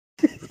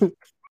I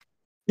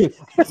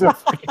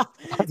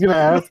was gonna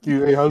ask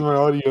you, hey, how's my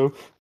audio?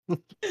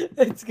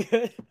 It's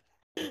good.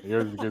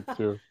 Yours is good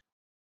too.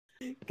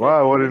 God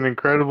Wow, what damn an it.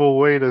 incredible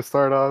way to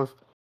start off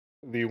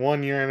the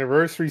 1 year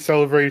anniversary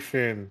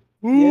celebration.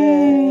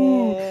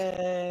 Woo!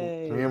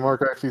 Me and Yay.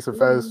 Mark actually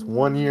surpassed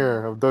 1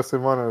 year Woo. of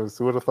Dustin Manos.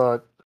 Who would have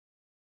thought?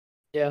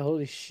 Yeah,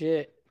 holy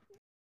shit.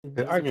 It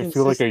doesn't Our even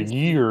feel like a consistency.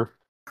 year.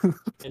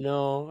 I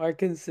know, our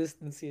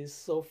consistency is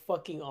so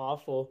fucking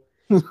awful.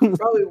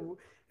 Probably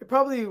it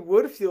probably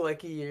would feel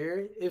like a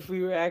year if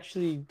we were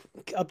actually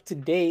up to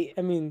date.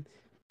 I mean,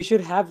 we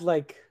should have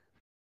like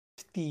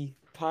 50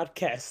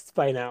 podcasts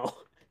by now.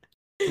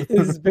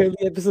 This is barely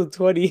episode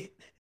 20.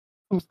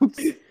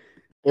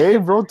 Hey,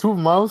 bro, two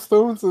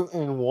milestones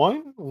in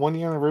one? 1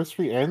 year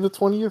anniversary and the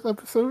 20th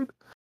episode?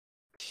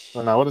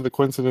 Well, now, what are the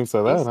coincidences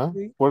of that, huh?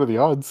 Basically. What are the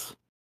odds?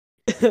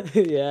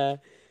 Yeah.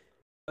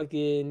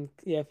 Fucking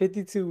yeah,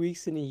 52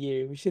 weeks in a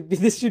year.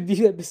 This should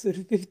be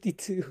episode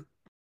 52.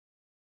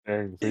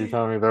 Dang, so you're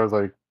telling me there was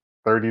like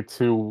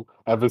 32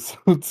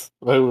 episodes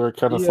that we were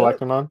kind of Yep.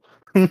 slacking on?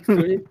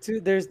 32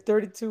 there's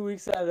 32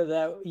 weeks out of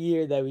that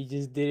year that we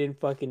just didn't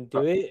fucking do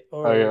it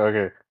Okay, or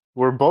okay.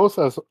 We're both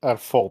at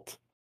fault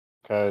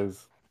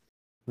because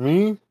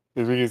me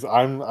is because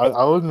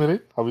I'll admit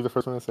it. I'll be the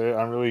first one to say it.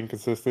 I'm really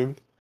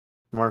inconsistent.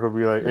 Mark will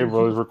be like, "Hey,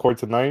 bro, let's record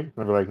tonight." And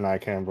I'll be like, "Nah, I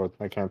can't, bro.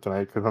 I can't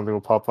tonight because something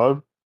will pop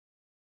up."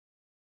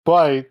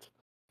 But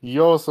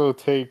you also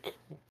take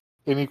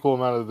an equal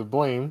amount of the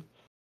blame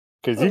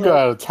because you go uh-huh.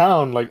 out of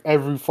town like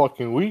every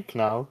fucking week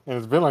now, and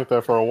it's been like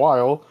that for a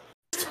while.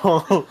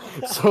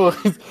 So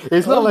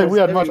it's not like we Almost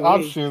had much every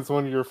week. options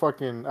when you're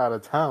fucking out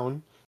of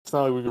town. It's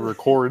not like we could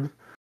record.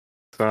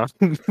 So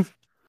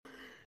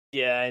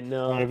Yeah, I I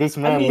know. mean, this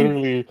I man mean,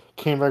 literally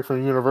came back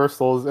from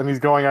Universal's and he's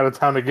going out of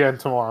town again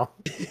tomorrow.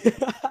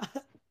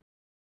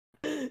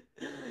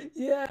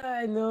 yeah,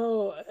 I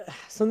know.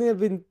 Something I've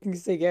been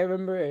thinking, I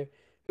remember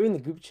we were in the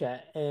group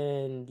chat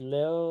and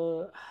Leo,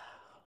 what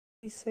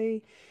did he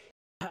say?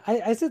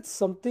 I said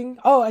something.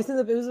 Oh, it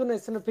was when I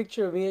sent a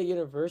picture of me at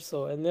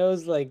Universal, and Leo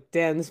was like,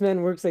 "Damn, this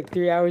man works like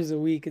 3 hours a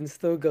week and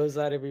still goes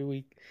out every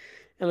week."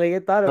 And like I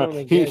thought of No, him,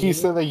 like, he damn, he you know.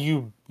 said that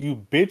you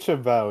bitch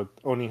about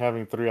only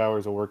having 3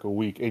 hours of work a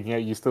week and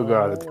yet you still go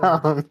out of Oh,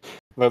 town.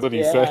 That's what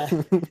he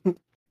said. yeah.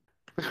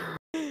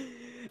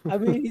 I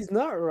mean, he's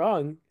not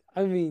wrong.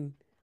 I mean,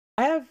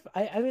 I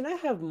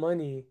have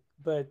money,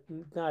 but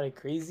not a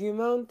crazy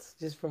amount,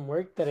 just from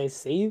work that I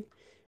save.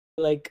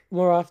 Like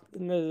more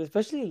often,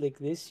 especially like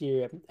this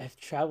year, I've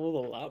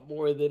traveled a lot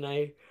more than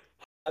I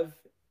have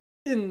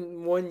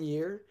in 1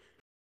 year.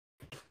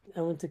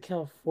 I went to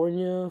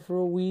California for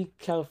a week,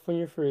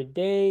 California for a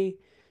day,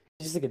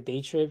 just like a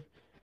day trip,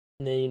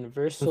 and then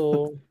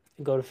Universal,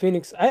 and go to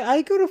Phoenix. I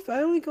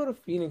only go to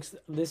Phoenix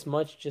this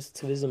much just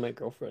to visit my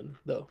girlfriend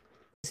though.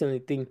 That's the only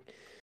thing.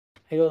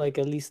 I go like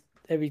at least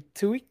every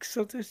 2 weeks,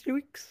 sometimes 3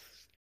 weeks.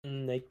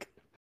 And like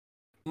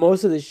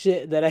most of the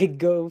shit that I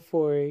go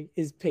for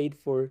is paid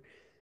for.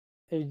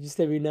 And just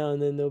every now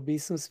and then there'll be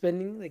some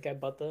spending. Like I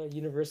bought the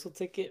Universal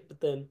ticket, but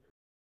then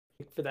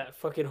like, for that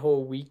fucking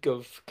whole week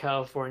of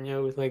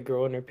California with my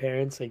girl and her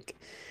parents, like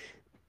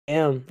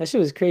damn, that shit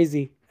was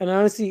crazy. And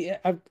honestly,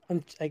 I'm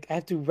like I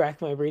have to rack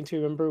my brain to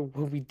remember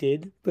what we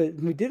did, but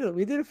we did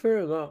a fair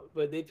amount,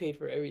 but they paid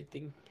for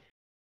everything.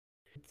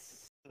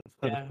 It's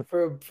yeah,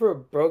 for a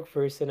broke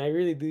person, I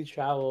really do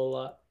travel a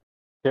lot.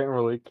 Can't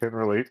relate, can't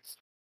relate.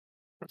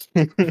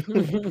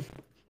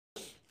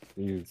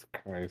 Jesus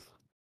Christ.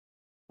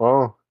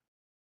 Well,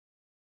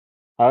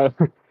 I,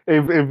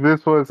 if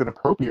this was an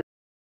appropriate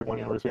 1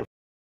 year anniversary, I'm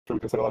sure we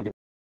could set a lot of good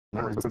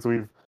memories. But since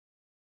we've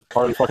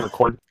already fucking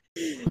recorded,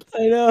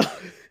 I know.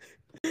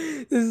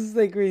 This is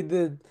like we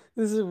did.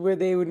 This is where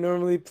they would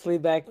normally play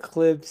back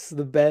clips,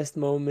 the best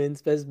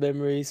moments, best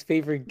memories,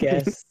 favorite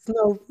guests.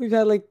 No, we've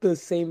had like the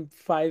same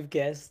five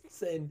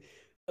guests and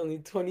only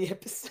 20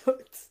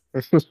 episodes.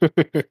 I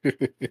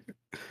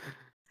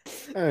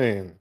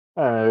mean,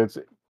 it's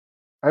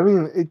I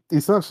mean,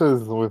 it's not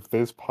just with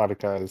this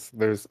podcast.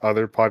 There's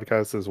other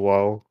podcasts as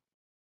well.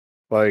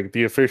 Like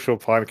the official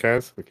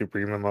podcast, we keep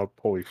bringing them up.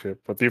 Holy shit!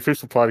 But the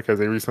official podcast,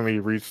 they recently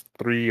reached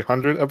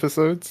 300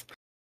 episodes.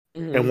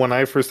 And Hmm. when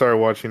I first started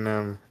watching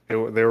them, they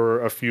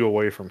were a few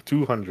away from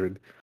 200.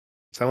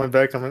 So I went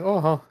back. I'm like,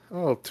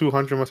 oh,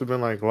 200 must have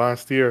been like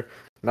last year.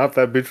 Not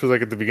that bitch was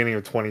like at the beginning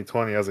of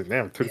 2020. I was like,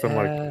 damn, it took them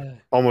like Yeah,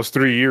 almost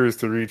 3 years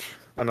to reach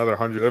another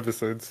 100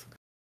 episodes.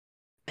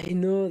 I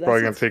know. That's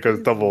Probably gonna what's take us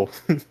double.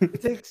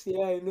 crazy.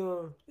 Yeah, I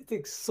know. It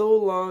takes so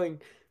long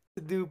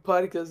to do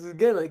podcasts.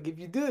 Again, like if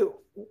you do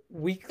it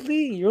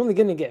weekly, you're only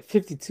gonna get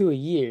 52 a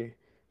year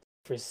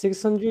for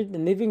 600,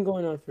 and they've been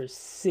going on for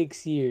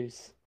 6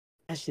 years.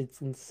 That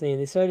shit's insane.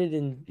 They started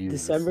in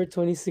Jesus. December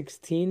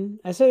 2016.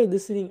 I started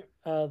listening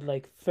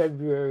like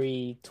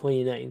February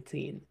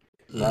 2019.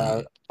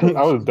 Nah, Oh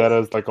I was dead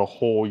jeez. as like a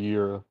whole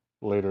year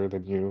later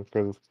than you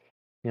because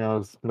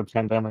it's the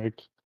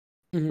pandemic.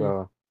 Hmm.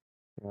 So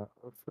yeah,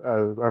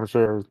 I'm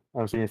sure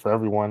I'm speaking for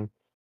everyone.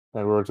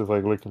 And we were just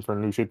like looking for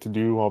new shit to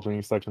do,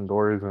 opening second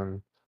doors,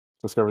 and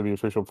discover the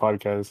official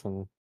podcast.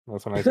 And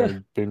that's when I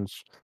started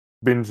binge.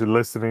 binge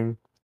listening.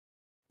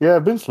 Yeah,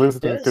 binge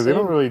listening Yeah, because they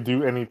don't same. really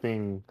do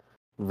anything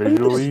I mean, there's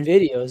visually.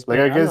 videos, Like but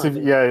I guess if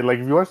yeah, like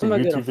if you watch the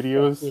I'm not gonna YouTube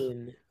videos,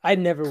 fucking. I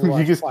never you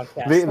watch just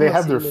podcasts. I'm they not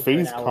have their sitting there for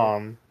an face hour.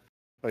 cam.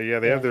 Like yeah,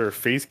 they have Yeah. their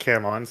face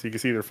cam on, so you can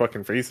see their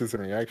fucking faces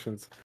and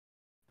reactions.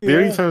 The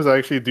only Yeah. times I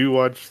actually do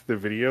watch the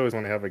video is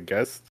when they have a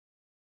guest.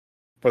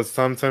 But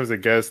sometimes the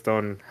guests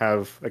don't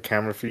have a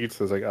camera feed,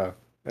 so it's like, ah,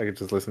 I could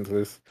just listen to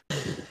this.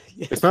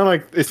 Yeah. It's not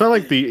like the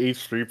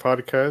H3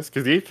 podcast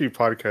because the H3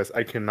 podcast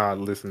I cannot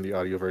listen to the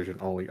audio version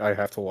only. I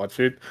have to watch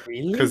it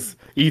Really? because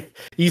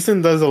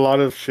Ethan does a lot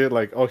of shit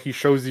like oh he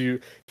shows you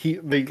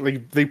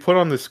they put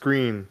on the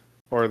screen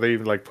or they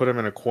like put him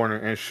in a corner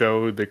and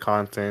show the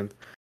content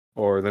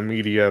or the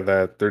media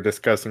that they're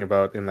discussing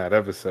about in that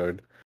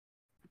episode.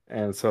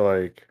 And so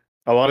like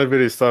a lot of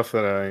it is stuff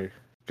that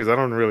because I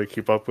don't really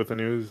keep up with the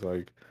news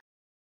like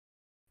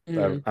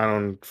Mm. I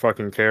don't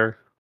fucking care.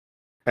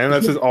 And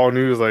that's just all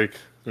news, like,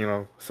 you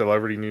know,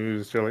 celebrity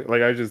news. Shit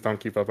like I just don't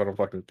keep up. I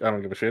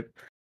don't give a shit.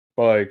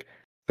 But like,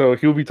 so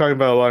he'll be talking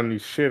about a lot of new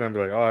shit. And I'll be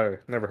like, oh,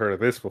 I never heard of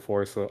this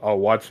before. So I'll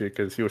watch it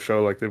because he'll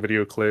show like the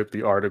video clip,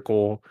 the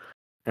article,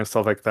 and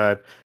stuff like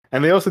that.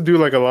 And they also do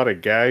like a lot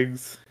of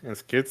gags and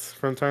skits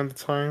from time to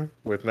time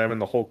with them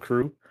and the whole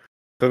crew.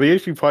 So the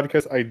HG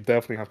podcast, I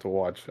definitely have to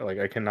watch. Like,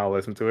 I can now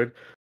listen to it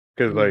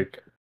because Mm.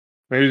 like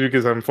maybe it's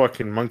because I'm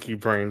fucking monkey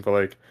brain, but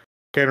like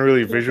can't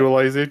really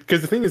visualize it.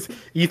 Because the thing is,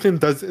 Ethan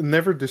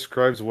never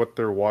describes what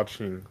they're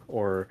watching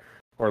or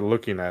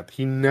looking at.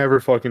 He never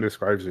fucking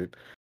describes it.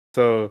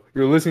 So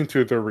you're listening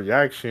to their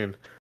reaction,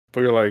 but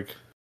you're like,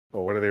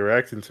 well, what are they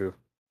reacting to?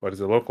 What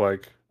does it look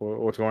like?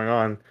 What's going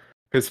on?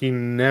 Because he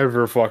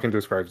never fucking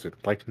describes it.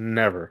 Like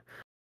never.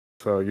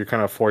 So you're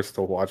kind of forced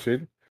to watch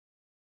it.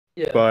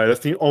 Yeah. But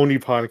that's the only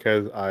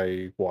podcast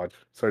I watch.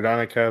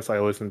 Sardonicast I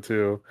listen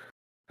to.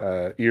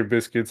 Ear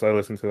Biscuits I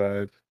listen to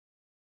that.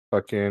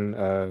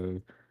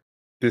 Fucking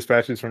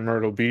Dispatches from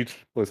Myrtle Beach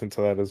listen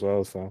to that as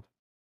well. So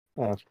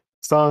uh,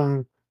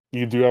 some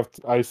you do have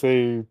to, I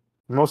say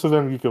most of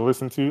them you can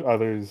listen to.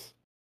 Others,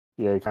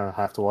 yeah, you kind of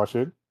have to watch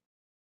it.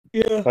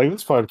 Yeah. Like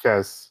this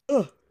podcast.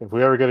 Ugh. If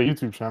we ever get a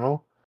YouTube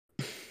channel,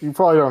 you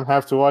probably don't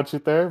have to watch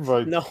it there.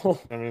 But No.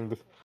 I mean,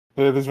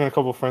 there's been a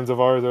couple friends of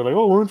ours that are like,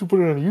 "Oh, why don't you put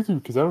it on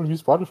YouTube?" Because I don't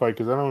use Spotify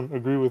because I don't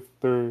agree with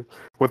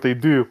what they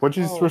do, which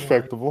is Oh my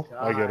respectable.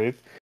 I get god. it.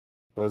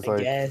 But it's I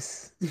like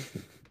guess.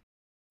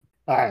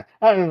 I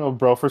don't know,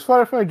 bro. For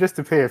Spotify, just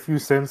to pay a few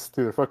cents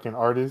to the fucking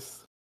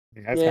artist,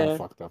 that's kind of Yeah.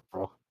 fucked up,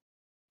 bro.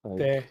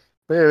 Fair.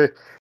 Like,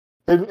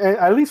 and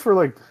at least for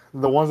like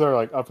the ones that are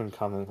like up and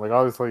coming, like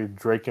obviously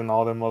Drake and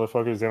all them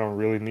motherfuckers, they don't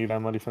really need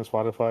that money from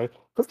Spotify.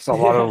 But there's a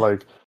lot of Yeah.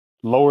 like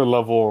lower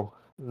level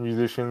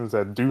musicians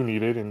that do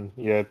need it, and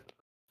yet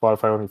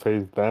Spotify only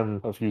pays them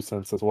a few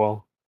cents as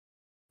well.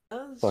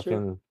 That's true.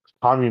 Fucking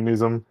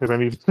communism, if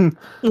anything.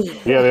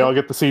 Yeah, they all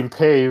get the same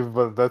pay,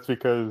 but that's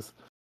because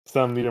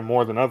some need it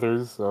more than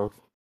others, so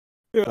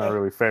it's not Yeah.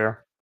 really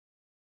fair.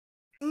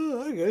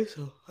 I guess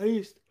so. I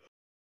mean,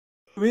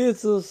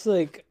 it's just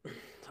like,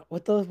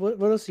 what else?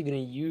 What else are you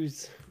gonna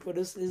use? What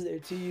else is there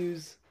to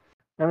use?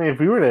 I mean, if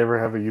we were to ever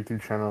have a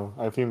YouTube channel,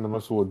 I think the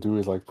most we'll do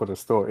is like put a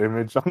still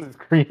image on the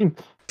screen.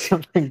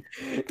 Something.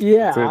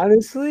 Yeah, That's it.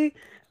 honestly,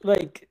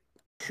 like,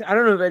 I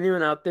don't know if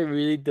anyone out there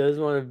really does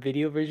want a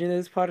video version of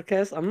this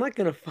podcast. I'm not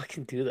gonna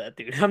fucking do that,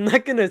 dude. I'm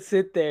not gonna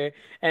sit there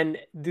and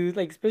do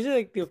like, especially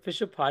like the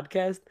official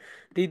podcast.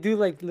 They do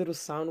like little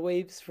sound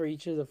waves for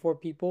each of the four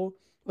people.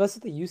 That's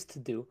what they used to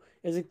do.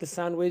 It's like the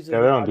sound waves of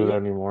Yeah, they the don't do that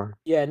audio. anymore.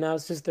 Yeah, now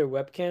it's just their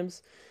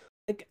webcams.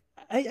 Like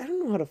I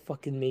don't know how to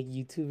fucking make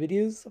YouTube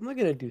videos. I'm not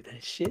gonna do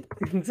that shit.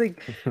 It's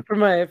like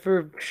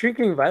for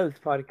Shrinking Violet's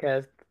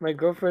podcast, my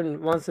girlfriend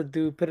wants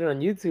to put it on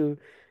YouTube.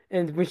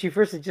 And when she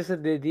first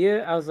suggested the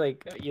idea, I was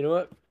like, you know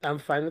what? I'm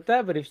fine with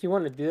that. But if you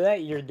want to do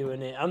that, you're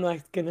doing it. I'm not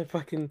gonna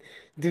fucking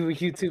do a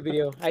YouTube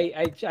video.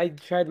 I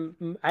tried.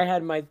 I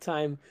had my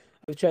time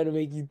of trying to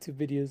make YouTube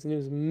videos, and it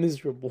was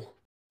miserable.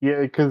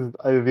 Yeah, because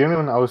the only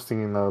one I was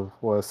thinking of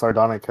was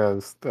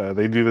Sardonicast.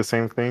 They do the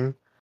same thing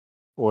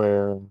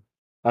where,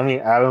 I mean,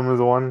 Adam is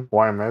the one,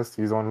 YMS,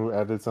 he's the one who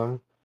edits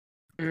them.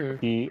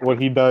 Mhm. What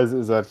he does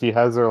is that he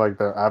has their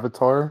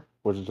avatar,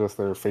 which is just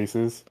their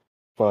faces,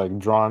 but like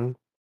drawn,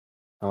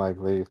 and like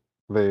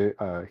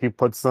he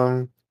puts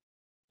them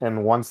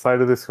in one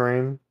side of the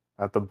screen.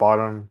 At the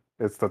bottom,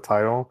 it's the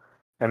title,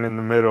 and in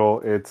the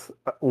middle, it's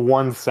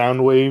one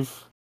sound wave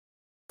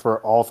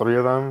for all three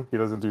of them. He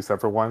doesn't do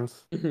separate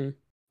ones, Mhm.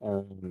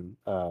 and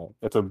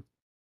it's a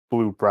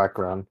blue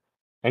background.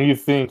 And you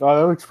think, oh,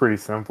 that looks pretty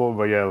simple,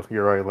 but yeah,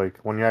 you're right. Like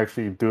when you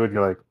actually do it,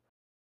 you're like,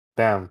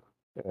 damn.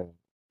 uh,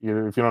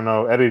 if you don't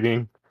know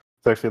editing,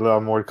 it's actually a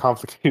lot more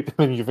complicated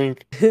than you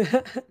think.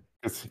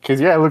 Because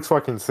yeah, it looks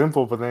fucking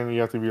simple, but then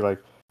you have to be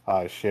like,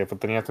 ah, shit.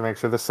 But then you have to make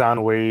sure the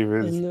sound wave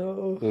I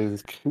know.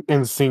 is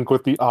in sync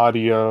with the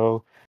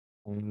audio,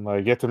 and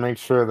like you have to make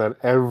sure that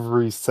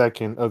every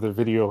second of the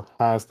video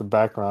has the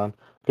background,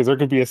 because there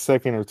could be a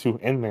second or two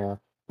in there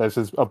that's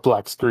just a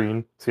black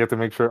screen. So you have to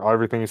make sure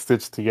everything is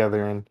stitched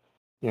together, and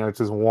it's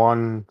just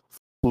one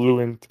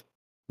fluent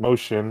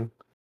motion.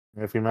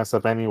 If you mess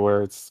up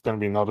anywhere, it's gonna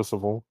be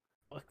noticeable.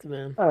 Fuck,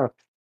 man.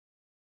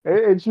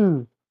 It's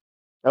just,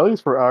 at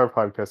least for our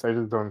podcast, I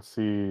just don't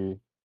see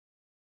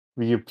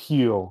the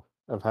appeal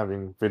of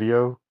having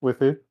video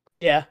with it.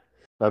 Yeah.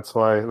 That's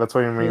why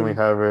you mainly And,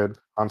 have it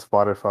on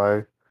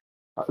Spotify.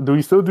 Do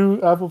we still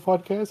do Apple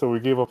Podcasts, or we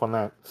gave up on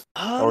that,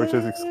 or it's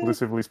just uh,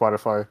 exclusively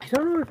Spotify? I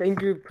don't know if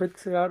Anchor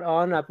puts it out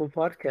on Apple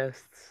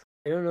Podcasts.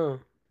 I don't know.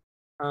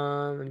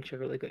 Let me check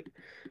really quick.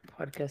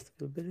 Podcast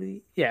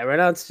availability. Yeah, right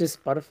now it's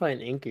just Spotify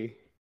and Anchor.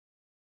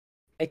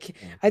 I think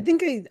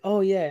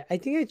I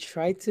think I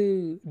tried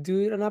to do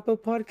it on Apple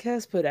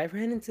Podcasts, but I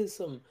ran into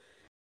some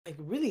like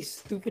really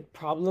stupid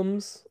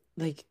problems.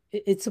 Like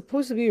it's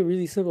supposed to be a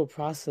really simple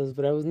process,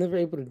 but I was never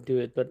able to do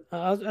it. But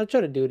I'll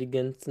try to do it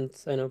again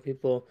since I know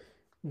people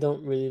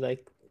don't really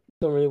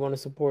don't really want to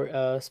support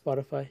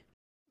Spotify.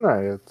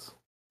 Right, it's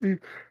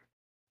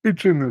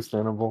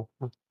understandable.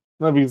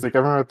 No, because like I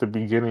remember at the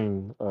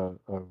beginning of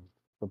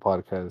the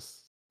podcast,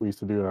 we used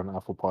to do it on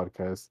Apple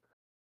Podcasts,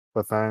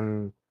 but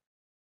then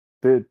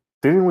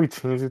didn't we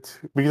change it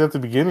because at the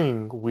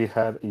beginning we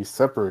had a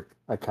separate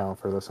account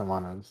for the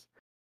Semanas,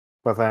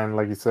 but then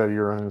like you said,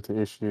 you run into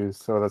issues,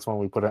 so that's when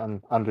we put it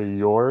under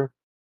your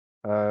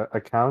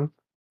account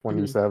when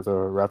you used Mhm. to have the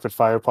Rapid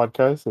Fire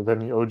podcast. If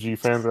any OG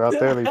fans are out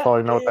there, they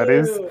probably know what that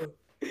is. Ew.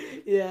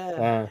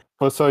 Yeah.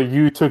 But so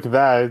you took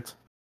that,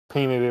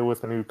 painted it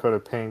with a new coat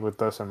of paint with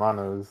Dos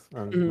Hermanos,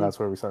 and Mhm. that's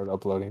where we started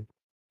uploading.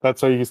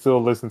 That's why you can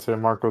still listen to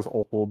Marco's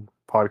old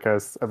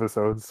podcast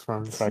episodes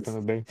from back in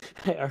the day.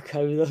 I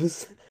archive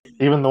those.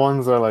 Even the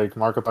ones that like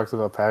Marco talks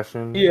about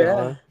passion and all Yeah.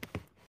 that.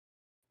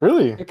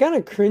 Really? They're kind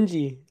of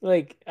cringy.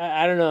 Like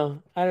I don't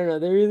know. I don't know.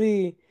 They're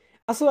really.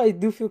 Also, I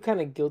do feel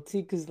kind of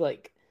guilty because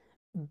like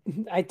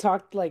I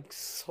talked like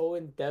so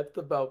in depth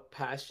about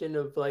passion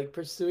of like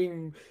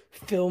pursuing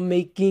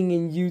filmmaking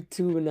and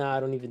YouTube, and now I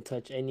don't even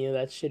touch any of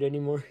that shit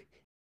anymore.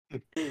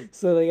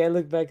 So like I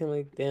look back and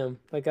like, damn,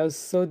 like I was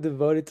so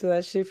devoted to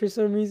that shit for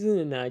some reason,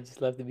 and now I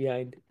just left it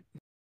behind.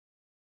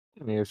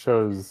 I mean, it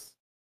shows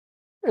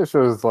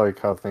like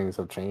how things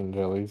have changed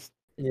at least.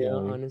 Yeah,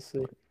 Really.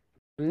 honestly.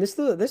 I mean,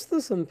 there's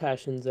still some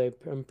passions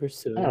I'm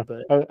pursuing, Yeah.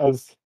 but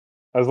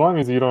As long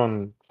as you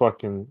don't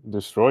fucking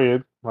destroy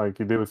it like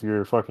you did with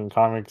your fucking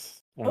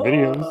comics and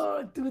videos,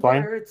 oh, dude, that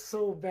fine. hurts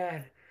so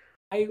bad.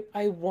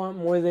 I want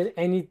more than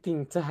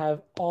anything to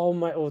have all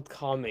my old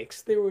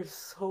comics. There were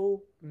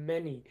so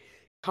many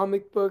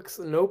comic books,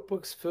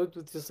 notebooks filled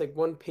with just like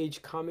one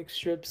page comic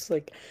strips.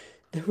 Like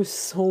there was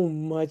so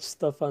much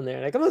stuff on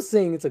there. Like I'm not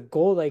saying it's a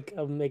goal, like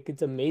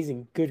it's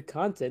amazing, good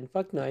content.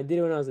 Fuck no, I did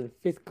it when I was in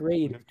fifth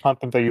grade.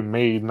 Content that you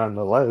made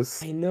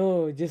nonetheless. I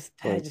know, just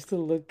But just to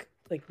look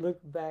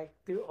back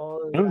through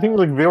all I of don't think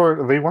like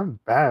they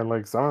weren't bad.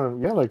 Like some of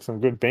them, yeah, like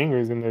some good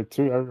bangers in there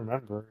too. I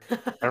remember. I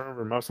that.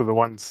 remember most of the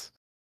ones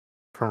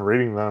from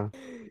reading them.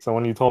 So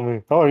when you told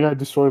me, "Oh yeah, I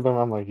destroyed them,"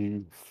 I'm like,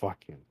 "You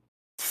fucking,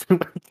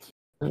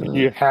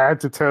 you had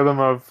to tear them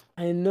up."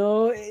 I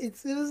know it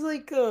was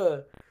like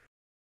oh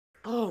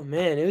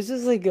man, it was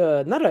just like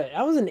not a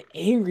I wasn't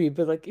angry,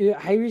 but like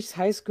I reached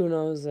high school and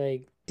I was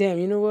like, damn,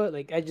 you know what?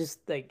 Like I just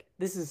like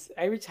this is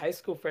I reached high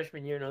school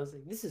freshman year and I was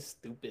like, this is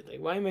stupid. Like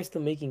why am I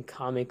still making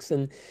comics?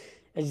 And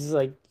I just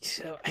like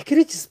I could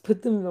have just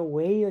put them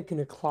away like in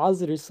a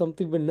closet or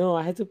something, but no,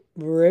 I had to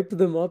rip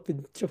them up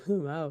and throw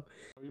them out.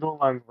 You don't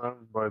like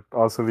them, but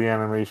also the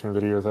animation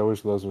videos. I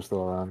wish those were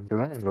still around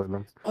because I enjoyed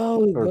them.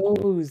 Oh, They were cool.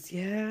 those,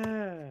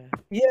 yeah. But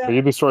Yeah,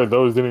 you destroyed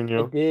those, didn't I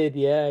you? did.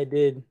 Yeah, I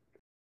did.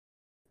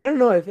 I don't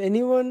know if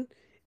anyone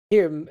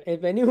here,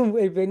 if anyone,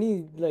 if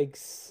any like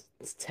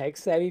tech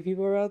savvy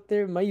people are out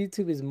there, my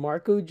YouTube is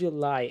Marco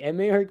July,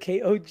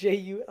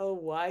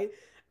 MarkoJuly.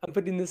 I'm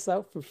putting this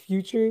out for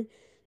future.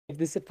 If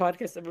this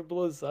podcast ever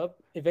blows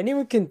up, if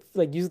anyone can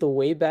like use the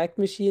Wayback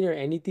Machine or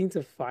anything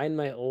to find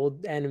my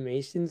old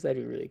animations, that'd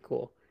be really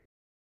cool.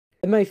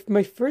 And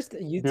my first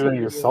You do that YouTube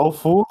video.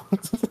 yourself, fool.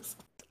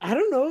 I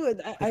don't know.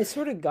 I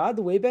swear to God,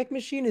 the Wayback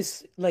Machine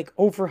is like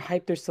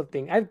overhyped or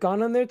something. I've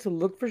gone on there to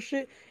look for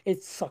shit.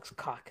 It sucks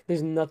cock.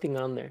 There's nothing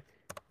on there.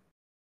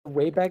 The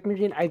Wayback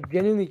Machine, I've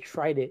genuinely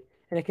tried it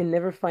and I can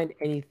never find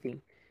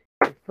anything.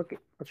 Fuck it.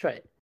 I'll try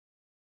it.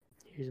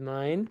 Here's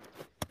mine.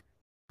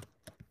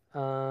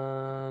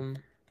 Um,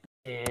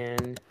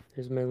 and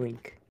there's my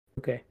link.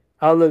 Okay.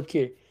 I'll look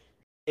here.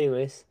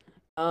 Anyways,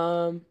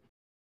 um,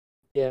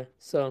 yeah.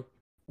 So,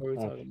 what are we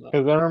talking about?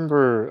 Because I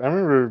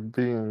remember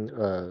being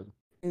There's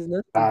I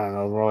nothing. don't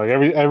know, bro. Like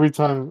every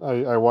time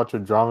I watch a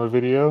drama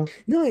video,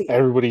 No,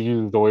 everybody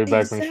uses the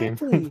Wayback Machine.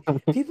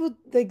 exactly. People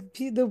like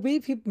the way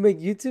people make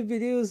YouTube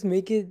videos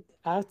make it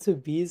out to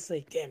be. It's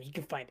like, damn, you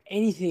can find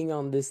anything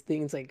on this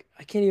thing. It's like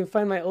I can't even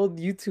find my old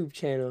YouTube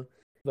channel.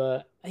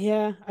 But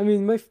yeah, I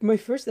mean, my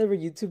first ever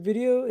YouTube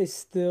video is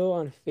still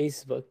on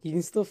Facebook. You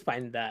can still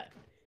find that.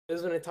 It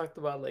was when I talked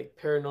about like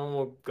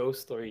paranormal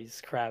ghost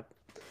stories, crap.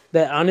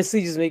 That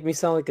honestly just make me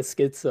sound like a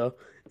schizo.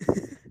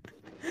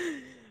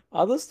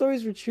 All those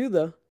stories were true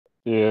though.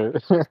 Yeah,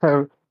 I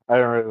don't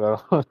read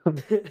that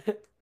one.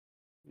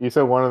 You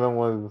said one of them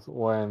was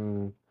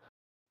when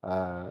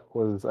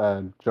was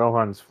at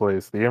Johan's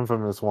place, the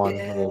infamous one,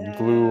 the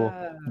blue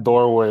Yeah.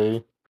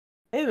 doorway.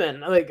 Hey man,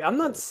 like I'm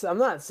not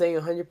saying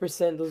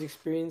 100% those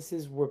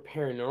experiences were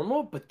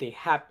paranormal, but they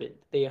happened.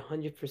 They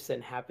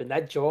 100% happened.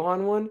 That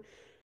Johan one,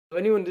 if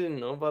anyone didn't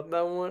know about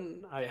that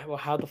one, well,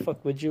 how the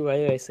fuck would you? Why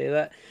did I say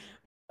that?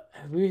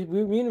 Me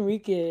and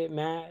Enrique,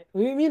 me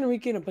and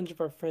Enrique and a bunch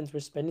of our friends were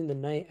spending the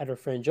night at our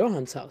friend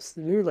Johan's house.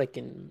 We were like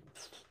in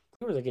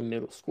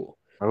middle school.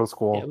 Middle Yeah, it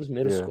school. was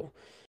middle Yeah. school.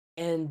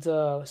 And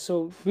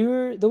so we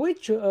were the way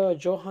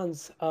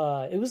Johan's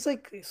it was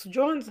like so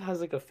Johan's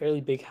has like a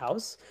fairly big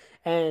house,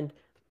 and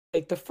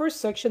like the first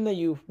section that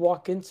you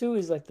walk into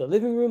is like the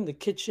living room, the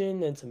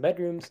kitchen, and some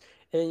bedrooms,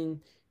 and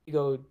you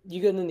go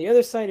and then the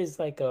other side is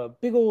like a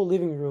big old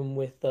living room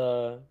with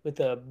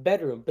a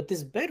bedroom. But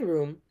this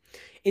bedroom,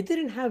 it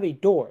didn't have a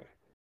door. It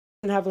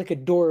didn't have like a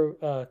door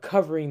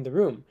covering the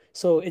room.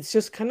 So it's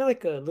just kind of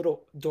like a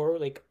little door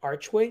like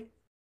archway.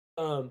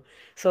 um,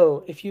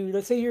 so if you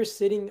let's say you're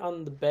sitting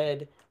on the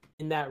bed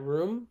in that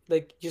room,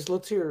 like just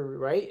look to your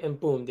right and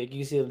boom, like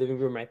you see the living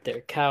room right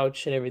there,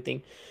 couch and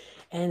everything.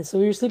 And so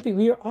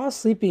we were all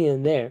sleeping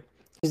in there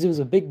because it was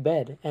a big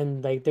bed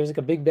and like there's like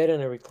a big bed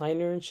and a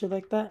recliner and shit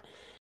like that.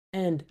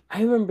 And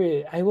I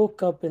remember I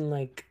woke up in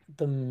like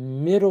the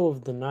middle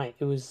of the night.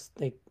 It was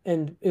like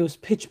and it was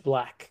pitch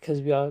black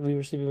because we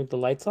were sleeping with the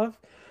lights off.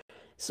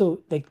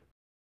 So like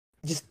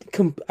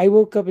I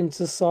woke up and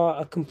just saw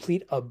a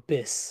complete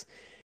abyss.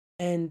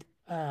 And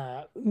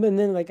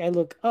then like I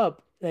look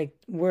up like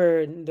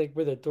where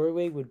the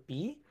doorway would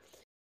be,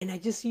 and I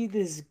just see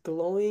this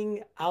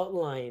glowing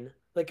outline,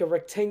 like a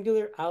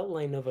rectangular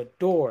outline of a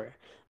door.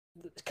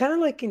 It's kind of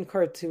like in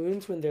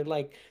cartoons when they're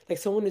like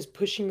someone is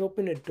pushing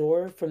open a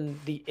door from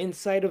the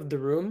inside of the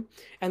room,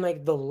 and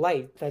like the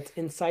light that's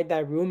inside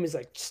that room is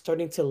like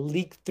starting to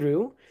leak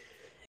through.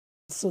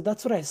 So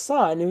that's what I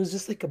saw, and it was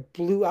just like a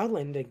blue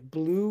outline, like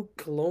blue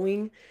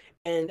glowing,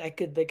 and I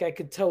could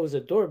tell it was a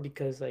door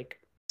because like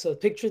so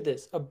picture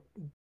this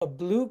a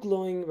blue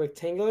glowing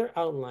rectangular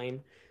outline,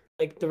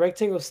 like the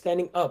rectangle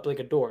standing up like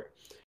a door,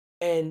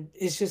 and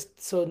it's just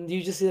so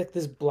you just see like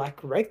this black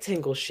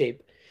rectangle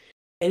shape,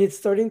 and it's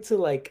starting to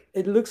like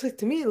it looks like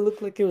to me it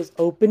looked like it was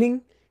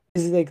opening.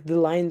 Is like the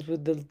lines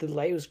with the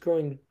light was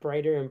growing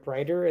brighter and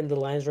brighter, and the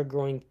lines were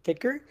growing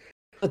thicker.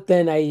 But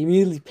then I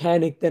immediately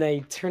panicked and I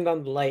turned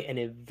on the light and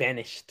it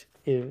vanished.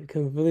 It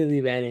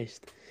completely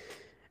vanished.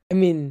 I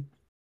mean,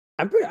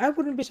 I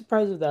wouldn't be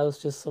surprised if that was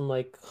just some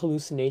like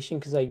hallucination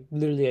because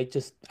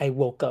I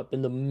woke up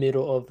in the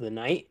middle of the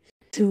night.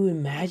 To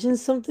imagine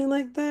something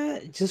like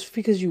that just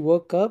because you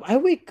woke up. I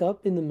wake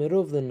up in the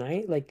middle of the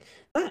night, like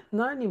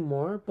not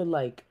anymore, but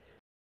like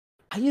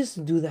I used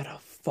to do that a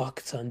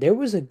fuck ton. There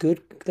was a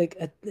good like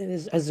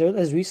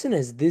as recent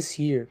as this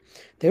year,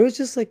 there was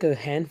just like a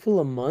handful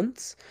of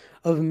months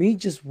of me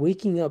just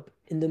waking up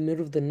in the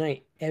middle of the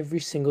night every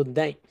single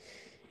night.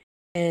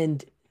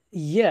 And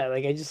yeah,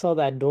 like I just saw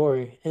that door.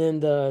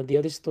 And then the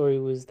other story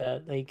was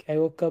that like I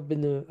woke up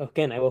in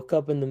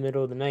the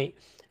middle of the night.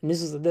 And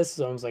this is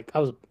I was like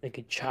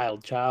a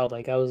child.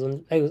 Like I was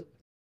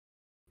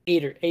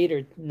 8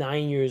 or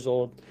 9 years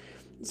old.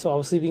 So I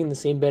was sleeping in the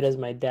same bed as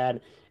my dad,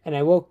 and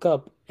I woke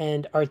up,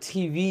 and our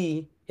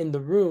TV in the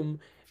room,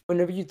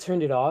 whenever you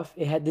turned it off,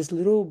 it had this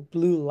little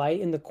blue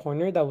light in the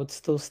corner that would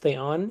still stay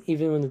on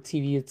even when the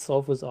TV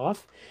itself was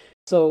off.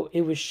 So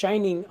it was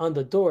shining on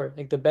the door,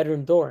 like the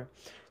bedroom door.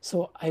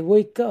 So I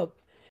wake up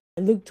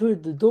and look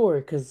toward the door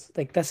because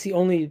like that's the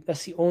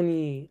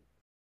only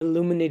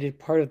illuminated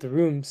part of the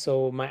room.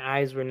 So my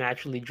eyes were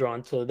naturally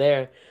drawn to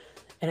there,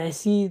 and I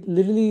see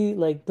literally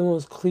like the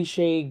most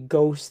cliche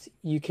ghost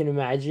you can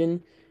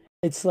imagine.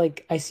 It's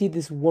like I see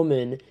this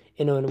woman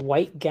in a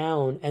white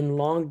gown and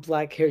long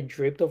black hair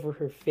draped over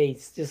her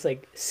face, just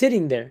like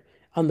sitting there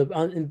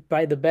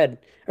by the bed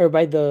or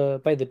by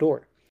the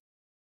door.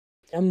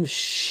 I'm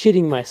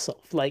shitting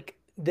myself. Like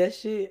that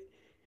shit.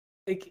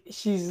 Like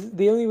she's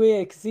the only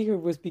way I could see her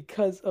was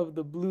because of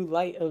the blue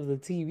light of the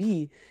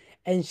TV,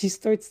 and she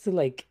starts to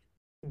like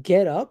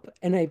get up,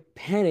 and I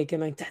panic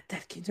and like Dad,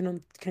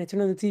 can I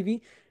turn on the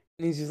TV?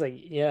 And he's just like,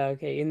 yeah,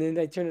 okay. And then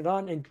I turn it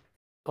on, and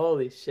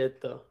holy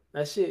shit, though,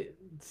 that shit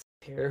is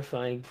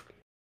terrifying.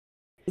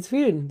 It's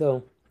weird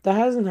though. That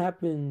hasn't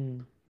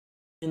happened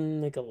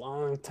in like a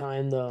long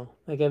time though.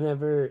 Like I've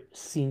never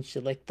seen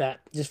shit like that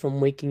just from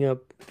waking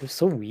up. It's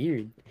so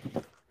weird.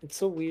 It's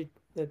so weird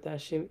that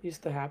that shit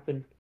used to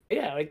happen.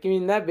 Yeah, like I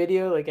mean that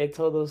video, like I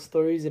told those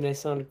stories and I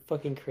sounded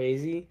fucking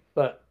crazy,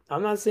 but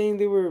I'm not saying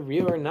they were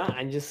real or not.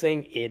 I'm just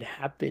saying it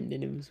happened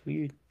and it was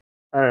weird.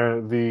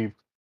 The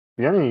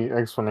only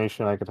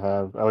explanation I could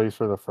have, at least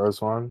for the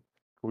first one,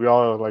 we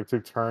all like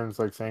took turns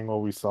like saying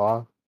what we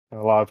saw, and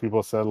a lot of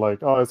people said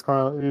like, "Oh, it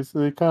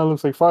kind of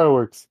looks like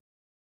fireworks."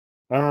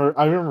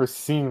 I remember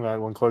seeing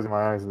that when closing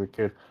my eyes as a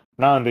kid.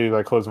 Nowadays,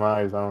 I close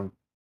my eyes, I don't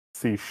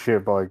see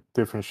shit but like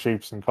different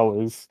shapes and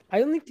colors.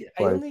 I Like,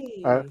 I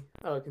only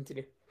oh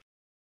continue.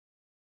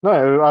 no,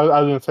 I was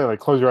gonna say like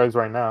close your eyes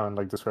right now and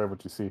like describe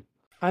what you see.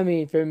 I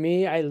mean, for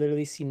me, I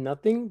literally see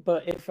nothing.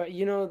 But if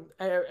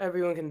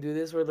everyone can do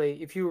this, where like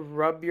if you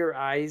rub your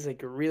eyes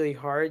like really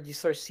hard, you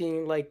start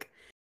seeing like.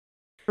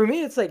 For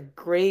me, it's like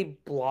gray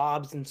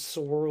blobs and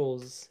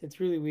swirls. It's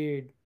really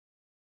weird.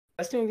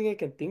 That's the only thing I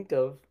can think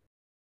of.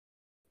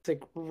 It's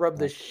like rub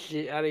the Like,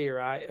 shit out of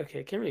your eye. Okay,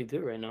 I can't really do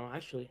it right now.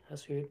 Actually,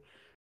 that's weird.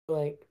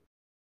 Like,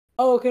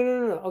 oh, okay, no,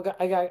 no, no. Okay,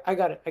 I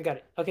got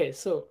it. Okay,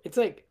 so it's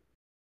like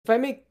if I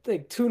make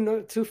like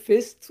two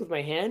fists with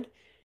my hand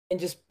and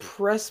just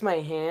press my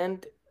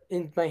hands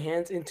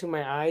into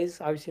my eyes.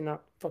 Obviously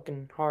not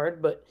fucking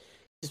hard, but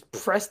just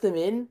press them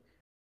in.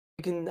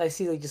 I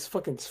see like just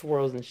fucking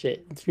swirls and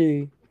shit. It's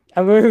really.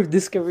 I remember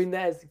discovering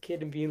that as a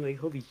kid and being like,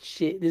 "Holy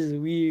shit, this is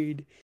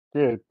weird."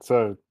 yeah,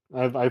 so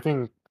I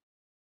think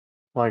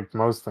like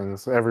most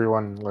things,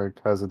 everyone like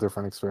has a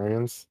different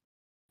experience.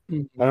 I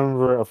Mhm.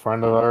 remember a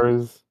friend of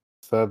ours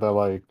said that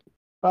like,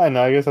 I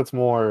know, I guess that's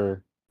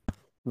more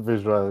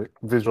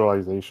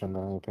visualization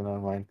than anything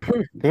on mine.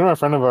 You know, a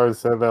friend of ours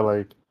said that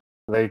like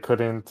they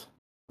couldn't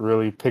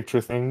really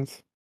picture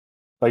things.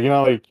 Like, you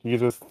know, like you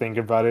just think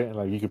about it and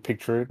like you could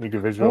picture it, you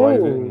could visualize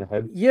it in Oh, your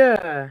head.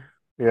 yeah.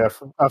 Yeah,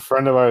 a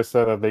friend of ours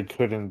said that they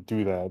couldn't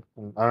do that.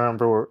 And I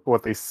remember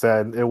what they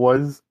said. It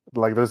was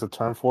like there's a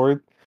term for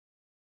it,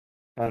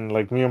 and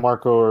like me and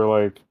Marco were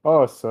like,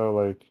 "Oh, so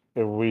like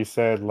if we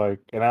said like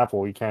an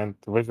apple, you can't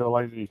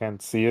visualize it, you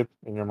can't see it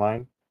in your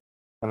mind."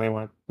 And they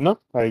went, "No,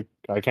 I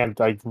can't.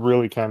 I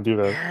really can't do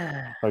that.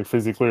 Yeah. Like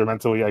physically or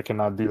mentally, I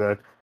cannot do that."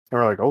 And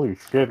we're like, "Holy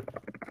shit!"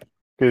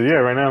 Because yeah,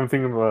 right now I'm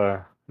thinking of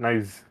a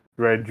nice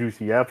red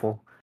juicy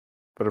apple,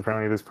 but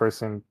apparently this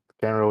person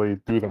can't really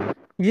do them.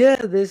 Yeah,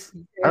 this.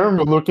 I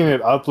remember looking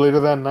it up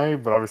later that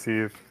night, but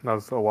obviously that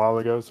was a while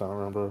ago, so I don't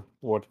remember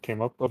what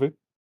came up of it.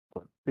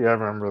 But yeah, I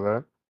remember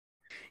that.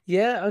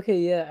 Yeah, okay,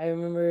 yeah, I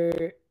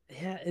remember.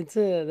 Yeah, it's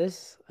a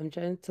this. I'm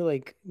trying to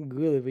like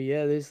Google it, but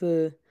yeah, there's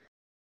a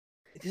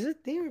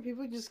thing where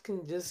people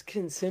just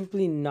can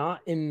simply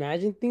not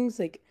imagine things.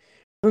 Like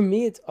for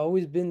me, it's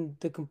always been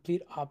the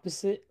complete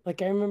opposite.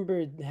 Like I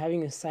remember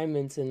having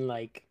assignments in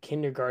like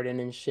kindergarten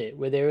and shit,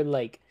 where they were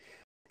like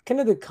kind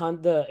of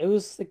the it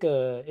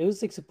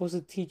was like supposed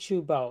to teach you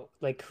about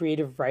like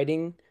creative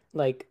writing.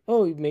 Like,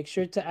 oh, make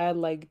sure to add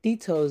like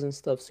details and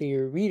stuff so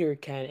your reader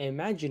can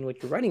imagine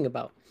what you're writing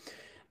about.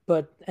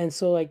 But and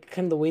so like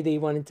kind of the way they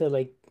wanted to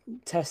like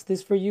test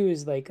this for you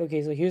is like,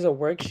 okay, so here's a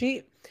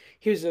worksheet.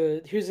 Here's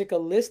like a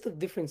list of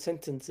different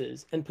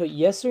sentences and put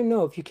yes or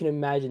no if you can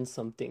imagine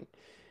something.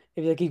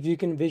 If you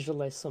can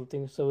visualize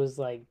something. So it's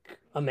like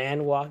a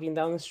man walking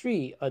down the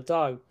street, a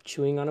dog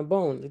chewing on a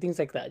bone, things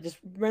like that. Just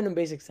random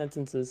basic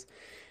sentences.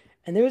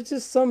 And there was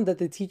just some that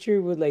the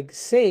teacher would like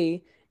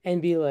say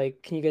and be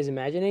like, "Can you guys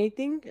imagine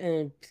anything?"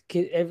 And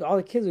all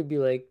the kids would be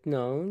like,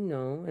 "No,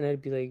 no." And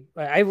I'd be like,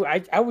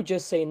 I would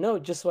just say no,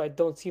 just so I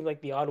don't seem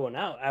like the odd one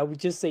out. I would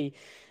just say,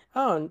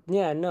 "Oh,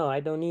 yeah, no, I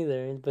don't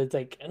either." But it's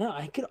like, no,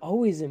 I could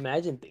always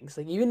imagine things.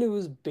 Like even if it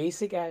was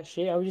basic ass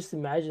shit, I would just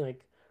imagine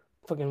like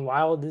fucking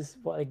wild,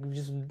 like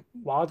just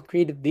wild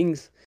creative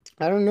things.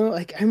 I don't know.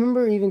 Like I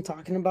remember even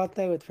talking about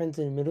that with friends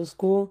in middle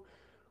school.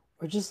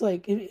 Or just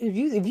like if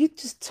you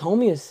just tell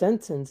me a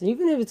sentence,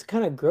 even if it's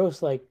kind of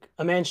gross, like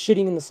a man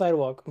shitting in the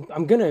sidewalk,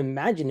 I'm gonna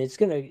imagine it's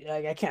gonna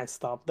I can't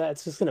stop that.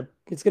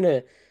 It's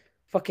gonna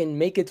fucking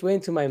make its way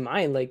into my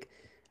mind. Like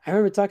I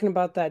remember talking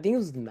about that. I think it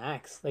was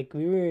Max. Like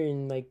we were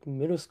in like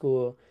middle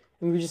school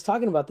and we were just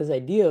talking about this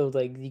idea of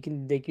like you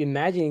can like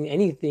imagining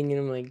anything,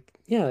 and I'm like,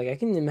 yeah, like I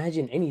can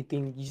imagine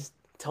anything. You just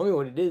tell me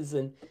what it is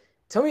and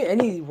tell me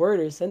any word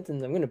or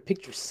sentence. I'm gonna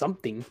picture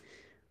something.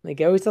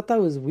 Like I always thought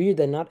that was weird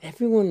that not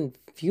everyone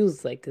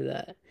feels like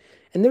that.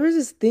 And there was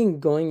this thing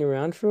going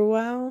around for a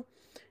while,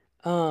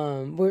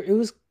 where it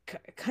was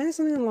kind of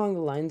something along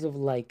the lines of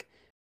like,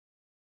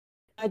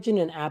 imagine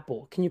an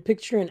apple. Can you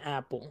picture an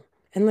apple?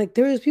 And like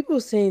there was people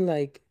saying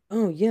like,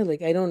 oh yeah,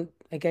 like I don't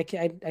like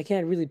I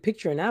can't really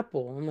picture an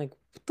apple. I'm like,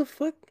 what the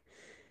fuck?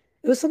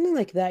 It was something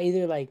like that.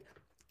 Either like,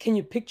 can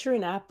you picture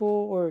an apple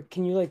or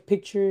can you like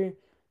picture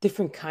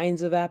different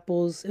kinds of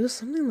apples? It was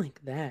something like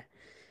that.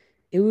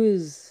 It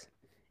was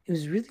it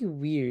was really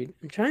weird.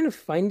 I'm trying to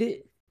find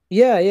it.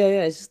 Yeah, yeah,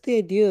 yeah. It's just the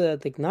idea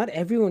that like not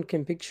everyone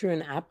can picture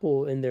an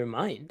apple in their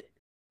mind.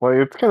 Like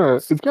it's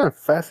kind of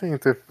fascinating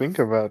to think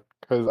about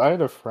because I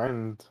had a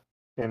friend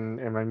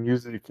in my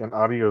music and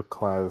audio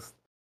class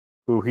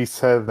who he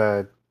said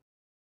that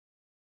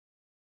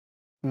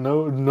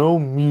no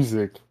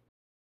music,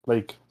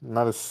 like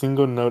not a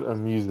single note of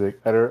music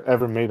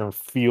ever made him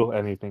feel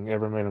anything,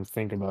 ever made him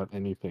think about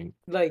anything,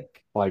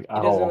 Like like he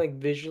at doesn't all. like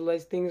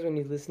visualize things when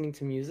he's listening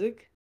to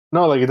music.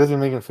 No, like it doesn't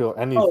make him feel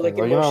Oh, anything. like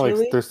Like like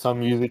emotionally? there's some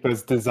music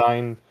that's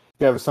designed.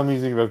 Yeah, there's some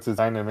music that's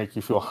designed to make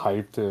you feel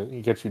hyped to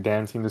get you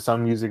dancing. There's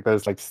some music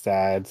that's like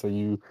sad, so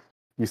you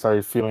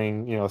start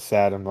feeling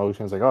sad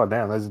emotions. Like, oh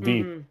damn, that's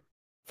deep. Mm-hmm.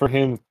 For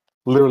him,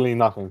 literally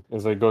nothing.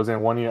 It's like goes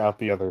in one ear out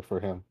the other for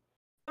him.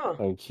 Oh.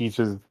 Like he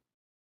just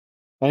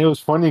and it was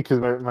funny because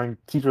my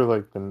teacher was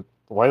like, then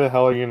why the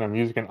hell are you in a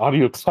music and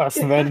audio class?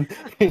 And then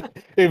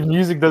if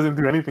music doesn't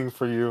do anything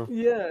for you,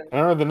 Yeah. and I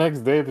remember the next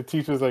day the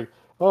teacher was like,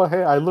 oh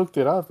hey, I looked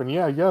it up, and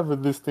yeah,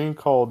 but this thing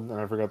called, and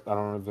I forgot, I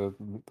don't know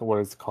what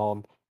it's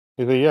called.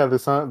 He said, yeah,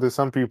 there's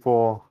some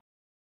people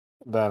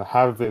that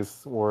have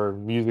this where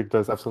music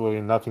does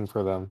absolutely nothing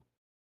for them,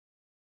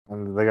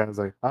 and the guy's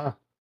like, ah,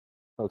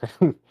 okay.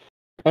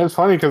 And it's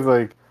funny because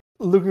like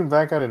looking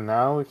back at it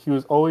now, he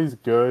was always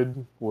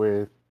good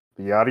with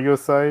the audio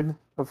side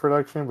of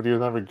production, but he was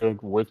never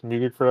good with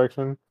music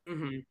production.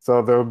 Hmm.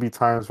 So there would be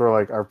times where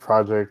like our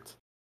project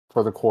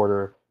for the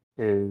quarter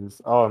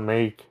is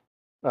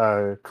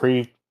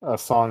create a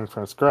song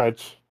from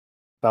scratch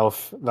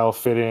that'll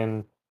fit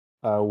in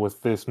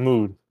with this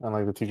mood, and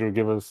like the teacher would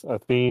give us a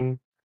theme,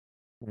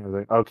 and it was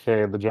like,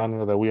 okay, the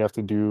genre that we have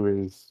to do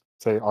is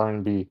say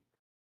R&B.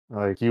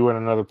 Like you and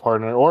another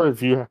partner, or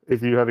if you had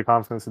the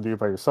confidence to do it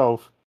by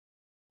yourself,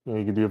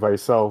 you could do it by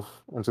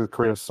yourself and just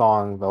create a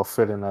song that'll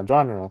fit in that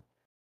genre.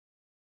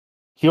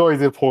 He always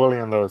did poorly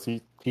on those.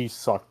 He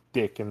sucked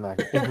dick in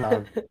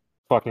that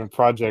fucking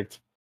project.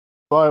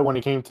 But when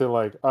it came to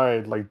like, all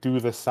right, like do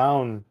the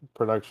sound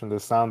production, the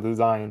sound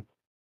design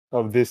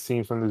of this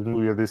scene from this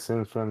movie or this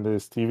scene from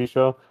this TV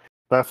show,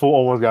 that fool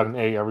almost got an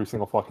A every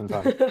single fucking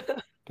time.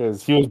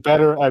 Because he was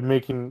better at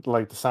making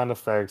like the sound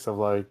effects of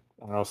like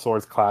I don't know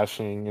swords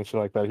clashing and shit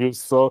like that. He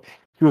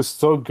was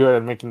so good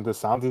at making the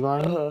sound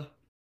design, Uh,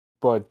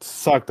 but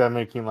sucked at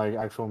making like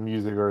actual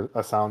music or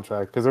a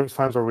soundtrack. Because there was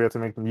times where we had to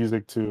make the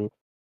music to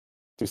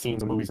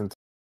scenes and movies and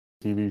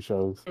TV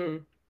shows.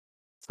 mm.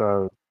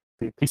 So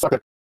he sucked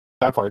at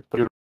that part, but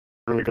he was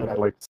really good at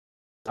like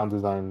sound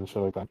design and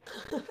shit like that.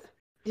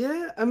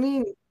 Yeah, I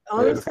mean,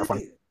 Yeah, it's kind of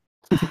funny.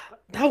 honestly,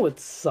 that would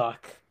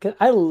suck. 'Cause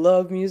I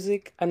love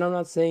music, and I'm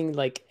not saying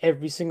like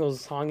every single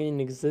song in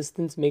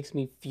existence makes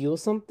me feel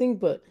something,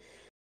 but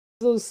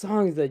those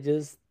songs that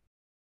just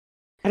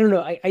I don't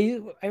know. I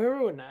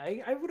remember when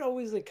I would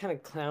always like kind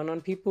of clown on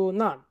people,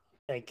 not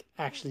like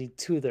actually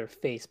to their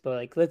face, but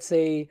like let's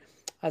say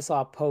I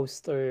saw a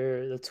post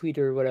or a tweet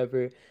or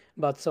whatever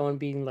about someone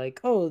being like,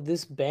 "Oh,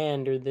 this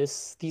band or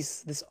this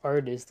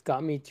artist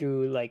got me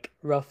through like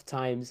rough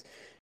times."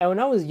 And when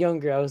I was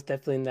younger, I was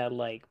definitely in that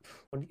like,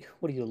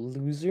 what are you, a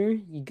loser?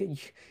 You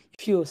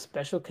feel a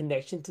special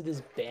connection to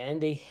this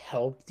band. They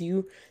helped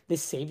you. They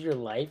saved your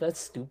life. That's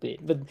stupid.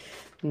 But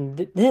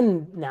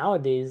then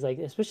nowadays, like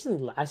especially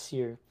last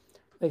year,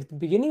 like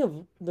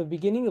the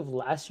beginning of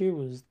last year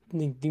was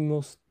the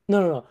most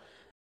no.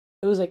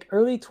 It was like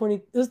early 20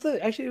 it was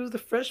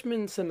the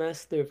freshman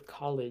semester of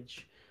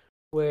college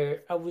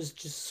where I was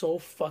just so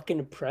fucking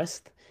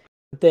depressed.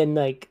 But then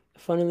like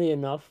funnily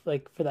enough,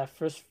 like for that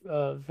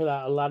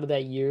a lot of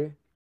that year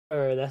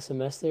or that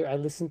semester, I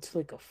listened to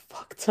like a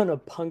fuck ton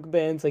of punk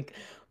bands like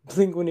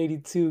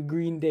Blink-182,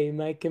 Green Day,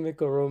 My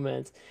Chemical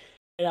Romance.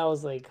 And I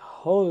was like,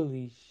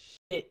 holy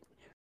shit.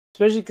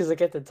 Especially because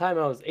like at the time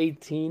I was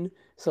 18,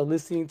 so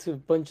listening to a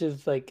bunch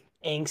of like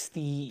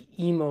angsty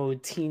emo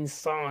teen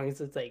songs,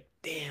 it's like,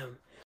 damn,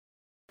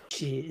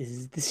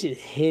 this shit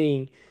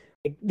hitting.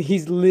 Like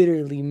he's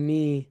literally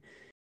me.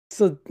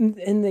 So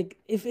and like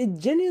if it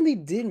genuinely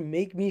did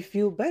make me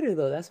feel better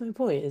though, that's my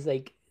point. It's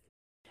like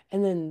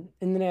and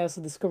then I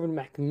also discovered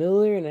Mac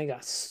Miller and I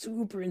got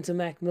super into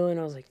Mac Miller and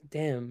I was like,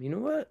 damn, you know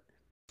what?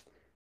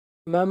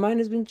 My mind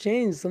has been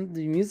changed.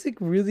 The music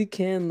really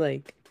can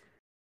like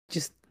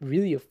just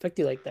really affect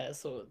you like that.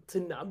 So to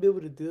not be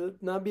able to do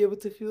it, not be able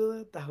to feel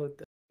that,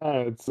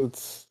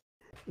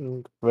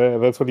 Yeah,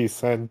 that's what he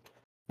said.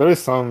 There's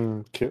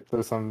some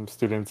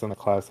students in the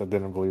class that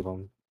didn't believe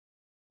him,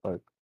 but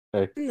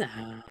hey,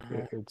 nah,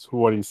 it's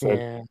what he said.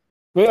 yeah,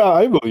 But yeah,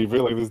 I believe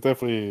it. Like, there's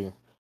definitely.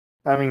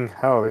 I mean,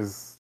 hell,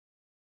 there's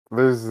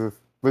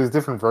there's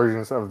different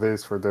versions of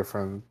this for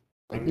different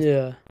things.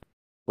 yeah,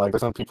 Like,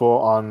 there's some people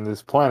on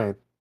this planet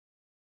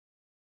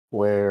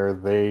where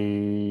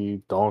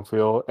they don't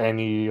feel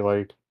any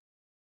like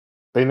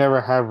they never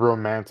have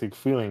romantic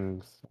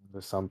feelings.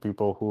 There's some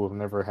people who have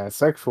never had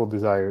sexual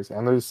desires,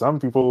 and there's some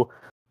people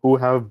who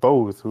have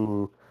both,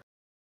 who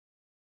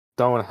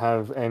don't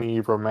have any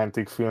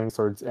romantic feelings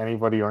towards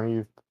anybody or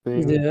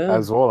anything, yeah.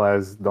 as well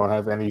as don't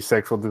have any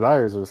sexual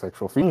desires or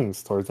sexual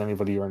feelings towards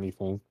anybody or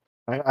anything.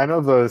 I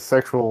know the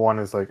sexual one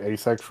is like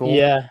asexual,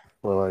 Yeah,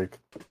 where like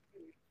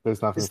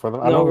there's nothing just for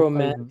them. no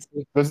romantic.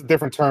 There's a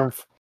different term.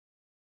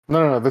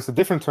 No. There's a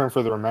different term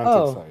for the romantic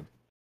Oh, side.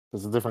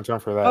 There's a different term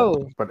for that.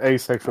 oh, But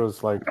asexual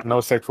is like no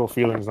sexual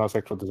feelings, no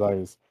sexual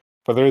desires.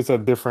 But there is a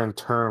different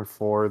term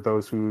for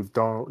those who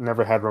don't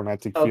never had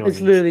romantic oh, it's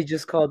feelings literally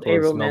just called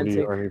towards nobody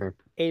or aromantic.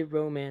 anything.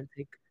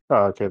 Aromantic.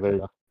 Oh, okay, there you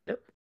go. Yep.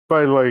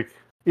 But like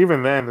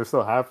even then, they're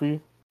still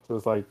happy. So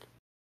it's not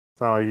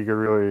like you could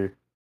really.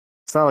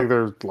 It's not like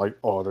they're like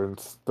they're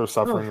Oh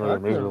suffering or they're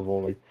fuck no.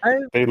 miserable. Like I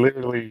they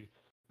literally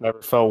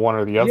never felt one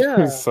or the other,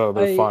 Yeah, so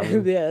they're I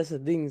fine. yeah, that's the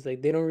thing. It's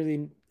like they don't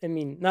really. I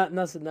mean, I'm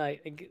not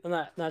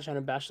trying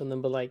to bash on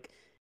them, but like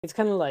it's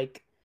kind of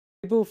like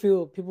people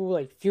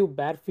like feel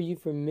bad for you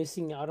for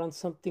missing out on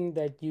something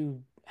that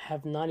you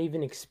have not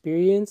even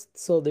experienced.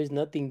 So there's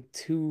nothing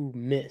to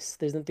miss.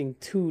 There's nothing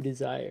to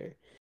desire.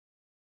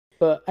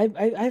 But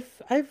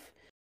I've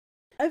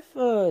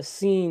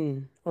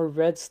seen or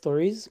read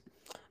stories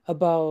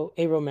about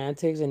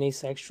aromantics and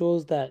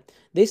asexuals that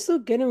they still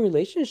get in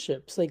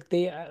relationships. Like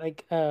they that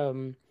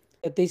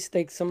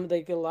like some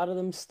like a lot of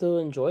them still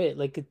enjoy it.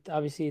 Like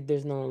obviously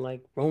there's no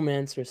like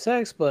romance or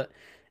sex, but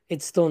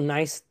it's still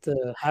nice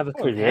to have a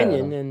Oh yeah.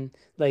 companion and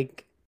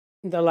like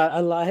a lot.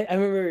 I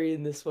remember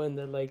reading this one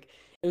that like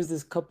it was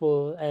this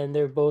couple and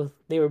they were both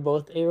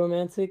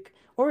aromantic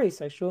or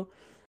asexual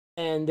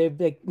and they're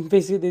like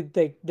basically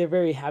they're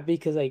very happy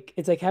because like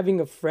it's like having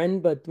a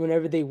friend, but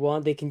whenever they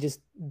want, they can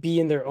just be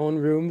in their own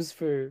rooms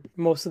for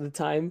most of the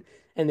time,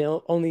 and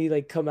they'll only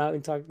like come out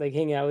and talk like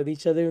hang out with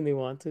each other when they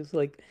want to. So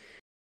like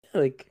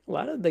yeah, like a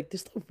lot of like they're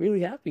still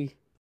really happy.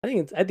 I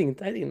think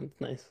it's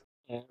nice.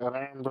 And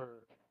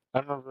I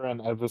remember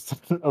an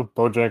episode of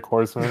BoJack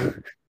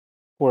Horseman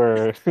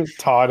where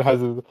Todd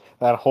has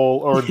that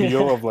whole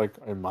ordeal Yeah. of like,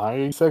 am I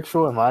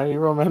asexual? Am I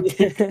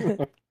romantic?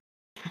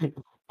 Yeah.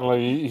 Like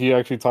he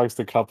actually talks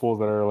to couples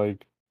that are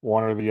like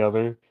one or the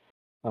other,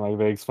 and like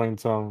they explain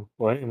to him,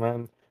 wait,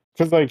 man,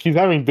 because like he's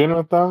having dinner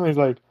with them. He's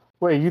like,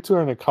 wait, you two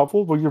are in a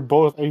couple, but you're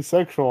both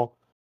asexual.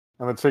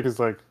 And the chick is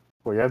like,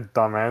 well, yeah,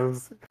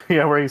 dumbass.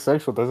 Yeah, we're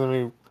asexual. Doesn't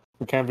mean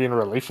we can't be in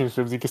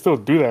relationships. You can still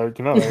do that.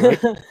 You know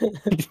that,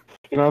 right?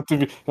 You don't have to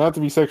be you don't have to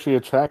be sexually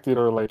attracted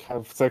or like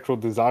have sexual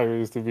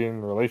desires to be in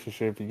a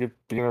relationship. You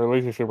get be in a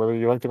relationship whether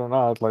you like it or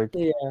not. Like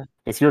Yeah.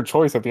 it's your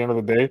choice at the end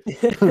of the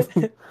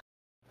day.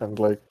 And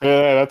like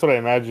yeah, that's what I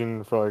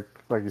imagine for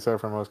like you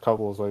said for most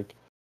couples. Like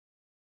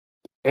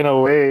in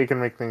a way, it can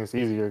make things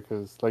easier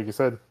because, like you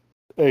said,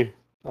 hey,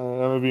 I'm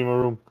gonna be in my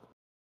room.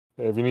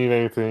 If you need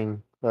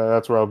anything,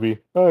 that's where I'll be.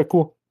 All right,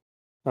 cool.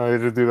 They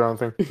just do their own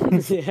thing.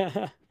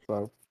 Yeah.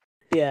 So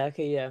Yeah,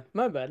 okay, yeah.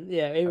 My bad.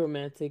 Yeah,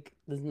 aromantic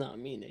does not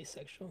mean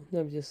asexual.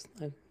 I was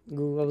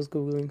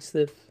Googling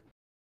stuff.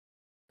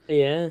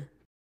 Yeah.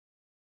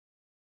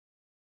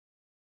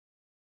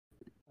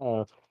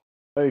 uh,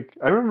 like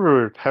I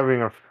remember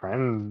having a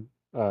friend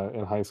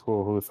in high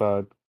school who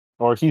thought,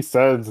 or he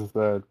said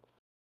that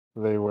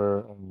they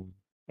were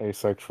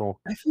asexual,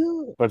 I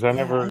feel but I yeah,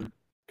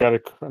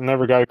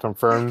 never got it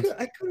confirmed.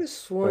 I could have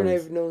sworn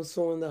Because I've known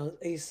someone that was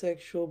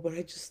asexual, but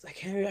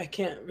I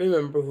can't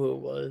remember who it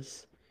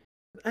was.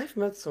 I've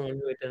met someone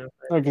who identified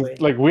like, that way.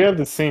 like we had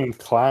the same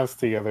class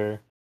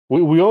together.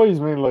 We always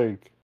made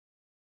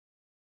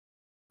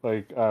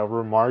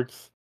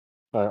remarks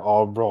like,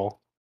 "Oh, bro,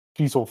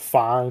 he's so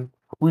fine.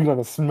 We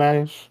gonna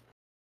smash."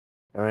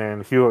 And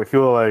then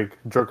he'll like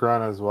joke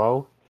around as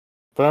well.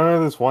 But I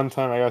remember this one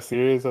time I got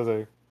serious. I was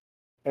like,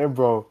 "Hey,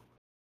 bro,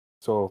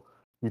 so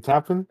you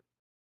tapping?"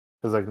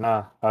 He was like,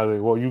 "Nah." I was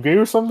like, "Well, you gay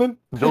or something?"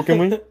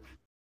 Jokingly,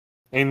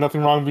 ain't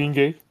nothing wrong being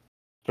gay.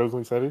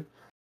 Jokingly said it.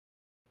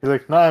 He's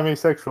like, "Nah, I'm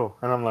asexual,"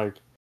 and I'm like,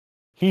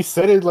 he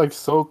said it like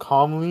so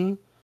calmly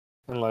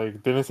and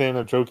like didn't say it in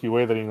a jokey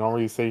way that he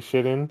normally say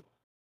shit in.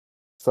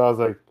 So I was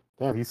like,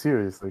 damn, he's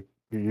serious. Like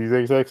he's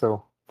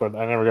asexual, but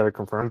I never got it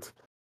confirmed.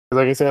 'Cause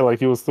like I said, like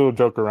he will still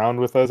joke around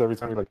with us every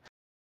time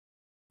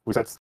we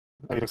said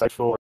anything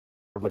sexual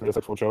or like a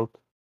sexual joke.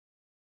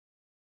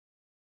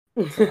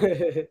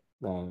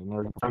 So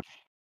never got confirmed.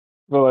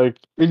 But like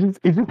it's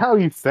just how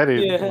he said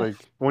it. Yeah. Like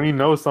when you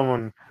know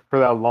someone for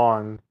that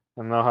long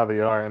and know how they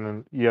are, and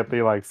then yet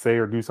they like say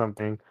or do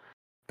something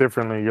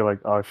differently, you're like,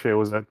 oh shit,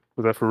 was that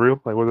for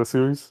real? Like was that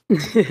serious?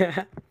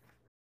 Yeah.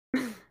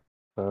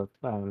 So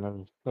I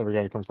never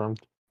got it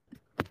confirmed.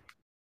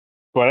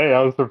 But hey,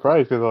 I was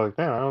surprised because I was like,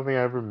 damn, I don't think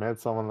I ever met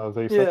someone that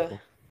was Yeah. asexual.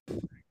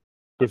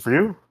 Good for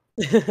you.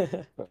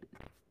 Yeah.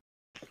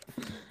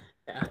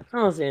 I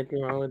don't see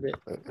anything wrong with it.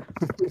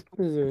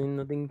 There's really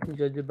nothing to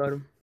judge about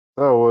him.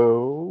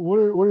 Oh,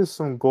 well, what are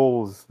some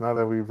goals now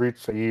that we've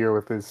reached a year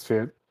with this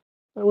shit?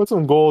 What's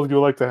some goals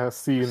you'd like to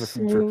see in the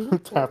future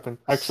to happen,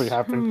 actually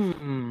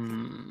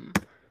happen?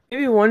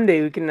 Maybe one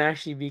day we can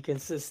actually be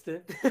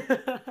consistent.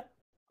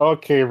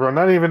 Okay, bro,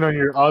 not even on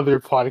your other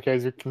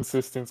podcast you're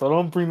consistent, so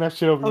don't bring that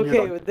shit up in here, Okay,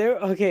 dog. but there.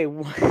 Okay,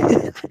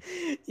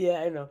 yeah,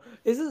 I know.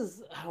 This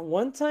is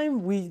one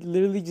time we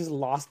literally just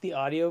lost the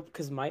audio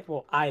because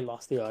I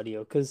lost the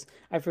audio because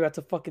I forgot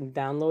to fucking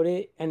download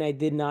it, and I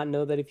did not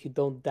know that if you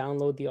don't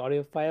download the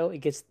audio file, it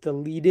gets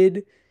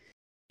deleted.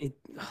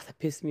 That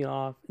pissed me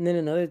off. And then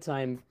another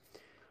time,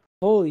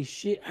 holy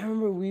shit! I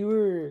remember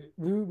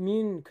me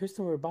and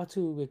Kristen were about to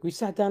like we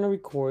sat down to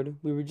record.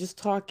 We were just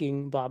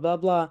talking, blah blah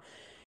blah,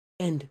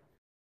 and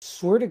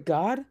swear to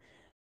God.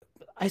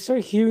 I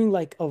started hearing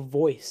like a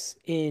voice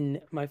in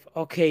my.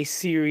 Okay,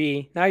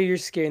 Siri. Now you're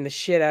scaring the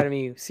shit out of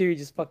me. Siri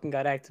just fucking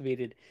got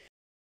activated.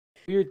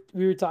 We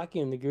were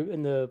talking in the group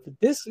in the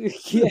this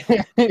yeah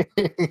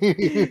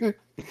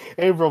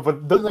Hey, bro,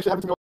 but doesn't actually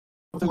happen to me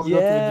all the time when we go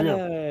to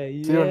the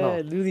gym. See or yeah no?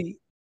 literally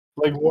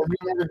Like when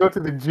we go to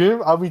the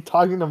gym, I'll be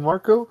talking to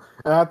Marco,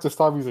 and I have to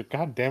stop. He's like,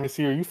 "God damn it,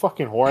 Siri, you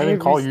fucking whore! I didn't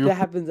call you." that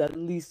happens at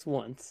least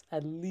once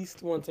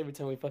every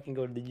time we fucking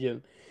go to the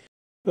gym.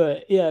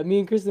 But yeah, me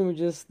and Kristen were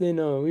just we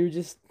were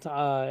just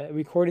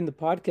recording the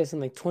podcast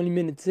and like 20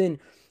 minutes in,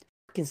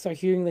 I can start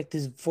hearing like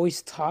this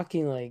voice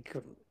talking like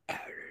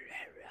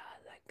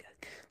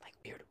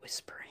weird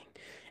whispering.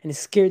 and it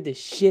scared the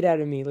shit out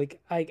of me. Like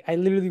I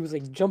literally was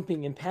like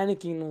jumping and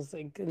panicking. And I was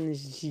like, and then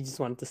she just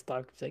wanted to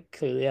stop. It's like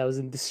clearly I was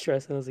in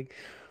distress, and I was like,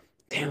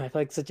 damn, I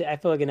feel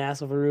like an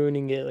asshole for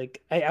ruining it.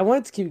 Like I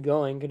wanted to keep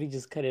going, could he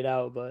just cut it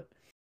out, but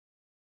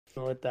I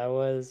don't know what that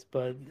was.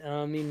 But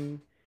I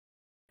mean,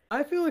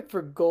 I feel like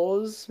for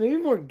goals, maybe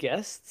more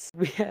guests.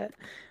 We had,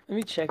 let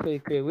me check really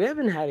quick. We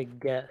haven't had a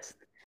guest.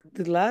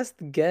 The last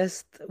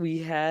guest we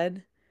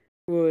had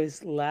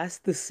was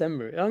last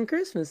December on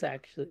Christmas,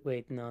 actually.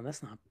 Wait, no,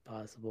 that's not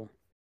possible.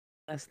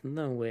 That's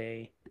no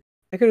way.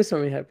 I could have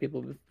sworn we had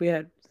people. We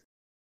had,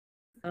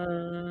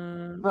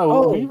 No,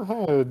 oh, we've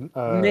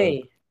had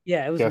May.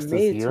 Yeah, it was guests this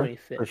May year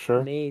for 25th.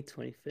 sure. May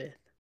 25th.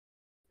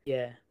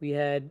 Yeah, we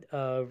had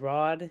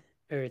Rod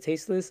or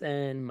Tasteless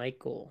and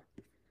Michael.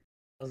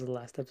 That was the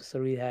last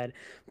episode we had.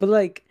 But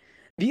like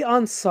the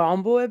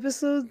ensemble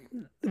episode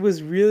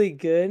was really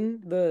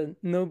good. The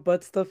no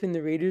butt stuff in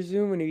the Raiders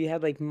room when we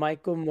had like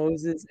Michael,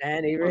 Moses,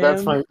 and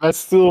Abraham. That's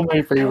still my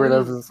That favorite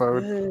was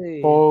episode. good. That was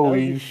a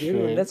Holy good one.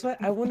 shit! That's why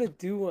I want to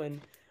do one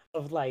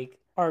of like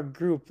our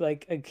group,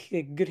 like a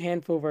good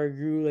handful of our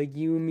group, like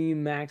you, me,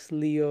 Max,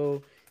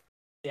 Leo,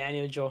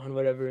 Daniel, Johan,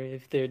 whatever,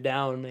 if they're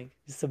down, like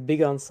just a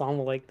big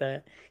ensemble like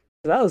that.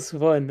 That was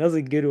fun. That was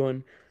a good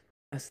one.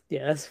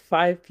 That's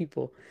 5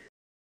 people.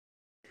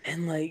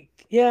 And like,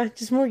 yeah,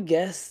 just more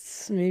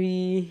guests.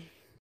 Maybe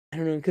I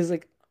don't know, because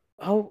like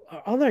all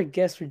our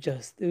guests were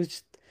just it was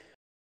just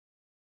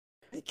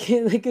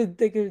like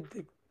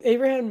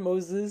Abraham,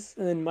 Moses,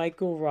 and then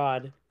Michael,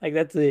 Rod. Like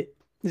that's it.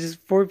 It's just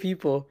 4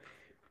 people.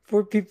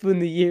 4 people in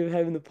the year of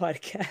having the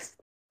podcast.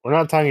 We're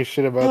not talking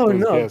shit about Oh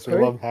those no, guests. We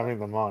love perfect. having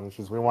them on. It's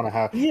just we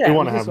Yeah, we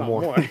want to just have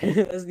want more. more.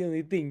 That's the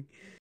only thing.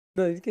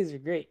 No, these guys are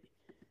great.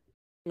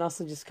 And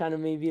also just kind of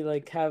maybe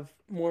like have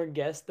more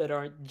guests that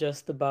aren't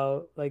just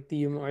about like the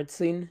human arts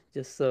scene,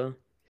 just so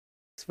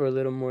just for a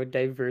little more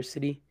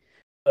diversity.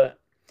 But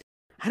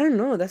I don't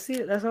know. That's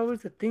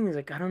always the thing. Is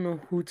like I don't know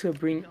who to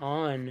bring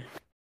on.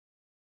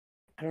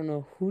 I don't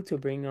know who to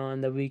bring on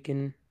that we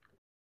can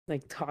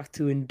like talk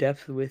to in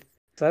depth with.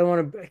 So I don't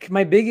want to.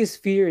 My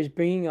biggest fear is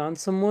bringing on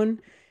someone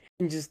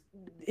and just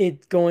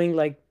it going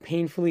like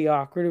painfully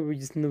awkward. Or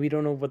we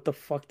don't know what the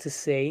fuck to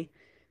say.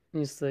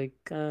 And just like,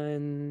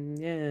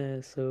 yeah.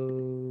 So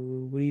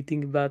what do you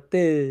think about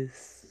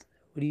this?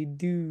 What do you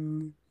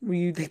do? What do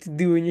you like to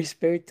do in your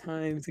spare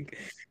time? It's like,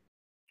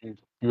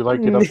 You like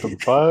it up the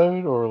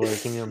butt or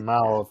like in your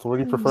mouth? Where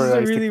do you prefer just a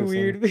I stick really this in?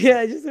 weird,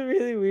 yeah, just a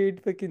really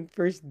weird fucking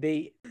first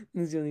date.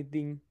 That's the only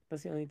thing.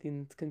 That's the only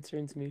thing that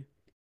concerns me.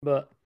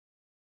 But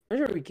I'm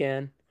sure we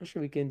can. I'm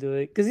sure we can do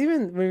it. Because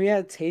even when we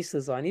had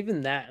Tasteless on,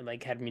 even that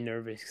like had me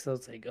nervous. Because I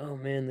was like, oh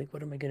man, like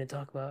what am I gonna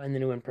talk about? And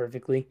then it went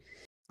perfectly.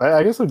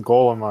 I guess a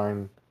goal of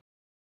mine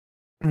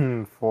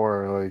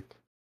for like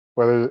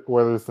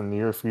whether it's the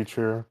near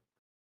future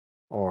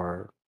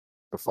or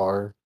the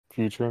far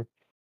future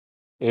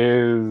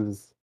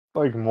is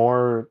like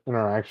more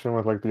interaction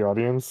with like the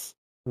audience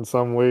in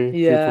some way, shape,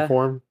 or Yeah.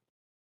 form.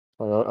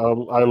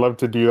 I love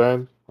to do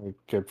that, like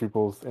get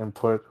people's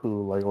input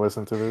who like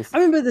listen to this, I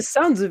mean, by the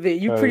sounds of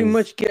it, you pretty because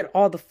much get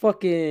all the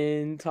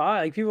fucking talk.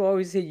 Like people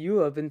always hit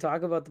you up and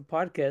talk about the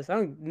podcast. I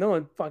don't. No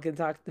one fucking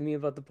talks to me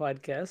about the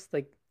podcast.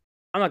 Like,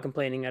 I'm not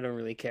complaining. I don't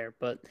really care.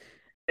 But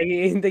like,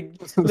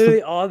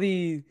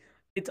 literally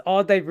it's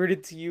all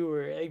diverted to you,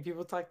 or like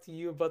people talk to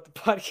you about the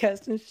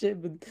podcast and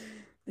shit. But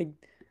like,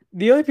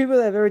 the only people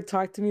that have ever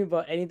talked to me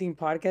about anything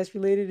podcast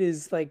related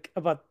is like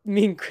about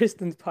me and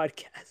Kristen's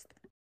podcast.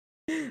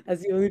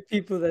 That's the only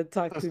people that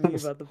talk to me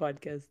about the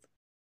podcast.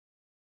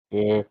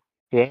 yeah,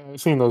 yeah, I've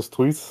seen those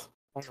tweets.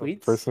 I don't know the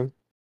Tweets. person.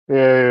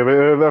 Yeah,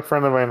 that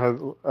friend of mine has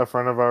a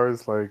friend of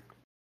ours like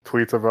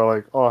tweets about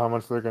like, oh, how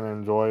much they're gonna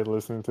enjoy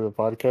listening to the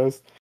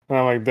podcast, and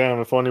I'm like, damn,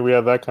 if only we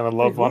had that kind of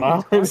Wait, love who are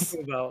on we ours.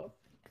 talking about?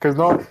 Because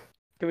no,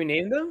 Can we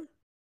name them?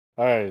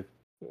 all right,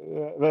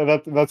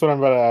 that's what I'm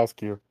about to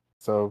ask you.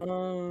 So,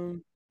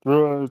 Um,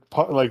 like,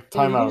 I mean,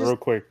 time you can out just. real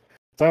quick.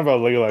 Talking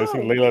about Layla, I see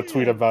Oh Layla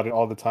tweet yeah. about it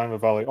all the time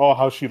about like, oh,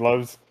 how she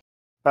loves.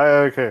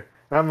 Okay,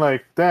 and I'm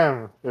like,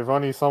 damn, if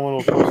only someone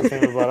will post the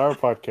same about our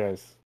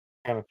podcast.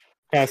 Kind of,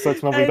 kind of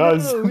sucks. Nobody I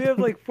does. know we have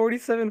like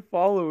 47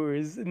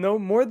 followers. No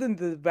more than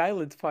the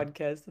Violets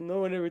podcast. And no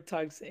one ever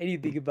talks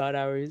anything about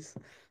ours.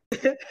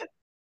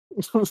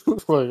 It's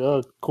like,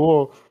 oh,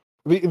 cool.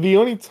 The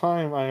only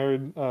time I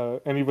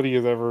heard anybody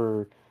has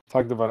ever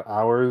talked about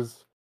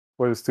ours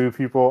was 2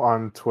 people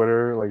on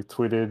Twitter like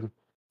tweeted,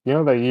 you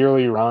know, that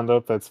yearly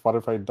roundup that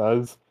Spotify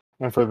does,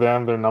 and for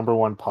them, their number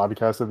one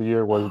podcast of the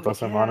year was Oh Dos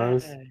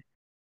Hermanos,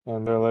 yeah.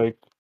 and they're like,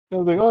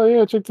 oh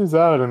yeah, check this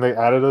out, and they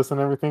added us and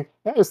everything.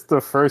 That is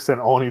the first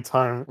and only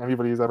time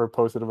anybody's ever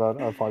posted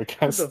about our What the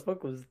podcast.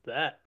 fuck was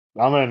that?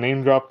 I'm gonna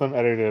name drop them,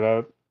 edit it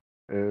out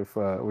if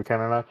we can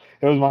or not.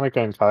 It was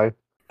Monica and Kai.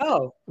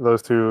 Oh.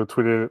 Those two Oh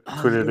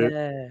tweeted it,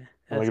 yeah. and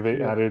That's like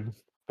cool.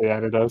 they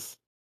added us.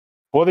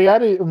 Well, they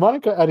added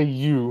Monica added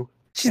you,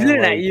 She's and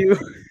looking at like you.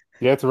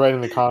 you had to write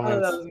in the Oh, that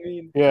comments. was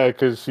mean. Yeah,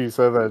 because she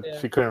said that Yeah.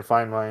 she couldn't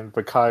find mine,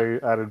 but Kai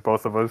added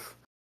both of us.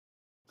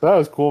 So that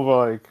was cool, but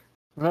like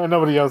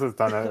nobody else has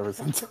done that ever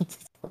since.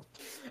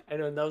 I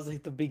know that was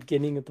like the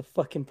beginning of the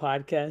fucking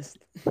podcast.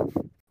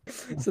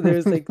 So there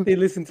was like they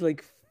listened to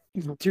like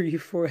 3 or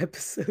 4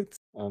 episodes.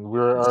 And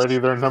we're already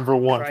their number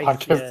one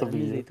Christ, podcast yeah, of that the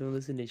means they year. don't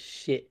listen to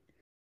shit.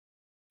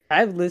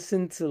 I've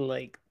listened to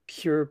like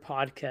pure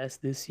podcasts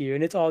this year,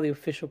 and it's all the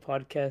official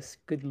podcasts.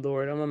 Good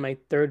lord, I'm on my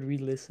 3rd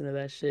re-listen of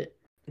that shit.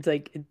 It's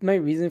like my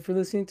reason for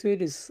listening to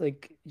it is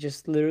like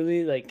just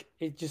literally like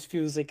it just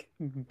feels like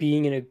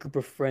being in a group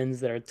of friends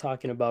that are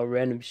talking about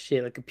random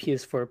shit, like a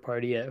PS4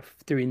 party at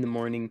 3 in the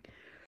morning.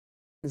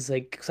 It's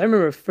like, cause I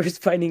remember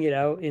first finding it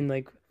out in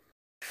like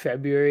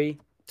February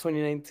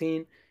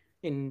 2019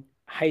 in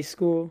high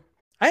school.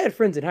 I had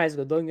friends in high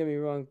school, don't get me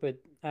wrong, but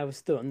I was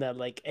still in that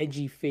like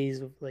edgy phase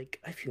of like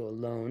I feel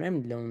alone,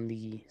 I'm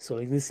lonely. So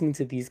like listening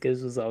to these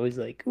guys was always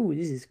like, "Ooh,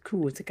 this is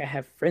cool. It's like I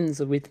have friends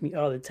with me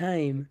all the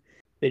time."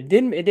 But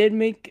it did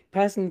make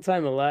passing the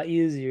time a lot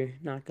easier,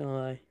 not gonna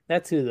lie.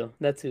 That too though.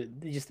 That too.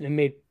 It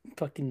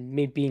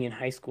made being in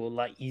high school a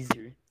lot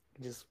easier.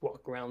 Just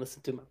walk around,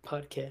 listen to my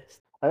podcast.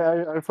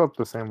 I felt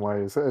the same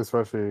way,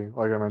 especially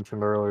like I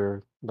mentioned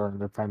earlier during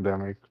the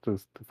pandemic.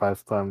 Just the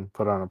past time,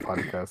 put on a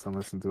podcast and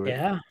listen to it.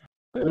 Yeah.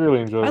 It's really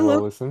I enjoyable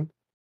love listen.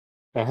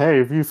 And hey,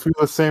 if you feel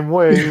the same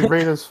way,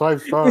 rate us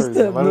 5 we stars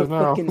still and have let no us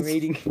know. fucking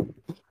rating.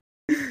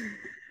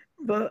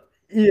 But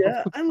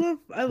yeah, I love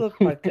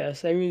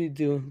podcasts. I really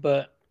do.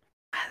 But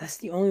that's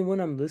the only one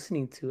I'm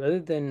listening to. Other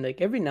than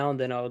like every now and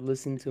then I would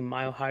listen to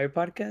Mile Higher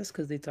podcast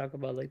because they talk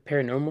about like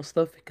paranormal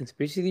stuff and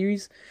conspiracy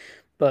theories.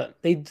 But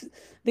they've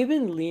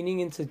been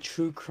leaning into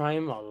true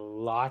crime a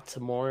lot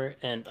more,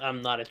 and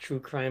I'm not a true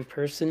crime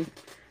person.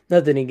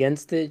 Nothing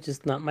against it,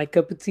 just not my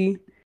cup of tea.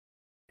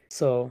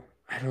 So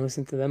I don't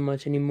listen to them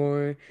much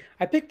anymore.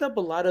 I picked up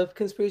a lot of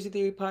conspiracy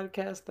theory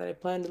podcasts that I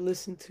plan to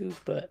listen to,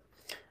 but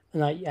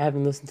I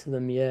haven't listened to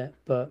them yet.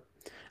 But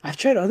I've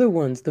tried other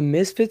ones. The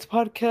Misfits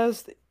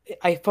podcast,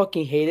 I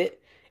fucking hate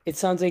it. It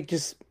sounds like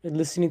just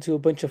listening to a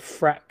bunch of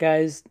frat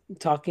guys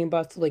talking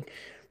about like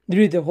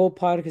literally the whole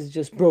podcast is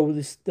just bro.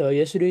 This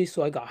yesterday,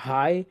 so I got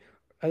high.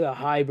 I got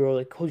high, bro.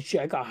 Like holy shit,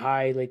 I got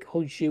high. Like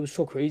holy shit, it was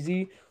so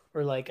crazy.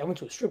 Or like I went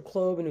to a strip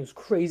club and it was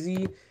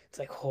crazy. It's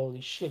like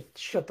holy shit,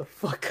 shut the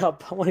fuck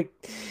up. I want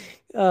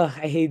to.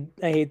 I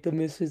hate the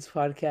Misfits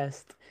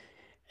podcast.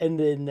 And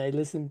then I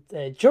listened.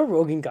 Joe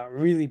Rogan got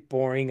really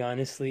boring.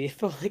 Honestly, it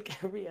felt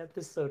like every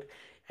episode,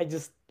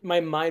 my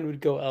mind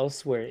would go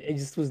elsewhere. It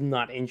just was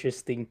not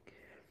interesting.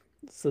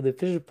 So the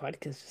official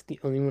podcast is the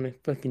only one I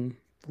fucking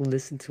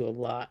listen to a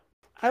lot.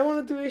 I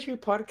want to do a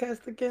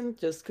podcast again,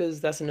 just because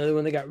that's another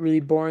one that got really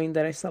boring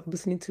that I stopped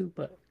listening to.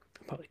 But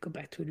I'll probably go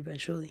back to it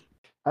eventually.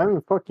 I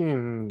mean,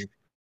 fucking.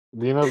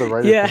 Do you know the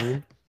writer Yeah.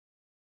 Kareem,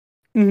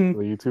 Hmm.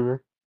 the YouTuber?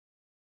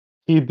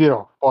 He did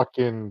a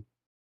fucking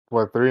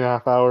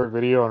 3.5 hour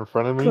video on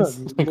frenemies.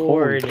 Good Like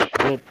holy lord.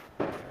 shit!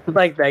 I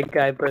like that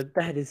guy, but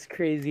that is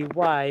crazy.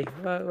 Why?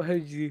 Why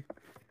would you?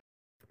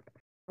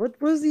 What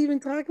was he even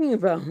talking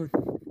about?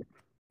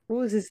 What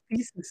was his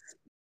thesis?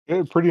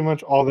 Yeah, pretty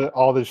much all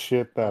the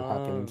shit that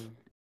happened. Um,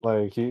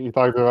 Like he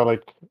talks about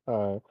like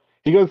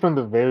he goes from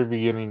the very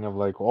beginning of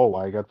like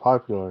why I got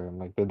popular and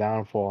like the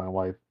downfall and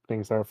why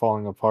things are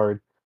falling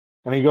apart,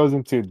 and he goes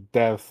into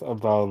depth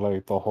about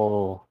like the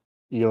whole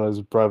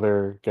Ela's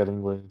brother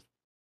getting with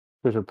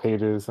Trisha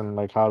Paytas and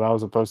like how that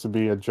was supposed to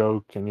be a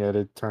joke and yet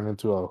it turned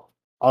into a oh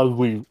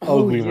ugly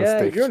yeah, you're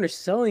mistake.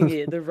 underselling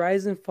it. The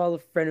Rise and Fall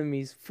of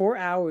Frenemies, 4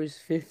 hours,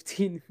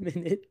 15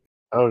 minutes.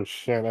 Oh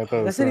shit! I thought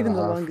it was That's two not and a even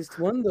the half. longest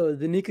one though.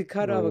 The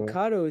Nikocado But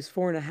Avocado is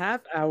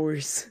 4.5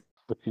 hours.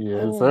 yes,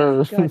 Oh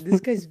my sir. god, this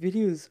guy's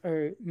videos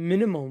are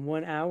minimum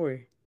 1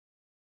 hour.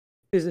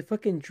 There's a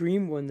fucking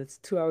dream one that's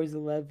 2 hours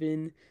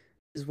 11.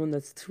 There's one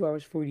that's 2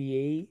 hours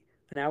 48.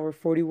 An hour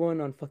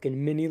 41 on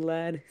fucking Mini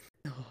Lad.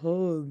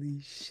 Holy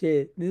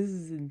shit, this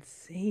is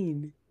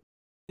insane.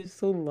 It's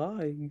so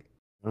long.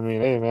 I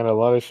mean, hey man, a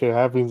lot of shit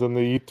happens in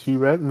the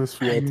YouTube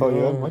atmosphere. I I'll tell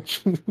you that know.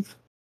 much.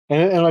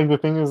 And like the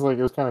thing is, like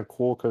it was kind of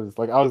cool because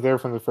like I was there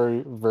from the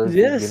very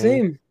Yeah, beginning.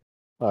 same.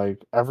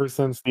 Like ever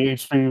since the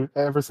H3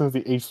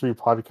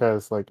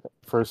 podcast like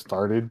first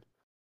started,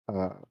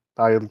 uh,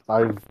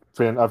 I've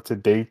been up to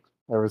date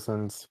ever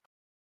since.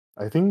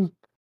 I think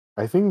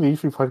I think the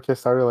H3 podcast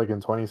started like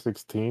in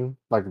 2016,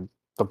 like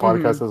the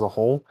Mm-hmm. podcast as a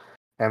whole,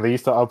 and they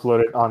used to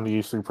upload it on the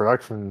H3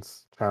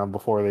 Productions channel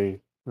before they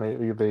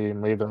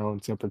made their own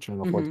separate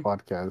channel for the Mm-hmm.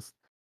 podcast.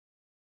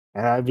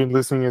 And I've been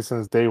listening it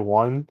since day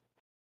one.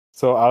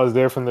 So I was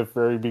there from the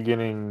very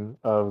beginning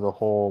of the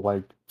whole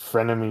like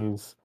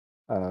frenemies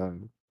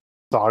um,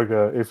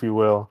 saga, if you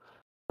will,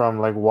 from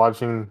like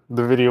watching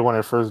the video when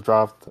it first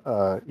dropped,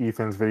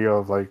 Ethan's video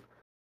of like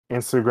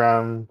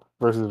Instagram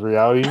versus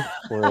reality,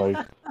 where like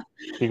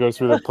he goes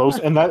through the post,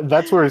 and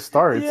that's where it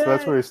starts.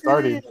 That's Yeah, where it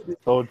started. dude. The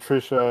whole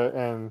Trisha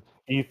and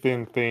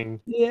Ethan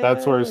thing.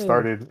 That's where it Yeah.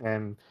 started,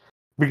 and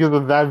because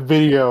of that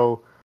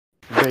video,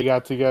 they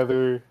got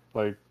together.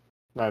 Like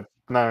not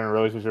in a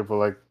relationship, but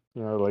like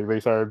like they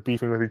started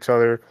beefing with each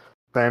other.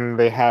 Then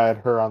they had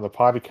her on the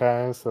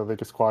podcast so they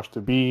could squash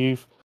the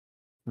beef.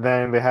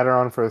 Then they had her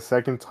on for a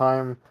second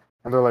time,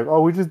 and they're like,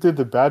 "Oh, we just did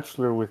The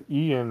Bachelor with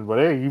Ian, but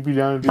hey, you be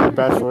down to do The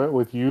Bachelorette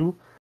with you?"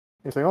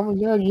 He's like, oh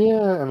my god,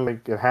 yeah, and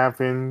like it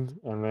happened,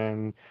 and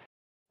then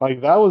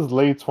like that was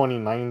late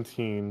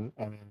 2019,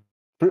 and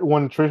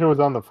when Trisha was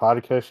on the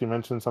podcast, she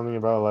mentioned something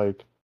about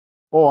like,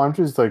 oh, I'm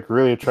just like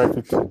really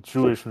attracted to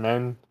Jewish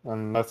men,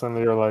 and that's when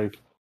they were like,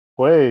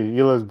 wait,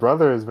 Hila's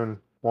brother has been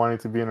wanting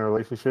to be in a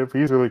relationship.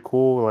 He's really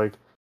cool, like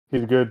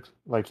he's good,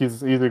 like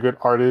he's a good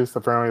artist.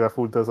 Apparently, that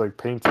fool does like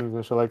paintings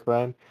and shit like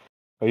that.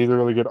 Like, he's a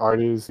really good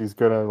artist. He's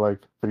good at like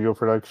video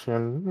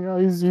production. You know,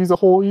 he's a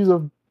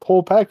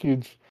whole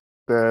package.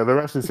 The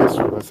rest is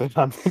history. Let's say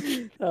that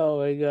much. Oh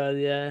my god,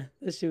 yeah.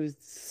 That shit was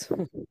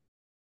so...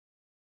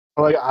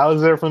 Like I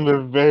was there from the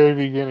very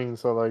beginning,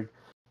 so like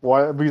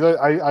why because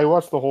I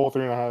watched the whole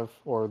 3.5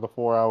 or the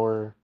 4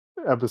 hour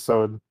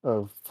episode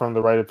of From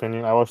the Right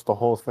Opinion. I watched the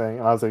whole thing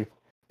and I was like,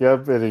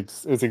 yep,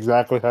 it's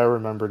exactly how I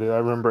remembered it. I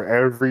remember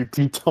every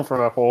detail from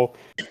that whole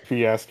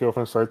fiasco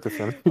from start to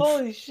finish.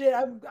 Holy shit,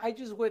 I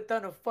just went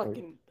down a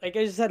fucking like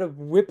I just had a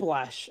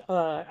whiplash.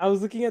 I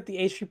was looking at the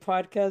H3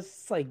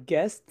 podcasts like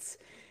guests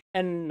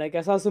and like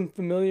I saw some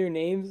familiar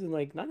names and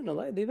like not gonna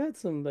lie, they've had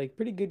some like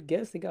pretty good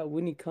guests. They got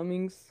Whitney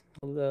Cummings,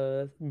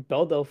 Belle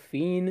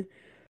Delphine,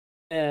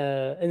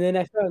 and then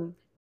I found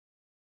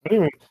I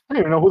didn't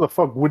even know who the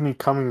fuck Whitney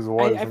Cummings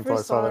was I until I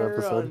first saw saw that her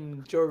episode.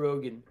 on Joe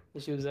Rogan.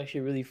 And she was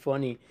actually really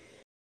funny.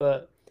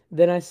 But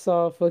then I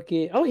saw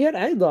fucking he had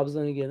Adlobs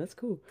on again. That's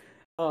cool.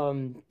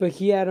 But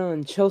he had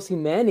on Chelsea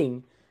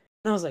Manning.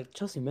 And I was like,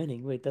 Chelsea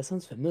Manning, wait, that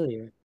sounds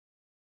familiar.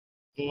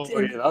 Oh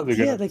And yeah, that was a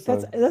good yeah, like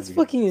episode. That was that's a good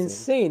fucking episode.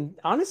 insane.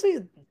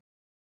 Honestly,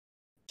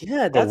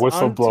 yeah, The that's on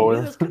to me.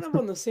 whistleblower. That's kind of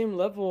on the same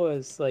level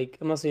as like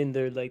I'm not saying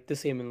they're like the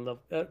same in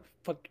level.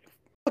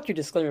 Fuck your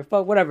disclaimer.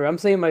 Fuck whatever. I'm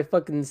saying my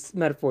fucking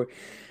metaphor.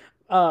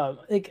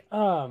 Like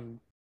to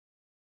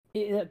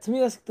me,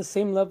 that's the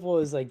same level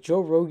as like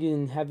Joe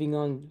Rogan having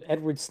on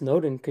Edward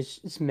Snowden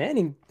because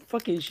Manning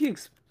fucking she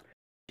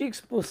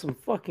exposed some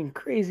fucking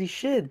crazy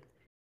shit.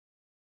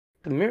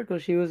 The miracle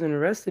she wasn't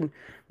arrested,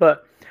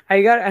 but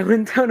I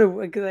went down to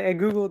because I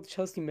googled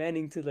Chelsea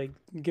Manning to like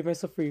give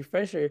myself a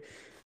refresher.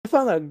 I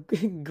found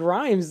out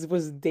Grimes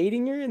was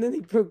dating her and then they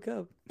broke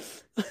up.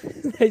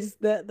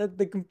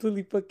 That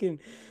completely fucking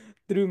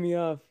threw me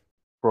off.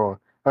 Bro,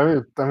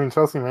 I mean,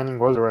 Chelsea Manning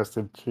was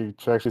arrested. She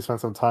actually spent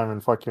some time in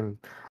fucking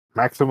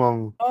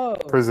maximum Oh,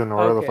 prison or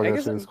whatever the okay. fuck I that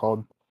guess shit is I'm.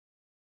 called.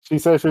 She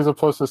said she was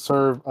supposed to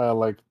serve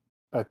like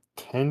a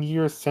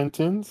 10-year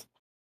sentence,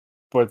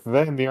 but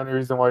then the only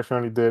reason why she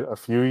only did a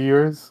few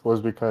years was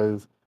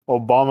because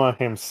Obama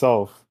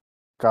himself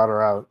got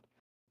her out.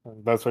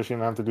 And that's why she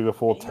didn't have to do the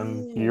full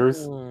 10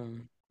 years.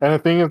 Damn. And the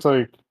thing is,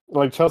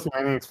 like Chelsea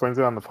Manning explains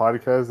it on the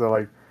podcast that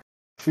like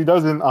she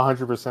doesn't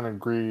 100%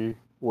 agree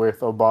with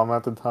Obama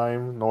at the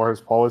time, nor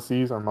his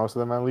policies, or most of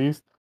them at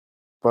least.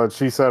 But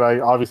she said I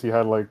obviously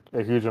had like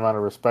a huge amount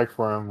of respect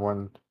for him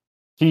when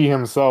he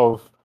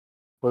himself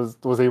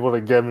was able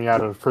to get me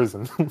out of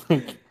prison.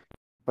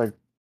 like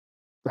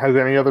has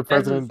any other That's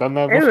president done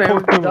that before? anyway.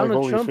 Like Donald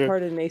holy Trump shit.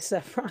 pardoned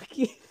ASAP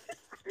Rocky,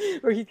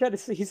 or he tried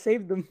to he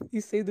saved him.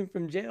 He saved him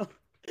from jail.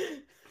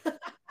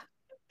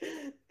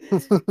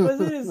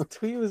 Wasn't his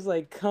tweet was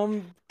like,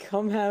 come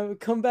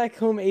back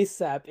home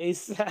ASAP,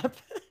 ASAP."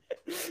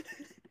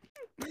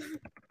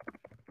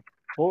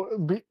 well,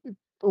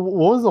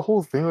 what was the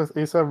whole thing with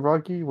ASAP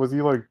Rocky? Was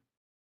he like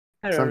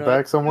I don't sent know.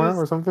 back somewhere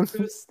or something? It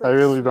was I like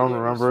really don't Sweden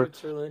or remember.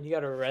 Switzerland. He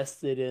got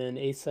arrested in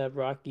ASAP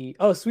Rocky.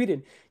 Oh,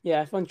 Sweden.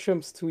 Yeah, I found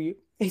Trump's tweet.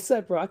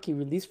 ASAP Rocky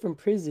released from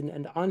prison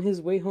and on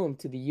his way home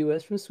to the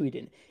US from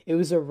Sweden. It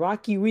was a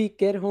rocky week.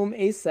 Get home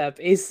ASAP,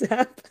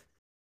 ASAP.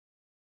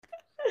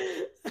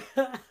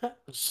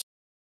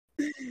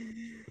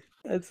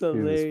 That's Jesus fucking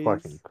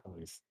hilarious.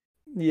 Christ.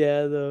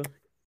 Yeah, though.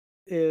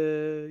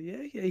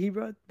 Yeah, he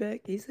brought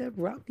back ASAP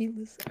Rocky.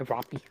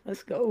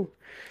 Let's go.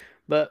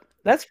 But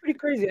that's pretty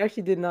crazy. I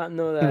actually did not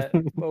know that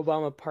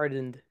Obama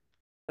pardoned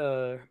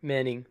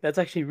Manning. That's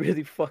actually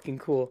really fucking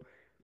cool.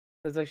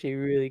 That's actually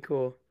really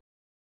cool.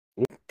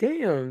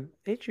 Damn,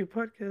 H3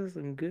 podcast has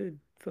some good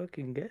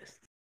fucking guests.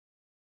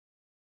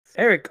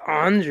 Eric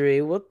Andre,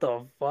 what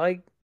the fuck?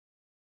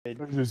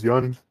 I'm just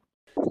young.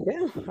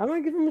 Yeah, I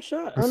might give him a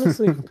shot.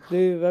 Honestly,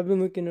 dude, I've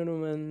been looking at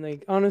him and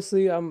like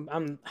honestly, I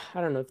don't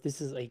know if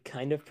this is a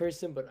kind of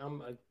person, but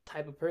I'm a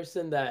type of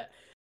person that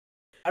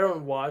I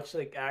don't watch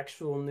like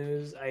actual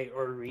news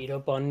or read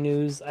up on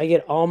news. I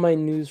get all my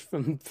news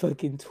from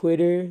fucking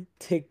Twitter,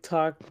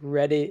 TikTok,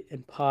 Reddit,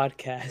 and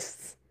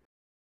podcasts.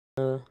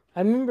 I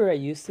remember I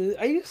used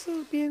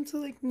to be into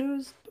like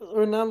news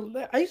or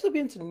not. I used to be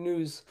into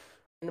news,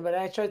 but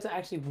I tried to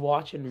actually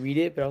watch and read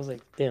it, but I was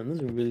like, damn, this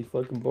is really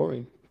fucking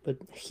boring. But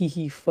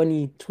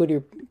funny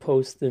Twitter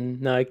post,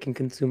 and now I can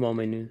consume all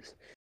my news.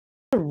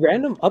 A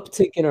random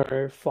uptick in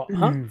our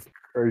huh? Jesus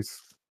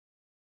Christ.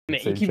 Man,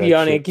 you Say keep jack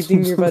yawning. I shit. keep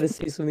thinking you're about to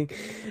say something.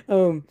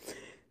 Um,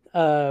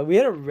 we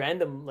had a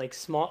random like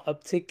small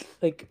uptick.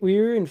 Like we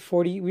were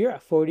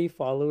at 40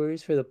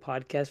 followers for the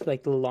podcast for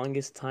like the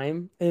longest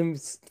time. And it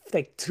was,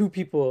 like 2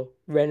 people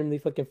randomly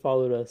fucking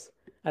followed us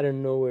out of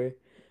nowhere.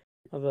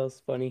 I thought that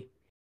was funny.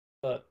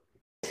 But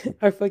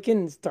our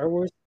fucking Star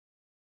Wars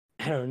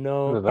I don't When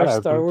know, did our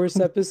that Star happen? Wars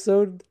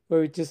episode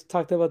where we just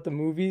talked about the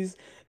movies.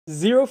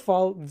 Zero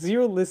follow,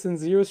 zero listens,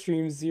 zero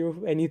streams, zero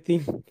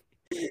anything.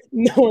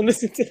 No one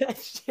listened to that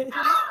shit.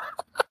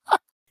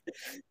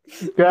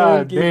 No one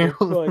God gave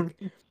a damn. fuck.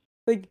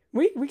 Like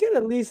we get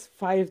at least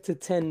 5 to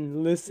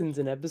 10 listens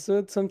an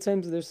episode.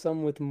 Sometimes there's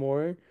some with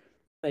more.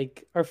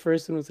 Like our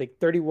first one was like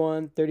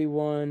 31,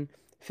 31,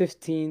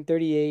 15,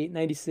 38,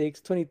 96,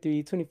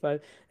 23,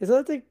 25. It's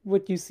not like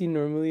what you see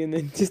normally, and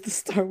then just the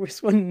Star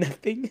Wars one,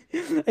 nothing.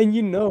 And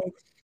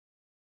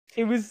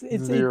it's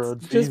Zero.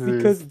 just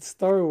because Jesus. it's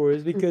Star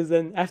Wars, because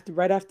then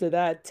right after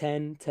that,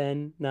 10,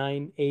 10,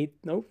 9, 8.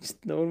 Nope,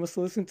 no one wants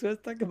to listen to us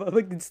talk about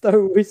fucking Star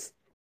Wars.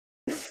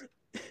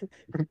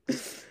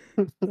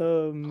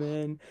 Oh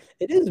man,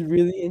 it is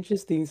really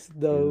interesting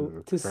though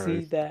Jesus to see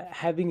Christ. that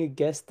having a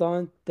guest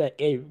on that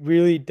it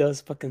really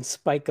does fucking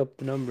spike up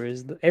the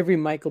numbers. Every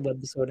Michael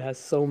episode has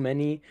so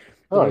many.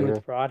 The Oh one yeah.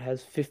 with Rod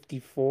has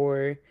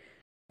 54.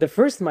 The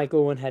first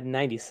Michael one had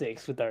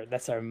 96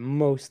 that's our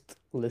most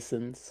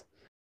listens.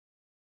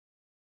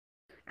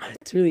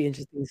 It's really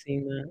interesting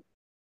seeing that.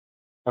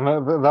 And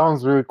that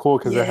one's really cool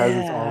because it has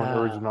its own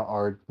Yeah. original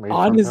art made from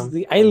him,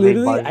 Honestly, I like made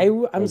literally, by I, him,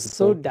 w- I'm like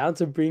so himself. down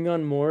to bring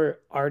on more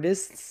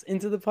artists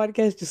into the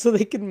podcast just so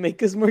they can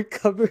make us more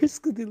covers.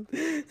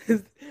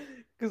 Because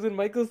when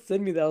Michael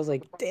sent me that, I was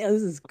like, damn,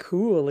 this is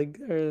cool. Like,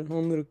 our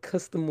own little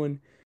custom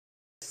one.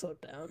 So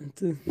down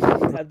to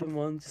have them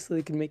on just so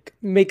they can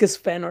make us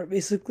fan art,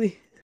 basically.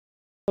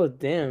 Oh,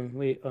 damn.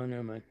 Wait, oh,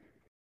 never mind.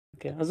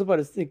 Okay, I was about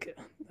to think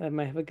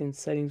my fucking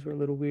settings were a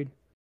little weird.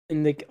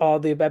 And like all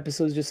the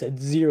episodes just said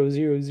 0,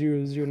 0,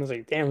 0, 0, and I was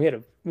like, damn,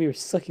 we were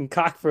sucking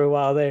cock for a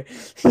while there.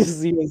 Just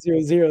 0, 0,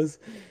 0s.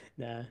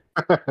 Nah.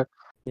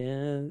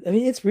 Yeah. I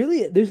mean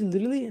there's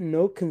literally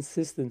no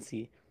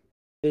consistency.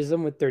 There's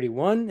some with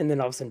 31 and then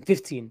all of a sudden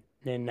 15, and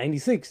then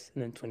 96,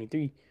 and then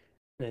 23, and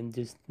then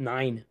just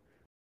 9.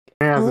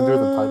 It has to do with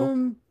the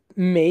title.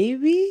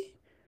 Maybe.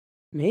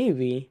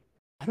 Maybe.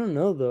 I don't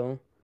know though.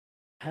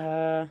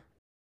 Trying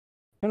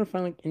to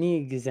find like any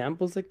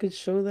examples that could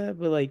show that,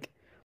 but like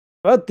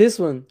about this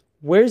one,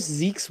 where's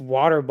Zeke's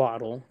water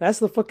bottle? That's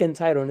the fucking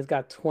title, and it's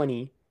got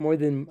 20, more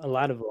than a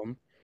lot of them.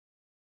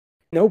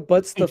 No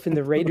butt stuff in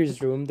the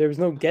Raiders room. There was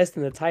no guest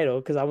in the title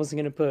because I wasn't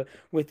gonna put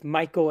with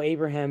Michael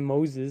Abraham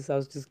Moses. I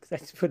just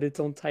put its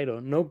own title.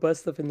 No butt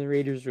stuff in the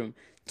Raiders room.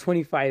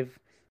 25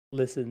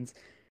 listens.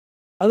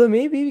 Although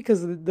maybe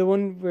because the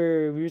one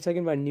where we were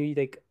talking about new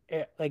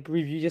like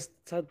review just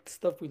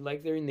stuff we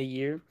like during the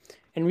year.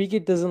 Enrique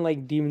doesn't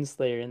like Demon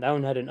Slayer, and that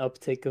one had an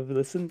uptick of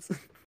listens.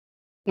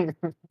 You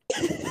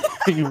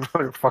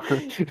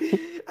motherfucker.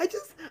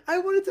 I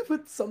wanted to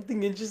put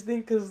something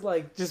interesting because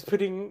like just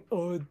putting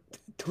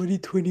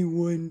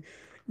 2021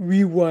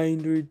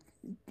 rewind or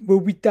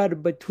what we thought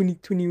about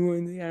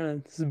 2021. Yeah,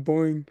 this is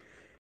boring.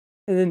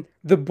 And then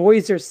the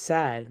boys are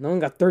sad. No one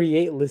got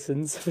 38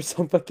 listens for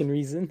some fucking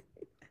reason.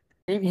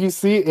 You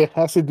see, it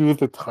has to do with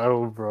the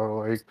title,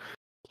 bro.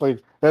 Like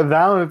that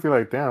one, if you're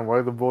like, damn, why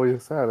are the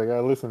boys sad? I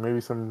gotta listen.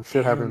 Maybe some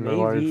shit happened Damn, in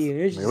their lives. maybe. Maybe And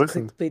they just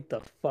listened. clickbait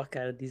the fuck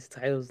out of these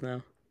titles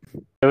now.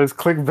 Yeah, let's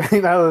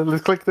clickbait out.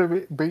 Let's click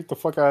the bait the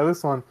fuck out of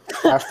this one.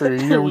 After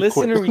a year, we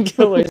Listen quit. or we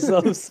kill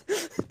ourselves.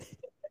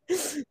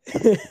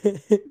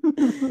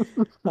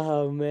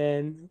 Oh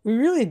man, we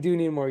really do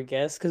need more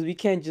guests because we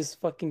can't just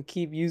fucking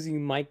keep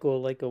using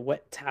Michael like a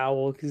wet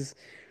towel. Because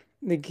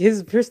like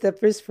his first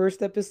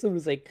episode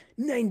was like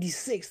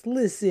 96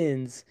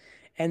 listens,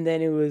 and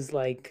then it was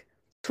like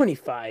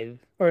 25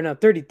 or no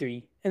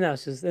 33, and that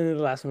was just and then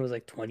the last one was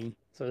like 20.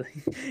 So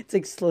it's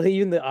like slowly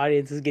even the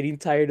audience is getting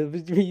tired of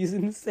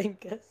reusing the same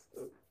guest.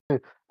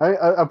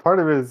 A part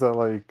of it is that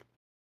like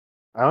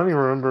I only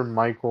remember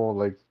Michael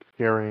like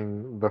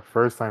sharing the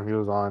first time he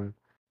was on,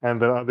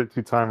 and the other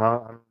two time I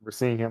don't remember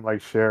seeing him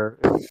like share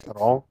it at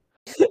all.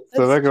 So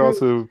That's that could true.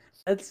 also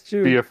That's be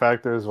true. a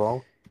factor as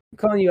well. I'm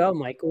calling you out,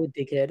 Michael,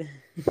 dickhead.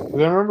 'Cause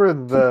I remember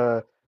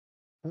the.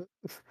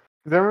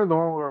 'Cause I remember the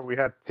one where we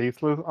had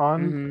Tasteless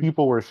on. Hmm.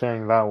 People were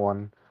sharing that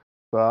one,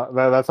 so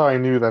that's how I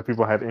knew that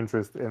people had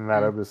interest in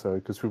that Mm. episode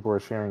because people were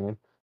sharing it,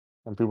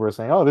 and people were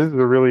saying, "Oh, this is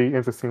a really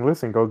interesting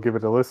listen. Go give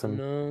it a listen,"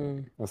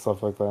 No. and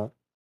stuff like that.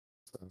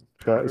 So,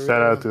 For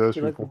shout out real. to those If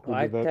you like the people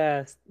who did that.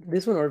 podcast,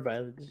 this one or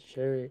Violet, just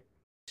share it.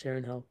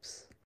 Sharing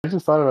helps. I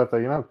just thought about that.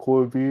 You know how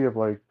cool it'd be if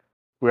like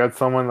we had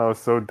someone that was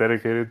so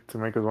dedicated to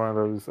make us one of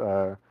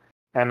those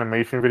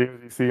animation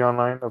videos you see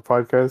online of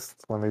podcasts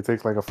when they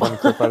take like a funny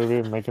clip out of it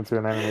and make it into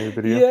an animated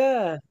video.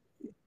 Yeah,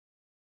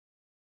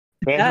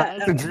 Man,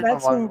 that's a dream of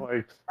that's mine. when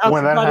Like I was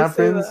when that about to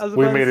say that. happens, I was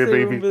we about to made it, say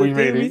baby. when the We day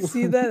made we it.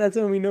 see that, that's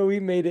when we know we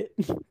made it.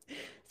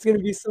 It's gonna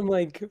be some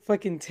like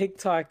fucking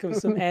TikTok of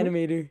some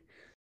animator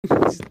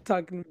just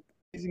talking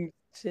using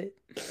shit.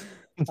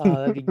 Oh,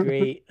 that'd be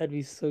great. That'd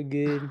be so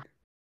good.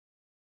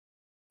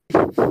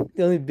 The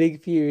only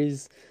big fear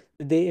is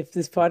the day if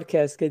this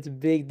podcast gets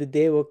big, the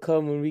day will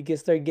come when we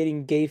start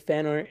getting gay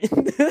fan art.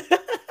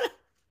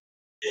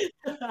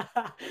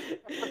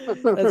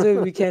 That's why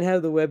we can't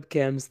have the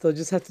webcams. They'll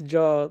just have to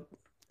draw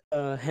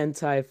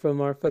hentai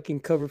from our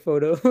fucking cover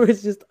photo, where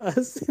it's just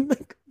us in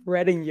the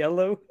red and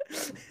yellow.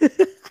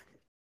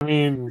 I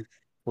mean,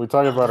 we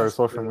talk Oh, about our that's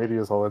social true.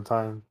 medias all the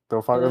time. They'll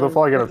Yeah,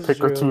 probably get a that's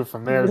pic or two true.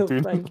 from there, They'll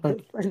dude. find they'll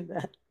Like, find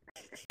that.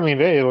 I mean,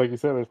 hey, like you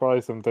said, there's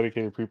probably some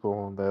dedicated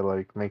people that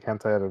like make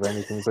hentai out of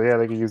anything. So yeah,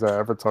 they can use our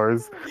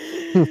avatars.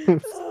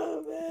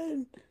 Oh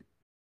man,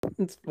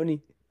 it's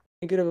funny.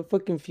 I could have a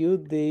fucking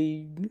field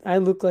day. I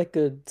look like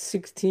a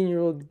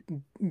 16-year-old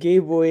gay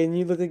boy, and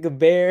you look like a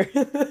bear.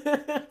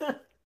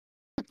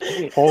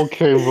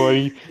 Okay,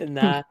 buddy.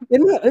 Nah,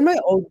 in my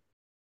old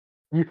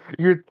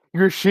You're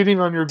shitting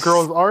on your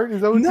girl's art?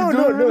 Is that what you're no,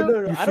 doing no, right no, now?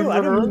 no, no. You I don't. shitting I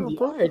on don't mean her art, the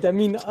bro? art. I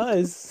mean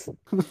us.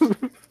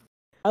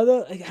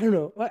 Although like, I don't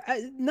know,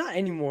 not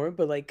anymore.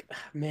 But like,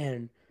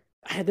 man,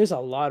 there's a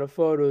lot of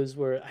photos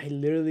where I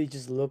literally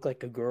just look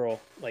like a girl.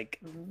 Like,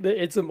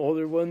 it's some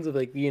older ones of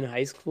like me in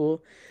high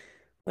school.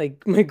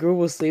 Like my girl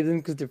will save them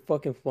because they're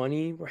fucking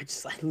funny. Where I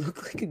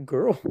look like a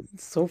girl.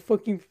 It's so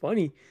fucking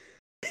funny.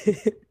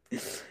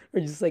 Or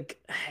just like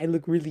I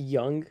look really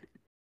young.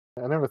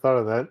 I never thought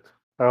of that.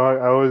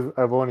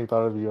 I've only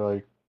thought of you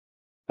like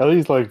at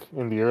least like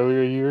in the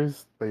earlier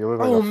years that you look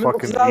like a Oh man,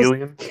 because fucking I was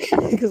alien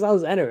because I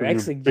was with your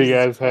anorexic. big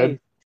Jesus ass head.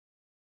 Christ.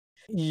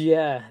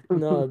 Yeah,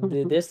 no,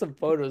 there's some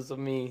photos of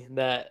me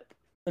that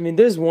I mean,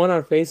 there's one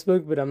on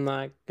Facebook, but I'm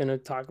not gonna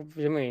talk. I'm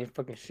not gonna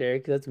fucking share it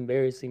because that's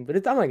embarrassing. But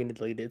I'm not gonna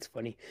delete it. It's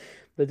funny.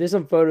 But there's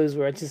some photos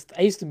where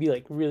I used to be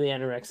like really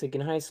anorexic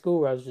in high school,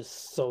 where I was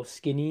just so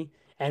skinny.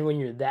 And when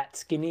you're that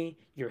skinny,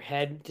 your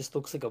head just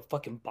looks like a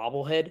fucking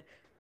bobblehead.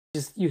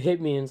 Just you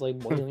hit me and it's like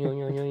boing, boing,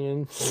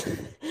 boing, boing,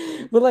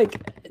 boing. But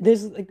like,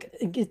 there's like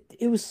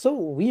it was so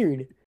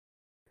weird.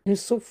 It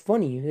was so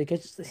funny. Like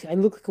I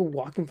look like a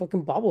walking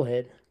fucking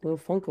bobblehead, little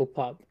Funko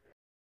Pop.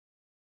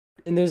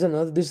 And and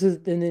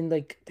then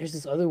like there's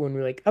this other one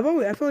where like I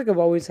feel like I've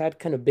always had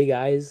kind of big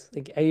eyes.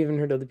 Like I even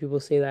heard other people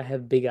say that I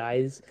have big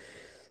eyes.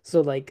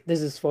 So like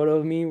there's this photo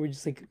of me where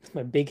just like with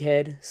my big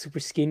head, super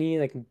skinny,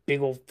 like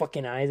big old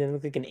fucking eyes, and I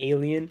look like an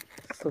alien.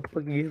 So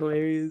fucking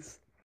hilarious.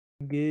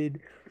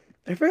 Good.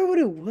 I forgot what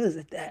it was.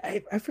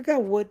 I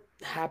forgot what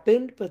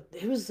happened, but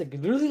it was like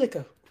literally like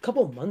a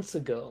couple months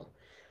ago.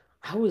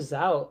 I was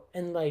out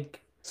and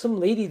like some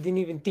lady didn't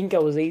even think I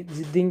was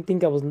didn't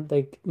think I was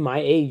like my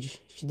age.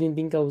 She didn't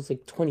think I was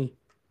like 20.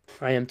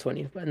 I am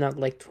 20, but not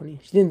like 20.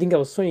 She didn't think I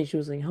was 20. She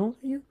was like, "How old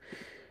are you?"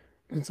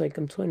 And it's like,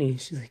 "I'm 20."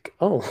 She's like,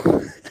 "Oh."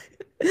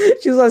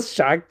 She was all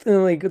shocked and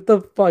I'm like, "What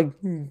the fuck,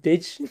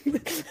 bitch?"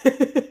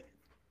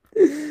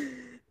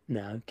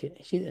 No, I'm kidding.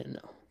 She didn't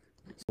know.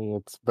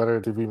 It's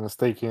better to be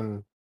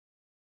mistaken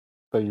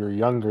that you're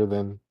younger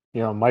than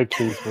my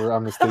case where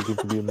I'm mistaken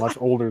to be much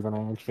older than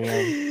I actually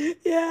am.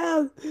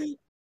 Yeah.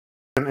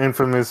 An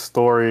infamous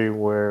story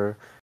where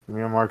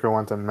me and Marco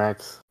went to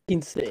Mex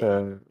Insane.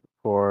 to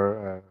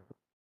for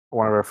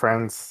one of our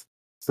friends'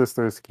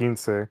 sister's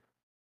quince,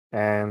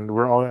 and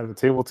we're all at the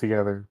table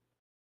together.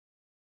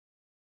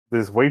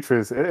 This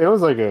waitress, it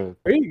was like a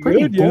Pretty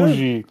pretty good, yeah.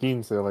 bougie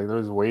quince, like there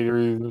was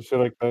waiters and shit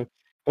like that.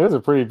 It was a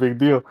pretty big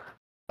deal.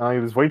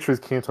 This waitress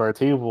came to our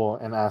table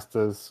and asked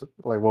us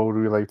like, what would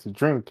we like to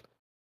drink?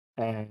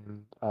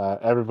 And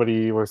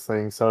everybody was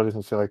saying sodas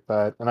and shit like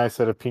that. And I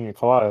said a pina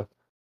colada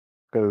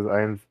because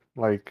I'm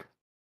like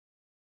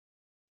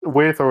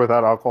with or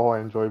without alcohol, I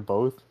enjoy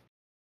both.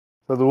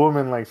 So the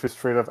woman like just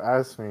straight up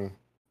asked me,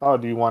 "Oh,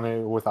 do you want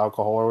it with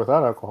alcohol or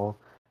without alcohol?"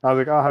 I was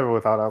like, "I'll have it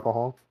without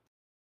alcohol."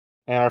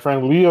 And our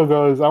friend Leo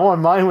goes, "I want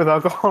mine with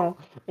alcohol."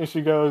 And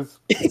she goes,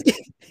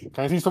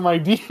 "Can I see some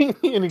ID?"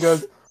 And he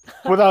goes,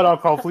 "Without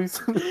alcohol, please."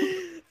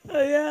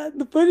 Oh yeah,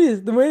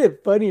 the way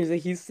that funny is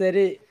like he said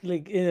it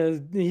like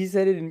he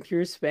said it in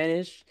pure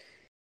Spanish.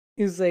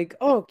 He was like,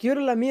 "Oh,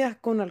 quiero la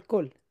mía con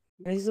alcohol.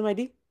 Can I see some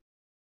ID?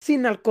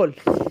 Sin alcohol."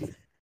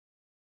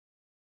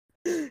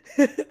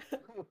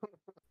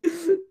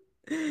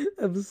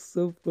 That was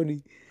so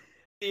funny.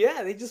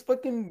 Yeah, they just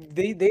fucking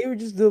they were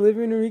just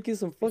delivering Enrique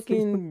some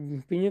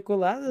fucking piña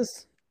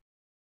coladas.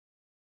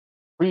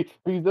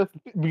 Because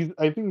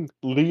I think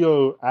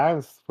Leo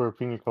asked for a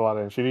pina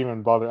colada and she didn't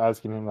even bother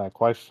asking him that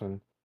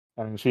question.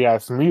 And she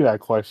asked me that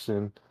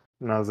question,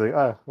 and I was like,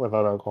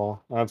 without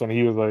alcohol. And that's when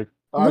he was like,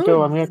 ah, No, okay,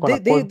 la mía con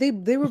alcohol.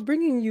 they were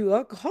bringing you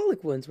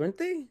alcoholic ones, weren't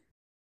they?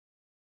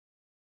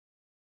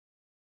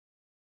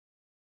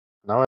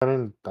 No, I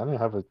didn't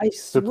have a I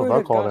sip of swear to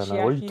alcohol God, that she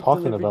night. What are you actually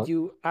talking delivered about?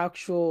 you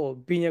actual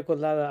piña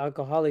colada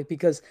alcoholic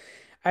because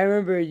I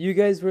remember you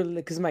guys were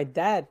because my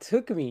dad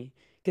took me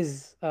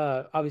because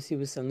obviously it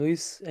was San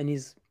Luis and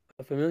he's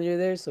familiar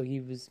there, so he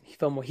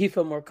felt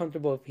more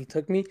comfortable if he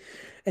took me,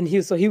 and he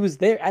was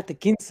there at the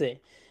quince,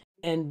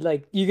 and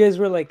like you guys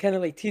were like kind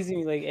of like teasing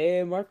me like,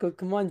 "Hey Marco,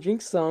 come on,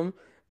 drink some,"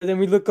 but then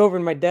we look over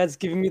and my dad's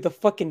giving me the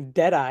fucking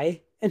dead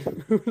eye,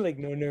 and we're like,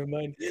 "No, never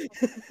mind."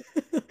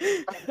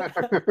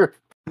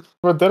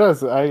 But that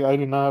is, I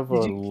did not have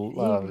Did you?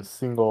 a He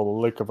single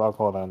lick of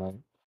alcohol that night.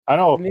 I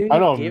maybe he gave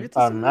know, it to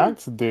someone?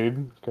 Max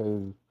did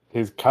because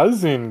his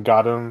cousin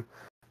got him.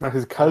 Not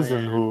his Oh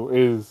cousin yeah. who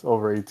is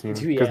over 18,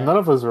 because Yeah. none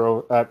of us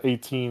are at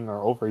 18 or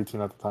over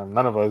 18 at the time.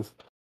 None of us.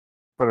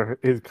 But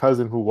his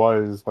cousin who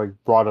was like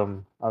brought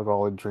him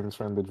alcoholic drinks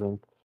for him to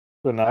drink.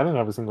 But no, I didn't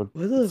have a single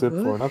What the sip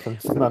or fuck? nothing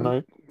that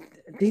night.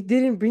 They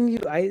didn't bring you.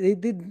 They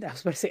did. I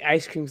was about to say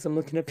ice cream. So I'm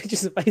looking at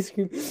pictures of ice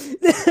cream.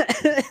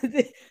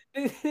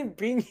 They didn't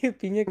bring you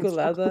pina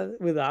colada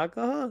with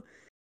alcohol.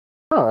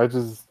 No, I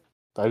just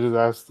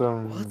asked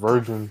them What the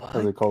virgin, as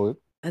they fuck? call it.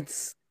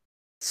 That's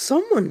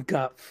someone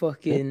got Yeah.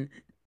 fucking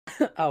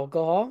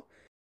alcohol.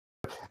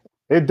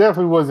 It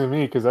definitely wasn't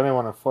me because I didn't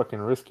want to fucking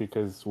risk it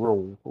because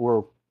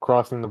we're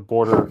crossing the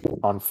border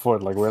on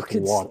foot, like we had to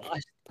Fucking walk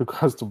slosh. to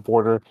cross the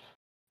border,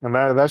 and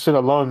that shit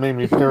alone made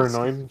me So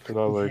paranoid because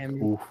I was fucking like,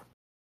 hammered. oof.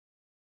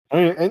 I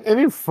mean, and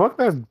then fuck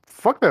that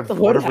What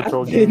border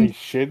patrol giving me happened?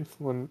 shit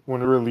when we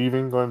were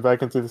leaving, going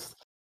back into this.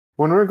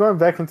 When we were going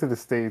back into the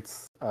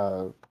states,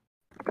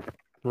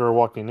 we were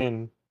walking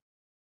in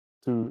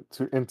to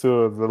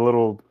into the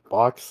little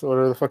box, or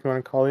whatever the fuck you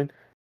want to call it.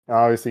 And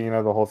obviously,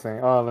 the whole thing.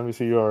 Oh, let me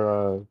see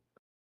your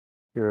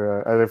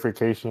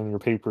identification, your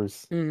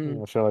papers,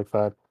 Hmm. shit like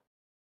that.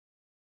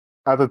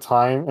 At the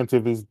time and to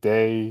this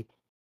day,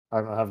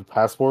 I don't have a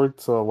passport.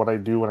 So what I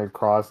do when I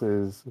cross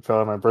is fill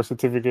out my birth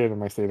certificate and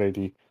my state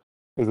ID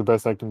is the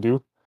best I can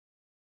do.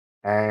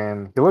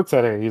 And he looks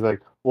at it. He's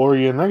like, "What were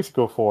you in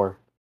Mexico for?"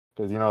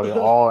 Because they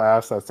all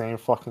ask that same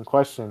fucking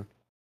question.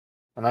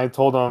 And I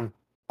told him,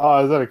 "Oh,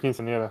 I was at a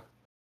quinceañera."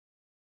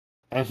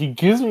 And he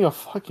gives me a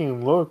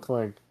fucking look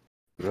like,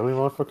 "Really,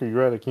 motherfucker?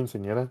 You're at a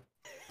quinceañera?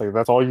 Like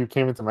that's all you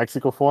came into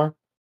Mexico for?"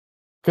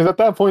 Because at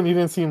that point he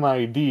didn't see my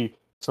ID.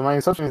 So my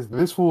assumption is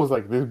this fool was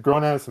like this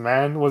grown ass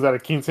man was at a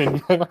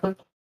quinceañera.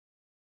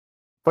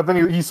 But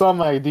then he saw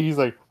my ID. He's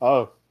like,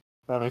 "Oh,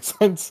 that makes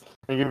sense."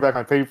 And he gave me back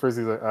my papers.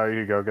 He's like, "Oh, here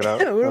you go, get out."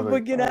 What I a was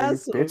like, fucking "Oh, you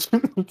asshole.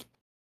 bitch."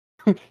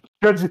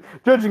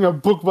 Judging a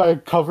book by a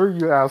cover,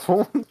 you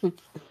asshole.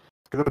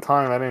 Because at the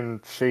time I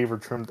didn't shave or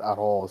trimmed at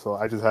all, so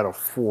I just had a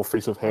full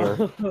face of hair.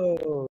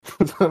 Oh,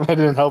 That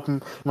didn't help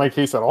in my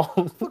case at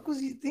all. fuck was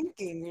you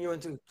thinking when you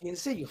went to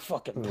Kansas? You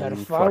fucking You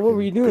pedophile. What were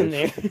fucking you doing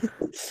bitch.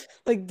 there?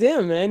 Like,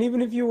 damn, man.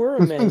 Even if you were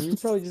a man, you're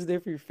probably just there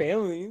for your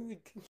family.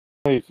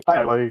 Like,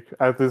 like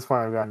at this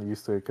point I've gotten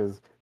used to it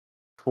because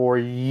for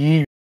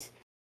years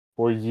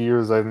for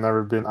years I've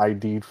never been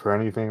ID'd for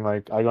anything.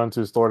 Like I go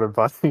into a store to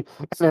buy an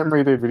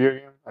M-rated video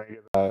game.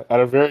 At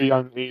a very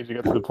young age, I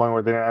get to the point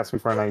where they didn't ask me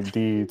for an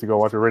ID to go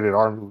watch a rated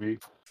R movie.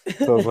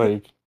 So I was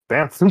like,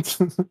 damn.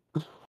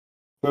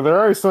 So there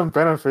are some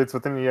benefits,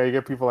 but then yeah, you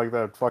get people like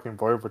that fucking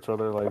Border Patrol.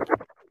 They're like,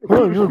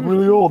 "Oh, you look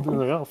really old." And I'm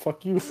like, "Oh,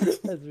 fuck you."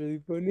 that's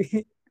really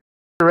funny.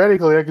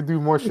 Theoretically, I could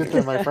do more shit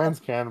than my friends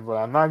can, but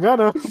I'm not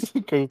gonna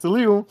because it's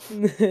illegal.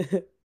 That's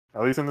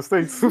At least in the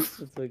states.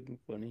 fucking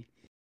funny.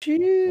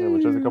 Yeah,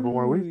 but just a couple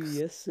more Choo, weeks.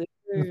 yes, sir.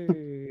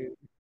 Hopefully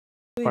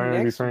Finally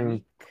be next turning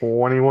week.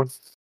 21.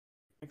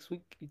 Next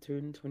week you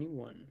turn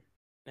 21.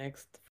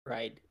 Next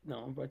Friday.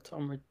 No, but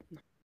I'm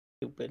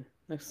stupid.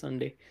 Next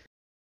Sunday.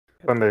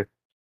 Sunday.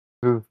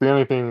 This is the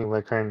only thing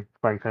like find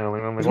kind of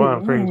lame. I'm like, well,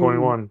 I'm turning Ooh.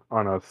 21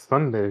 on a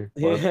Sunday,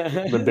 but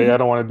Yeah. the day I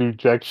don't want to do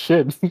jack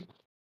shit.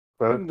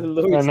 But The and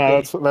Lord's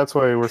now Day. that's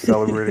why we're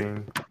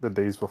celebrating the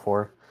days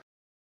before.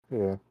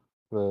 Yeah,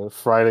 the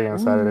Friday and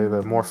Saturday,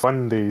 the more Ooh.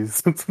 fun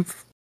days.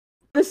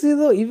 Honestly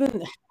though,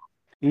 even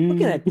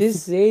looking at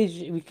this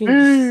age, we can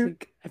just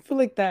like I feel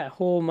like that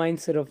whole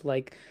mindset of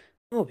like,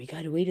 oh, we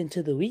gotta wait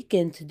until the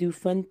weekend to do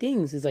fun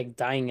things is like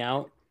dying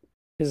out.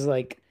 Cause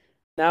like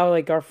now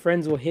like our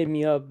friends will hit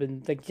me up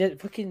and like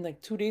fucking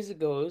like 2 days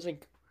ago it was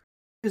like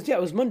cause yeah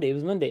it was Monday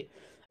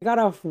I got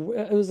off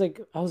it was like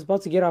I was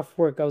about to get off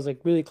work I was like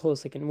really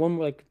close like in one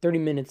more like 30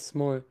 minutes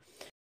more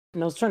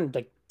and I was trying to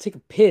like take a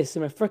piss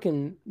and my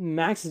freaking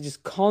Max is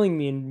just calling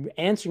me and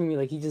answering me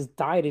like he just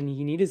died and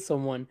he needed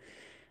someone.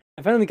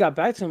 I finally got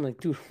back to him like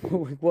dude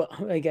what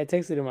like I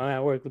texted him I'm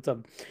at work what's up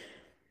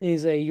and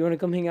he's like you want to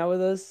come hang out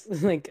with us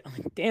like I'm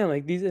like damn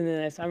like these and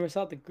then I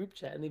saw the group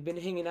chat and they've been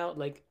hanging out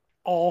like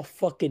all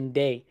fucking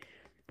day.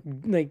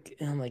 Like,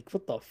 and I'm like,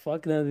 what the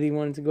fuck? Now they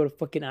wanted to go to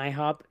fucking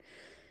IHOP.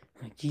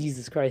 I'm like,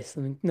 Jesus Christ.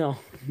 I'm like, no.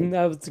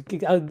 I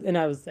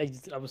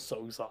was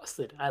so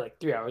exhausted. I had like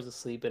 3 hours of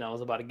sleep and I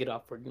was about to get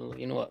off work. And I was like,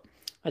 you know what?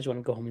 I just want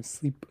to go home and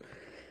sleep.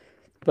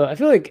 But I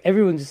feel like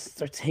everyone just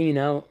starts hanging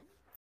out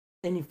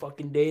any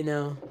fucking day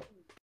now.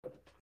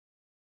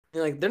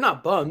 And like, they're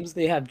not bums.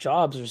 They have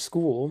jobs or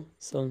school.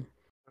 So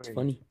it's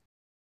funny.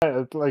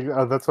 Like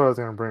that's what I was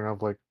gonna bring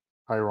up. Like,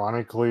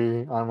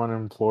 ironically, I'm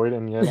unemployed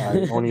and yet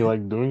I only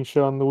like doing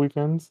shit on the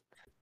weekends.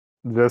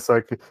 Just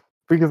like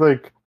because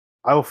like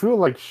I'll feel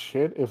like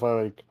shit if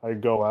I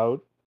go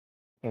out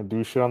and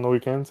do shit on the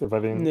weekends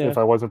Yeah. if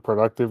I wasn't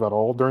productive at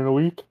all during the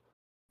week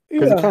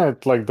because it Yeah. kind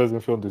of like doesn't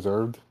feel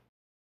deserved.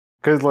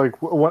 Because like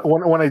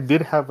when I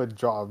did have a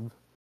job,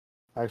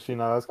 actually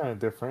no, that's kind of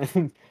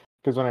different.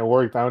 Because when I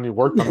worked, I only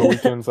worked on the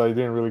weekends. So I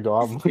didn't really go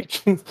out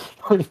much.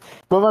 Like,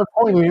 but my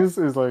point is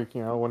like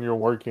when you're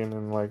working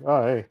and like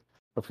oh hey,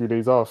 a few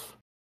days off,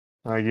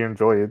 and like you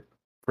enjoy it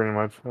pretty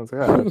much. I was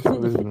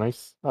like this is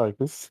nice. I like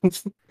this.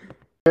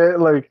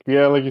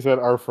 Yeah, like you said,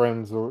 our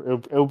friends.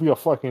 It'll be a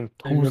fucking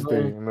I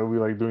Tuesday, know. and they'll be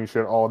like doing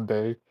shit all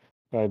day.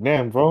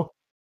 Damn, bro.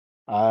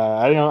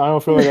 I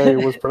don't feel like I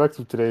was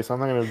productive today, so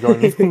I'm not gonna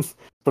join you.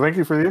 But thank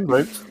you for the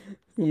invite.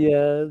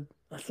 Yeah.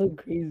 That's so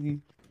crazy.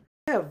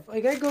 Yeah,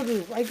 like I go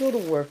to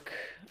work,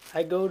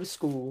 I go to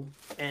school,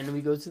 and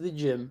we go to the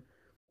gym.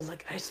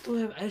 Like I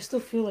still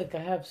feel like I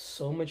have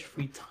so much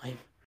free time.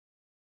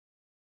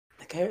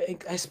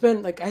 Like I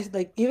spend like I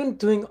like even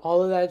doing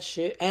all of that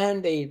shit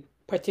and a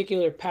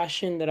particular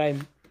passion that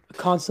I'm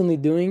constantly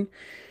doing.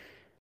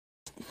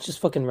 It's just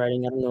fucking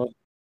writing. I don't know.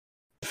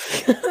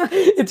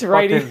 It's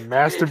writing. Fucking I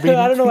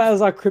masturbating. don't know why I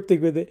was all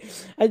cryptic with it.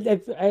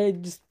 I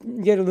just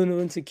get a little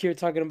insecure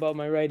talking about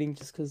my writing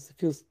just because it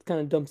feels kind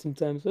of dumb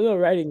sometimes. But no,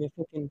 writing, I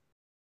fucking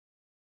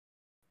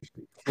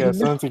I Yeah, know.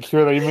 so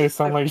insecure that you made it I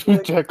sound like feel you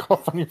like jack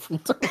off on your free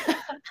time.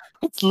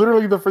 It's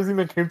literally the first thing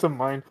that came to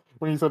mind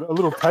when you said a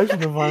little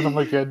passion of mine. I'm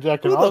like, yeah,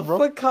 jacking who the off, bro.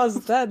 fuck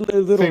caused that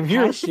little Same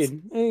here.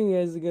 passion? Hey, you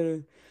guys are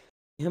gonna.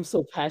 I'm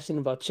so passionate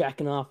about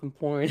jacking off and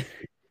porn.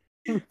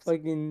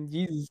 Fucking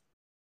Jesus.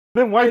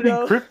 Then why I be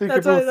know. cryptic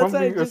if it was That's why I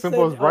something as just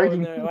simple as said. Oh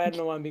writing? no, I don't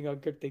know why I'm being all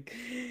cryptic.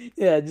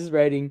 Yeah, just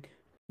writing.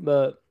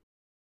 But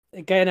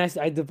like, and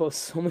I devote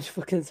so much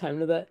fucking time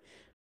to that.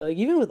 Like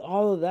even with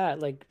all of that,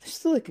 like there's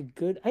still like a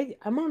good.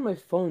 I'm on my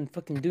phone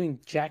fucking doing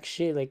jack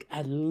shit like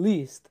at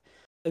least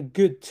a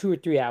good 2 or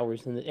 3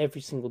 hours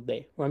every single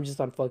day. Where I'm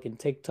just on fucking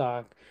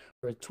TikTok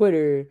or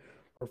Twitter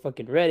or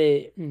fucking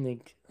Reddit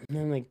and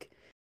then like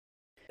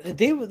the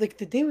day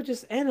would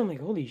just end. I'm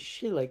like, holy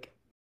shit! Like,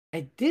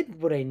 I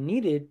did what I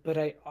needed, but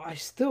I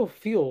still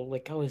feel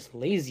like I was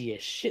lazy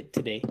as shit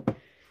today.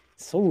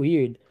 It's so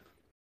weird.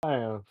 I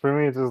don't know. For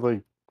me, it's just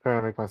like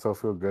trying to make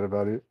myself feel good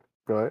about it.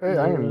 Be like, hey,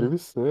 I can Yeah, do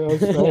this. Yeah, I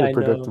had a I know.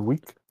 productive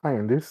week. I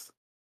can do this.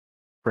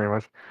 Pretty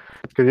much.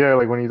 Because, yeah,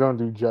 like when you don't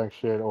do jack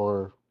shit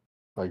or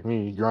like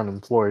me, you're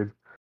unemployed,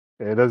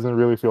 it doesn't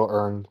really feel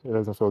earned. It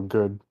doesn't feel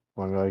good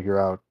when like you're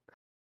out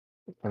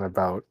and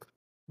about,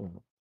 you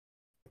know,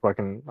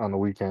 fucking on the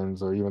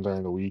weekends or even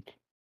during the week.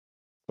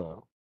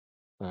 So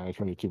I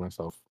try to keep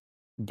myself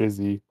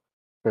busy,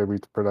 try to be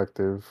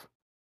productive.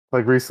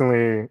 Like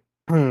recently,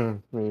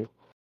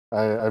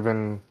 I've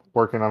been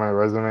working on my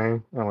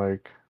resume and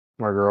like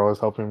my girl is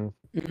helping.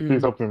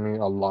 She's Mm, helping me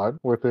a lot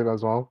with it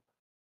as well,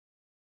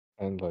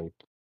 and like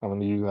I'm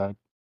gonna use that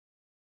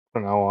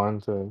from now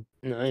on to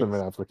submit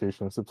nice.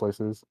 applications to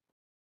places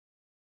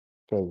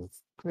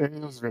because it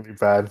was really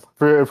bad.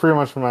 Pretty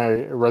much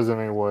my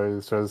resume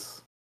was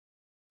just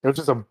it was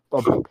just a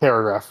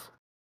paragraph.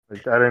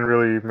 Like I didn't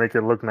really make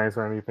it look nice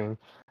or anything.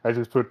 I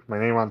just put my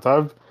name on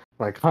top,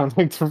 my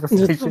contact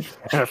information,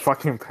 and a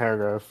fucking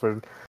paragraph.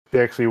 But they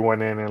actually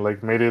went in and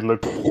like made it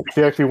look.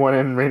 They actually went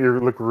in and made it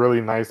look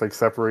really nice, like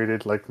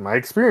separated like my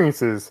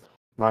experiences,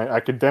 my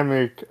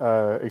academic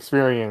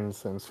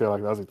experience, and shit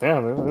like that. I was like,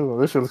 damn,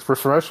 this shit looks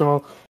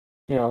professional.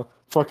 You know,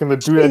 fucking the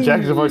dude at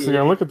Jack in the Box is gonna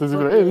Shit. look at this and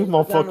be like, hey, this Fucking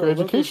working on a motherfucker local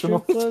educational.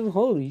 strip club.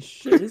 Holy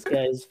shit, this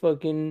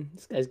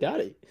guy's got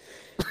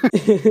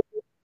it.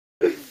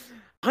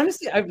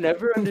 Honestly, I've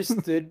never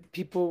understood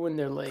people when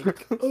they're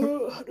like,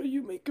 "Oh, how do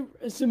you make a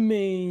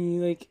resume?"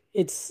 Like,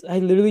 I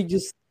literally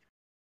just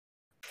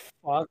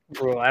fuck,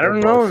 bro. I Hey, don't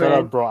bro, know, shut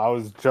up, man. bro. I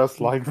was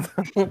just like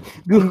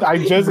that. I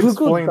just Google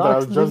explained that I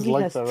Docs was just literally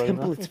like has that right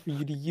now. templates for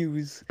you to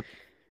use.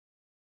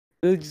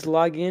 Literally just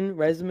log in,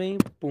 resume,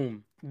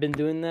 boom. Been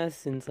doing that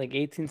since like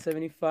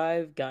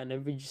 1875. Gotten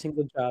every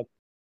single job.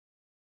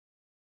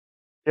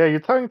 Yeah,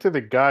 you're talking to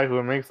the guy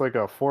who makes like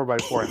a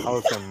 4x4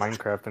 house in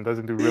Minecraft and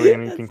doesn't do really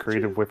anything That's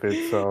creative true. with it.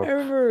 I So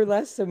remember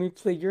last time we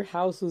played, your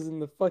house was in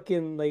the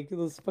fucking like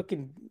those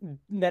fucking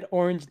that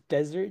orange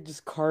desert,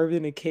 just carved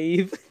in a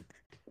cave.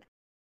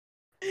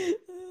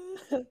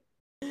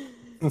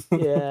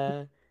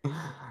 Yeah.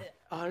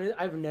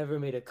 I've never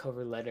made a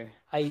cover letter.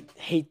 I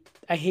hate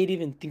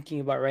even thinking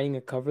about writing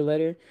a cover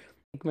letter.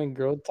 Like my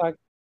girl talk.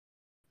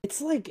 It's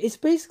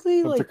basically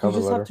it's a like you cover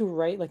just have letter. to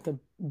write like a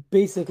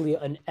basically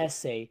an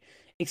essay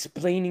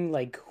explaining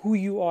like who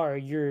you are,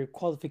 your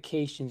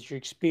qualifications, your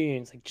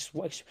experience, like just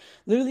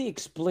literally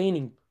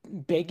explaining,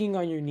 begging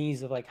on your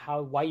knees of like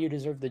how why you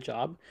deserve the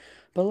job.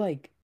 But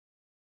like,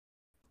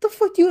 what the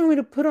fuck do you want me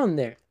to put on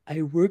there?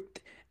 I worked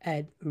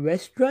at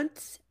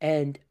restaurants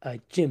and a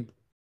gym.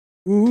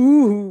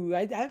 Ooh,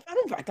 I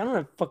don't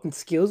have fucking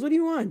skills. What do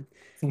you want?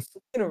 I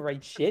can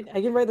write shit. I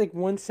can write like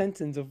one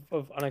sentence of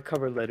on a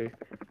cover letter.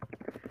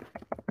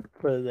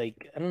 But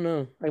like, I don't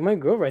know. Like my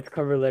girl writes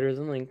cover letters.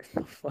 I'm like,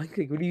 the fuck?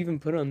 Like, what do you even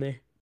put on there?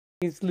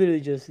 It's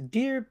literally just,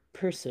 dear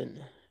person,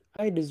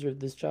 I deserve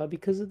this job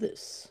because of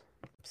this.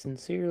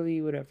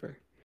 Sincerely, whatever.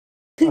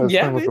 That's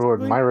Yeah, pretty much what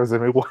basically. my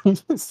resume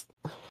was.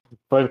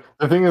 But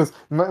the thing is,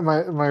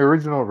 my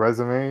original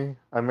resume,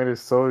 I made it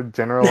so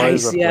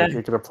generalized Nice, that like yeah.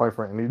 it could apply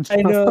for any I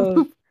know.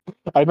 job.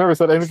 I never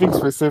said anything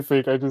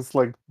specific. I just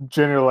like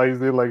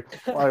generalized it. Like,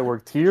 well, I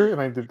worked here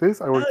and I did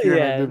this. I worked Oh here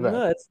and I yeah, did that.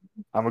 no,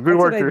 I'm a good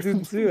that's what I worker.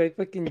 do too. I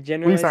fucking Please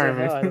generalize the hire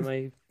hell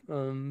me.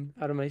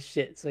 out of my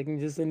shit so I can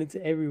just send it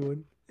to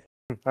everyone.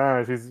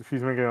 Ah, she's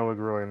making it look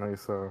really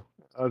nice, so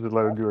I'll just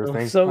let her do her If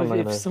thing. so, I'm not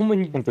gonna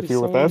if interfere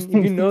with that.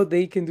 someone, if you know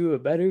they can do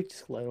it better,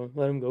 just let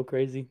them go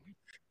crazy.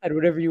 Add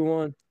whatever you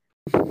want.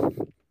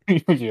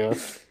 Yeah.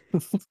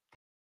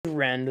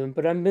 Random,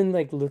 but I've been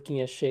like looking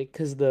at shit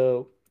because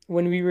the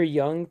when we were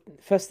young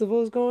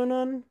festival is going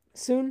on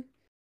soon.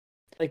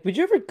 Like, would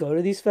you ever go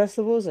to these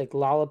festivals, like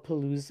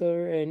Lollapalooza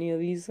or any of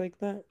these like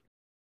that?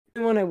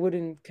 The one I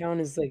wouldn't count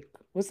is like,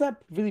 what's that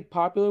really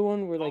popular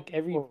one where like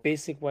every Oh,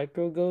 basic white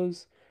girl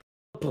goes?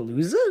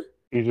 Palooza?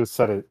 you just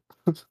said it.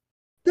 No,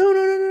 no,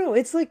 no, no, no.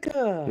 It's like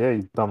Yeah,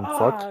 you dumb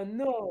fuck.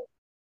 no.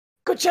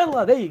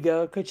 Coachella. There you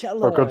go. Or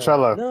Coachella.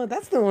 Coachella. No,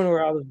 that's the one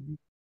where all the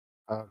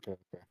Okay,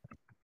 okay.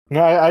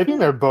 No, I think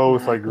they're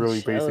both nah like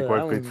really basic Coachella. That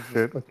white bitch one's just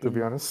shit, to be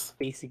fucking honest.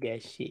 basic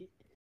ass shit.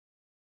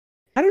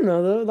 I don't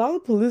know though.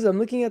 Lollapalooza. I'm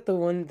looking at the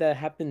one that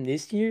happened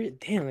this year.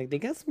 Damn, like they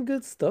got some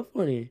good stuff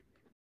on here.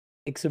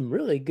 Like some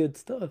really good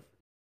stuff.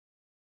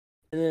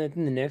 And then I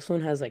think the next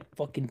one has like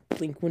fucking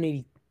Blink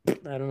 180.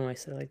 I don't know why I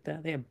said it like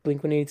that. They have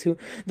Blink 182.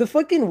 The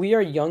fucking We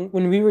Are Young,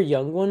 when we were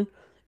young one,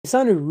 it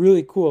sounded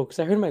really cool because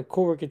I heard my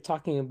coworker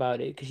talking about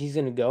it because she's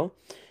gonna go.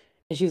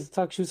 And she was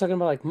talking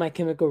about like My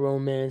Chemical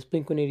Romance,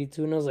 Blink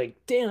 182, and I was like,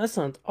 damn, that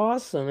sounds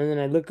awesome. And then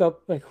I look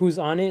up like who's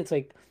on it. It's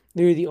like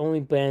literally the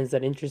only bands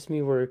that interest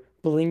me were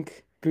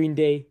Blink, Green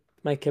Day,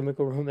 My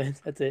Chemical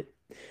Romance. That's it.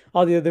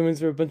 All the other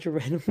ones were a bunch of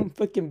random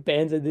fucking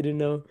bands I didn't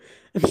know.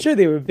 I'm sure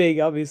they were big,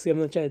 obviously. I'm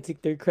not trying to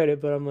take their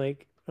credit, but I'm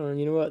like, oh,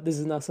 you know what? This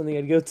is not something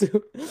I'd go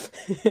to.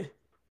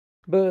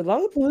 But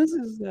Lollapalooza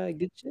is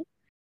good shit.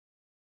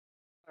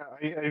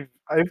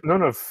 I've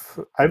known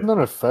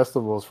of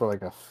festivals for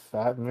like a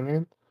fat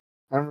minute.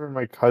 I remember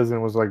my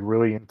cousin was like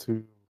really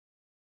into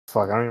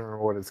fuck, I don't even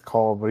remember what it's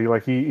called, but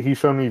he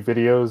showed me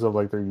videos of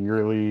like their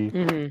yearly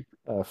Hmm.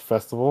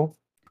 festival.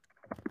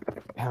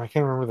 Damn, I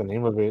can't remember the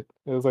name of it.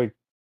 It was like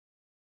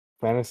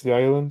Fantasy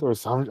Island or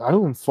some. I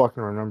don't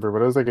fucking remember,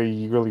 but it was like a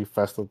yearly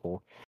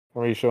festival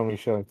where he showed me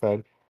shit like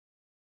that.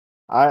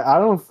 I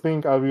don't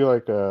think I'll be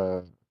like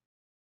a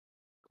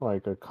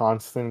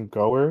constant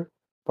goer,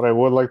 but I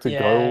would like to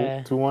go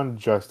Yeah. to one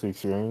just to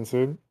experience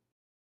it.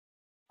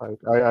 Like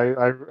I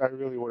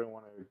really wouldn't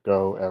want to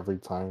go every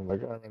time.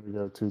 Like I rather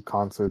go to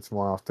concerts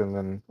more often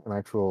than an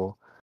actual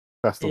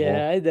Yeah, festival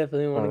I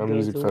definitely want or to a go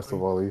music to one.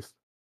 festival at least.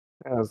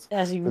 Yeah,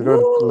 Actually, let's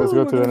woo! go We're to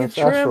the gonna get next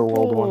Astro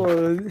World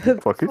one.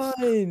 trampled. Fuckers.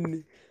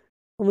 Fun.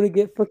 I'm gonna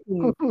get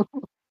fucking.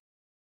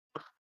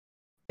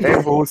 Hey,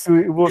 but we'll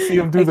see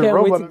him do I the can't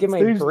wait robot to on get my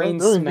stage though, brain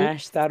during it.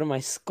 smashed out of my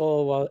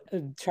skull while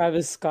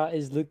Travis Scott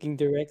is looking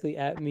directly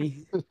at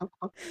me,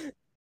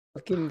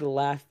 fucking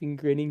laughing,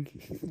 grinning.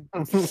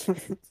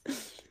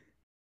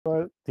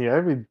 But yeah,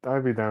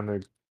 I'd be down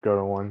to go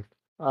to one.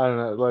 I don't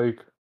know, like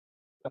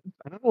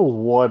I don't know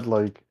what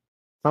like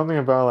something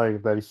about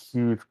like that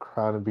huge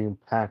crowd of being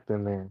packed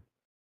in there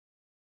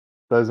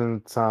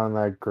doesn't sound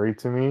that great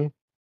to me.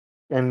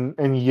 And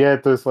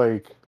yet there's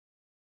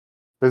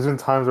been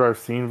times where I've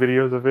seen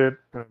videos of it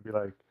and I'd be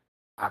like,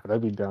 ah, but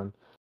I'd be down.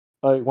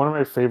 Like one of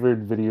my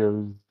favorite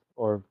videos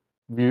or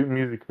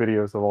music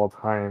videos of all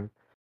time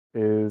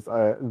is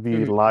the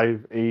Mhm.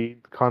 Live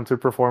Aid concert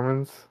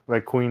performance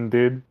that Queen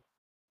did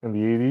in the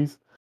 80s.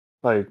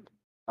 Like,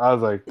 I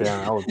was like,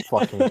 damn, I would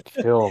fucking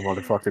kill a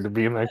motherfucker to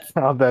be in that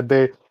crowd that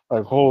day.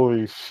 Like,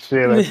 holy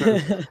shit,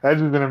 that's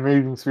just an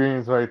amazing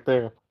experience right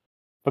there.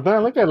 But then I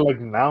look at it like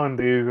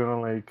nowadays and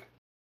I'm like,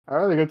 I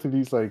rather go to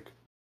these like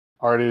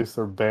artists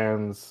or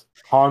bands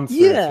concerts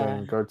Yeah,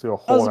 than go to a I was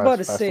whole ass about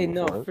to say festival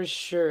no for it, for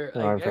sure.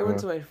 in my Like I went opinion.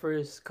 to my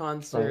first Like,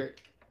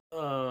 concert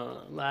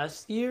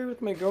last year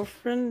with my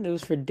girlfriend. It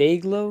was for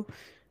Dayglow.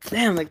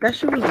 Damn, like that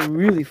shit was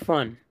really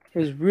fun. It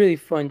was really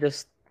fun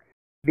just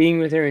being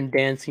with her and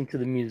dancing to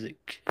the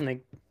music. And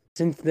like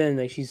since then,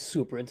 like she's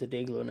super into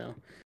Dayglow now.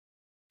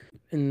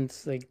 And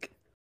it's like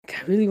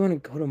I really want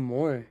to go to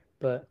more,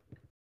 but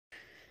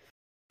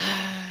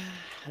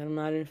I'm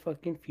not in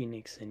fucking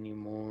Phoenix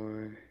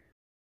anymore.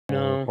 if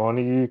No.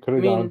 only you could I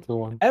have gone mean, to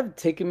one. I have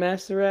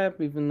Ticketmaster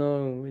app, even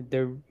though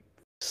they're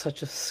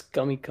such a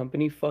scummy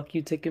company. Fuck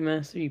you,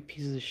 Ticketmaster, you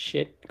pieces of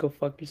shit. Go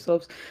fuck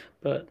yourselves.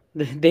 But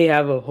they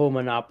have a whole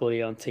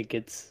monopoly on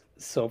tickets,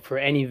 so for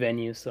any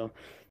venue. So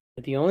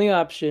the only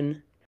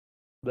option.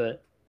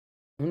 But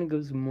I want to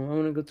go to more. I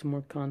want to go to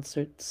more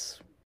concerts.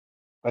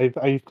 I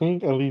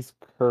think at least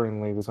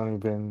currently there's only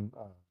been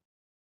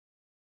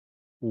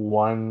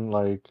one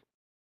like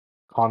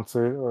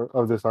concert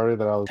of this artist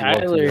that I would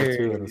love to go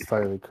to, and Tyler. it's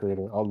Tyler the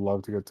Creator. I'd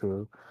love to go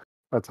to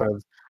a Tyler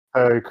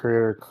the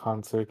Creator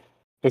concert,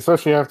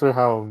 especially after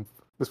how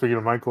speaking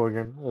of Michael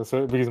again,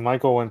 so, because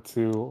Michael went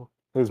to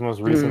his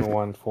most recent Mm.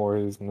 one for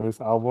his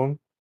newest album,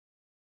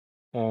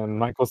 and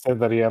Michael said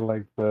that he had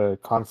like the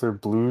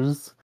concert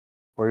blues,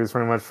 where he just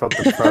pretty much felt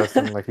depressed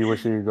and like he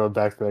wished he could go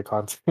back to that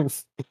concert and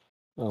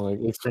like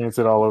experience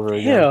it all over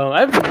again. Damn,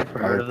 I've never I was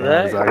heard like, of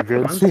damn, is that. that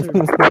good?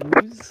 Concert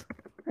blues.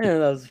 I didn't know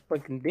that was a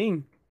fucking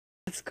thing.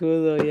 That's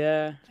cool though.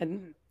 Yeah, I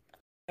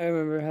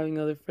remember having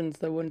other friends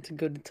that wanted to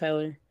go to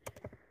Tyler.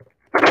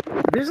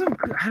 There's some,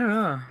 I don't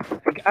know.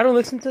 Like, I don't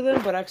listen to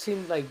them, but I've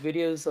seen like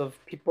videos of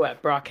people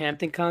at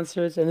Brockhampton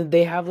concerts, and then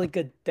they have like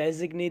a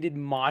designated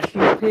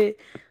moshing pit.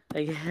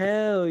 Like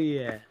hell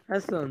yeah,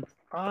 that sounds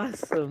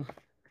awesome.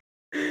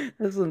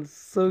 That sounds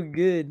so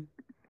good.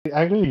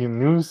 I actually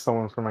knew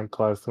someone from my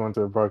class who went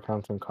to a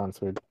Brockhampton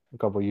concert a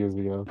couple years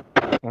ago.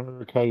 I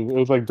remember because it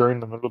was like during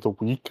the middle of the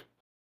week.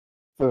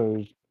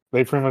 So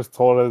they pretty much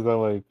told us that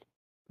like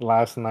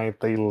last night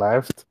they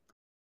left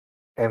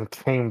and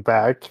came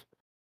back,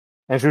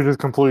 and she was just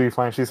completely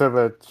fine. She said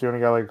that she only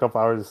got like a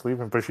couple hours of sleep,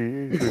 but she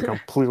was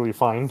completely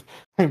fine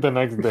the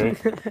next day.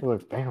 I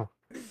was like, damn,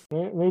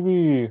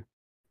 maybe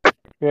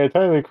yeah,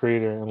 Tyler the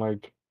Creator and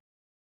like,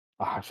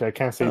 shit, I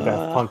can't say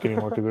Daft Punk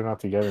anymore because they're not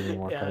together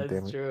anymore. Yeah, God damn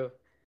that's it. true.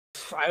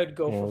 I would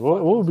go Yeah, for what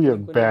fucking would be a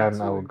Blink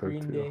band I 182 or would go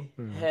Green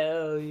to? Day.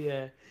 Hell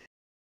yeah.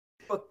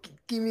 Fuck,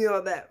 give me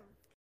all that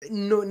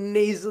no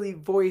nasally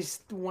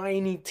voiced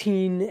whiny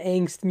teen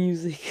angst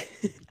music.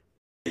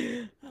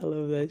 I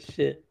love that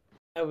shit.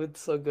 I would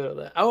so go to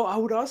that. I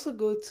would also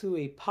go to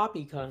a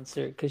Poppy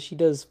concert because she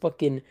does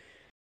fucking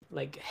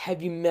like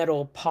heavy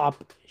metal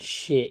pop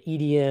shit,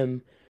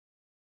 EDM.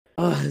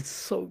 Oh, it's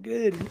so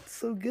good. It's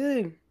so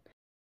good.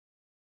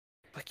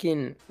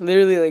 Fucking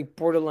literally like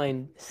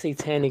borderline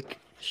satanic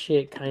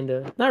shit, kind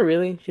of. Not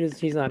really.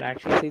 She's not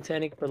actually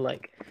satanic, but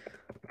like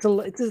it's a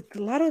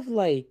lot of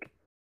like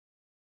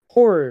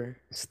horror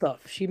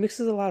stuff. She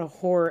mixes a lot of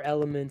horror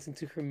elements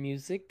into her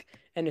music,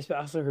 and it's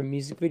also her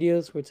music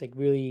videos where it's like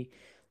really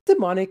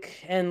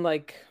demonic and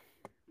like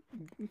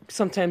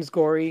sometimes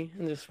gory,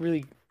 and there's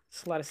really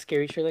it's a lot of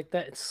scary shit like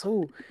that. It's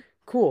so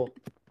cool,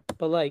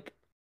 but like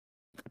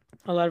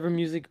a lot of her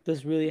music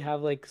does really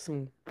have like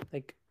some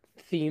like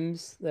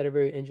themes that are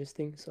very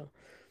interesting. So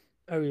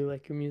I really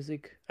like her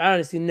music. I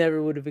honestly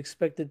never would have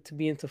expected to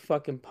be into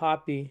fucking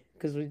Poppy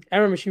because I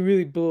remember she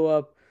really blew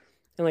up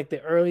in like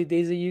the early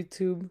days of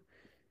YouTube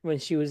when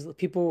she was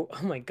people.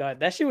 Oh my god,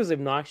 that shit was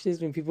obnoxious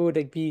when people would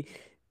like be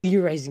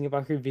theorizing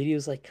about her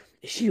videos. Like,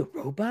 is she a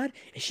robot?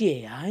 Is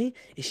she AI?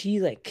 Is she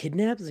like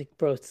kidnapped? It's like,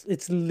 bro,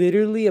 it's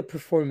literally a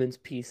performance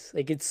piece.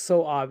 Like, it's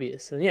so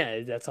obvious. And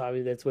yeah, that's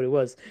obvious. That's what it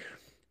was.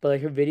 But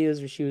like her videos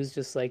where she was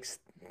just like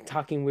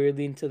talking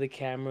weirdly into the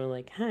camera,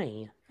 like,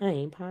 "Hi,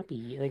 I'm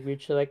Poppy," like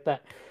weird shit like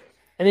that.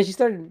 And then she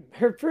started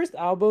her first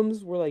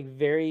albums were like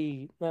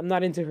very. I'm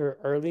not into her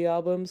early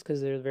albums because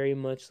they're very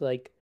much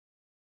like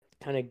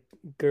kind of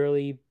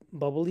girly,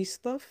 bubbly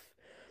stuff.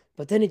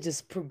 But then it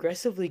just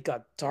progressively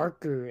got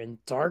darker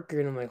and darker,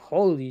 and I'm like,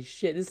 holy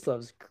shit, this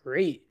stuff's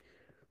great,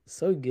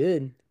 so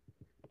good.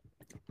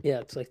 Yeah,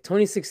 it's like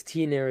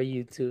 2016 era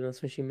YouTube.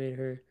 That's when she made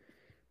her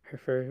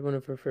first one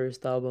of her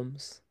first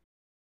albums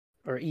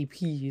or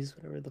EPs,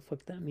 whatever the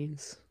fuck that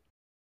means.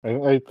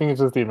 I think it's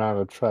just the amount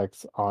of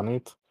tracks on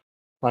it.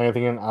 Like I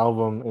think an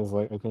album is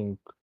like I think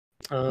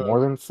more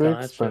than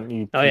six, but Gotcha.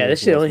 an Oh EP yeah, this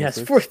is shit less only than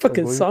has four six, I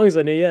fucking believe. songs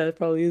on it. Yeah, it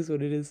probably is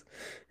what it is.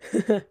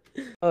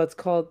 Oh, it's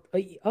called.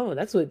 Oh,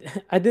 that's what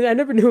I did. I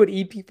never knew what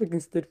EP fucking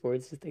stood for.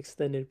 It's just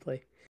extended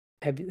play.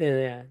 Heavy,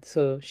 yeah.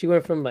 So she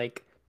went from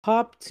like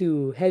pop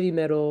to heavy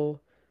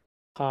metal,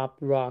 pop,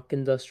 rock,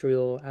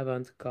 industrial,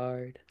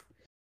 avant-garde,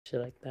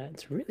 shit like that.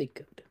 It's really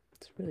good.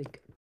 It's really good.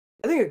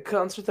 I think a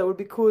concert that would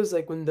be cool is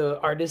like when the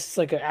artists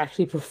like are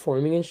actually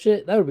performing and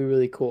shit. That would be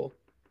really cool.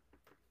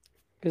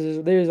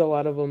 Because there's a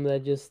lot of them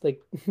that just like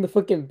the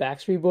fucking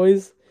Backstreet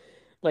Boys.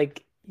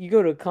 Like you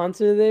go to a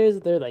concert of theirs,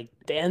 they're like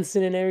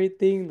dancing and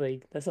everything.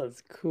 Like that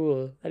sounds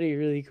cool. That'd be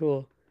really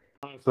cool.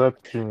 So that's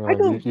the thing, I like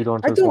don't you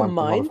don't I just don't want the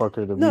mind.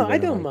 motherfucker to be No, I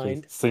there and don't like just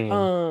mind. singing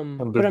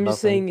and But do I'm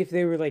just nothing. saying if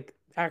they were like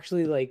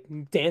actually like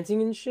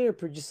dancing and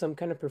shit or just some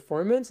kind of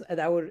performance,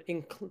 that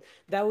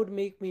would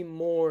make me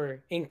more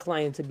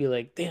inclined to be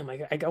like, damn,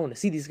 I want to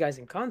see these guys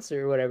in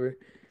concert or whatever.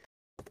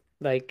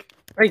 Like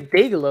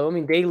Dayglow. I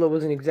mean, Dayglow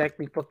wasn't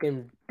exactly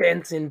fucking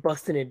dancing,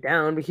 busting it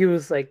down, but he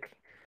was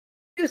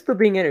still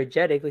being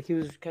energetic. Like he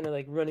was kind of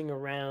like running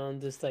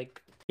around, just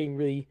like being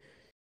really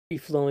free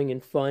flowing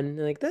and fun. And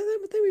like that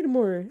made it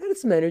more had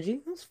some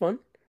energy. That was fun.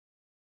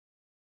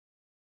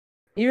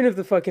 Even if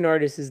the fucking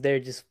artist is there,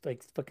 just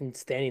like fucking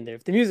standing there.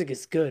 If the music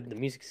is good, the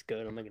music's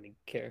good. I'm not gonna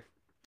care.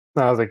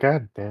 And I was like,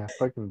 God damn,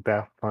 fucking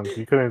Daft Punk.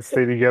 You couldn't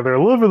stay together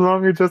a little bit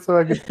longer just so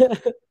I could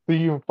see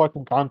you in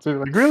fucking concert.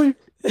 Like, really?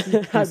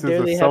 You How pieces dare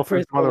of they have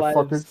selfish personal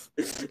lives?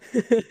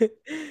 motherfuckers.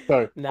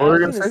 Sorry, what Nah, I were was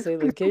you gonna gonna say? say,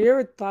 like, have you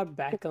ever thought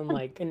back on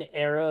like an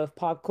era of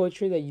pop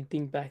culture that you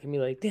think back and be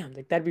like, damn,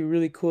 like that'd be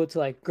really cool to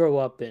like grow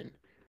up in,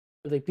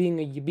 like being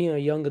a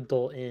young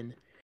adult in.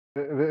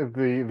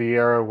 The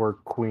era where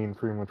Queen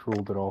pretty much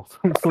ruled it all.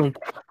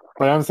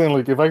 Like I'm saying,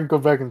 like if I could go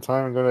back in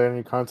time and go to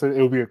any concert,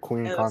 it would be a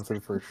Queen Yeah, that's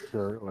concert for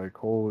sure. Like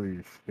holy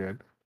shit,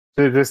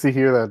 just to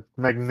hear that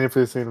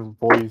magnificent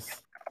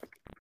voice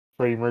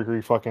Freddie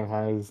Mercury fucking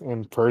has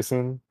in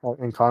person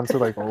in concert,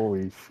 like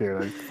holy shit,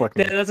 I'd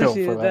fucking That's kill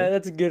actually for that.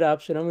 that's a good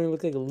option. I'm gonna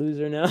look like a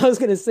loser now. I was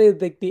gonna say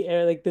like the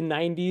era, like the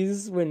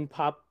 '90s when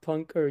pop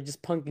punk or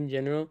just punk in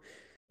general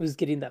was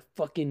getting that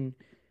fucking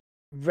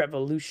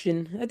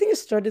revolution. I think it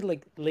started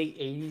like late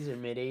 '80s or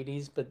mid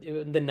 '80s, but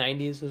the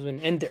 '90s was when,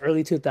 and the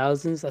early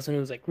 2000s. That's when it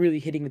was like really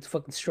hitting its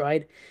fucking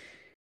stride.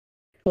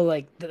 But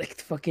like the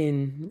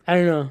fucking, I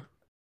don't know.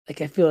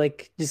 Like I feel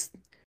like just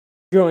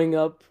growing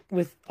up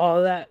with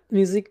all that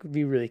music would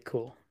be really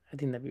cool. I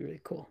think that'd be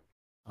really cool.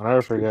 I'll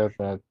never forget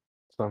that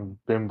some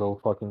bimbo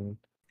fucking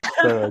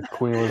said that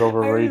Queen was I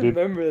overrated.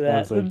 remember I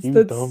that. was like,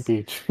 you dumb That's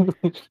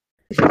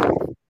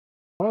bitch.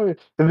 Oh,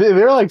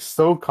 they're like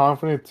so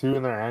confident too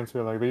in their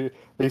answer. Like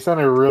they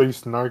sounded really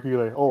snarky.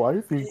 Like, oh, I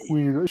think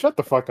we shut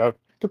the fuck up.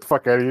 Get the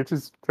fuck out of here.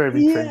 Just trying to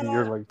be trendy.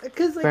 You're Yeah, like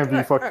because trying like, to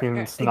be fucking like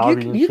you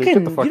snobby and you shit. Get the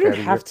can you fuck don't out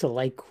of have here. to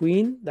like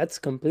Queen. That's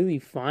completely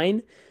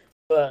fine.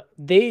 But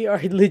they are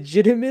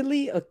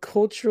legitimately a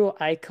cultural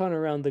icon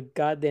around the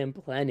goddamn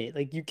planet.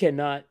 Like you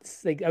cannot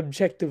like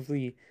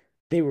objectively,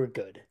 they were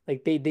good.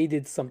 Like they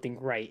did something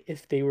right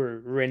if they were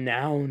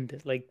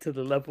renowned like to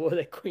the level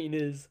that Queen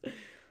is.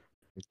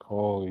 Like,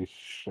 holy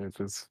shit!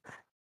 It's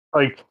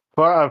like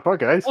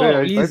fuck it. Oh,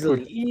 I'd put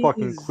easily,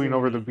 fucking Queen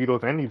over the easily.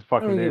 Beatles any I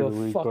fucking don't day give of a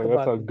the week. fuck Like that's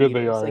about how the good they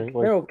Beatles. are. Like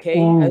Like, they're okay. I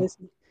ooh,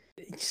 listen,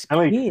 it's just and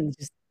like Queen,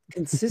 just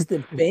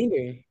consistent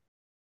banger.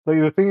 like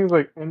the thing is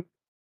like, and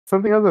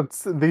something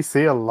else that they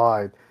say a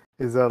lot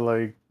is that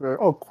like,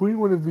 oh, Queen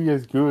wouldn't be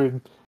as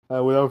good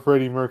without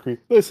Freddie Mercury.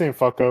 This ain't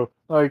fucko.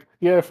 Like,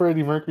 yeah,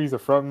 Freddie Mercury's a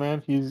front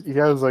man. He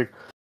has like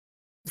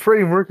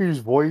Freddie Mercury's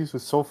voice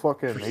was so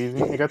fucking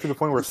amazing. It got to the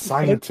point where Fuck.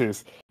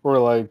 scientists were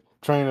like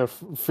trying to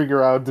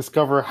figure out,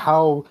 discover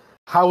how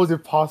is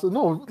it possible?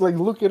 No, like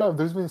look it up.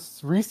 There's been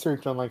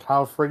research on like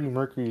how Freddie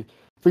Mercury,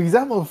 because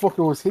that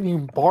motherfucker was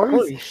hitting bars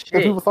Holy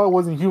that people shit. thought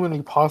wasn't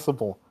humanly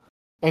possible,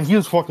 and he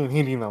was fucking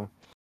hitting them.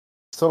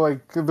 So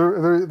like there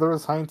were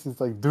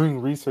scientists like doing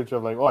research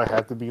of like, oh, I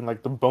had to be in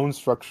like the bone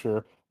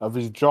structure of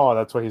his jaw.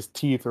 That's why his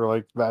teeth are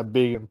like that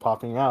big and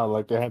popping out.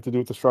 Like they had to do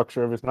with the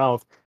structure of his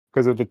mouth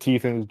because of the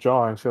teeth in his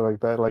jaw and shit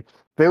like that. Like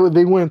they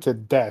went to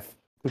death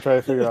to try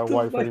to figure What out the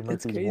why fuck? Freddie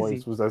That's Mercury's voice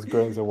crazy. was as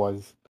good as it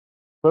was.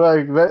 But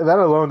like that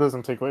alone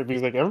doesn't take away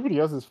because like everybody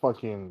else is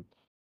fucking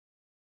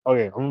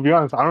okay. I'm gonna be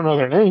honest. I don't know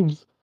their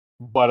names,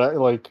 but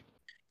like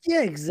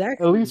Yeah, at least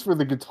exactly. for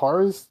the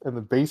guitarist and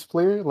the bass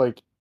player,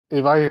 like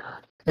if I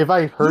if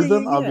I Yeah, heard yeah,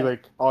 them, I'll be yeah.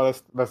 like, oh,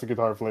 that's a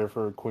guitar player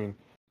for Queen,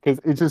 because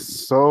it's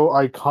just so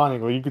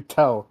iconic. Like you could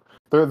tell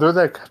they're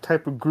that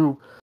type of group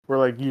where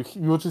like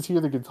you'll just hear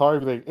the guitar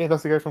and be like, hey,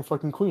 that's the guy from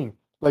fucking Queen.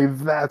 Like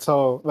that's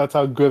how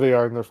good they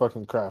are in their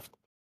fucking craft.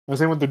 And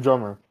same with the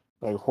drummer.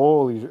 Like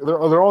holy,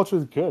 they're all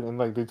just good and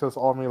like they just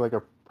all made like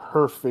a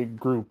perfect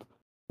group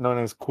known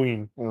as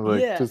Queen and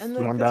like Yeah, and just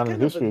like went that's down in kind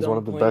of a history as one dumb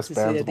of the point best to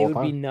say bands that of they all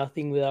would be time.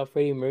 nothing without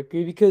Freddie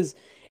Mercury because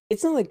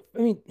it's not like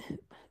I mean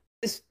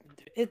it's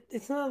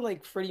it's not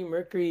like Freddie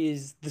Mercury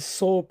is the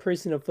sole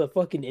person of the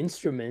fucking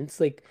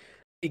instruments. Like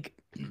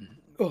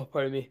oh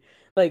pardon me.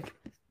 Like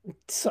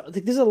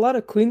like there's a lot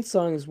of Queen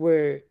songs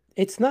where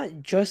it's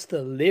not just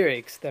the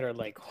lyrics that are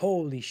like,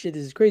 holy shit,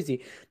 this is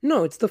crazy.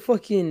 No, it's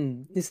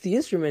the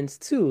instruments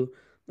too.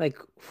 Like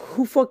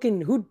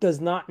who does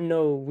not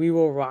know We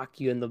Will Rock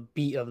You and the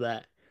beat of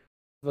that?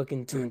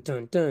 Fucking dun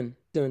dun dun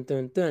dun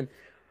dun dun.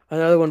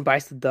 Another one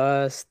bites the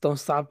dust. Don't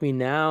stop me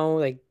now.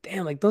 Like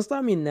damn, like don't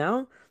stop me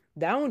now.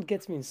 That one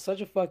gets me in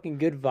such a fucking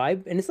good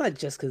vibe, and it's not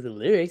just because the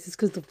lyrics. It's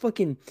because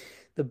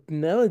the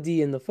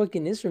melody and the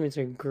fucking instruments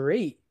are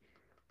great.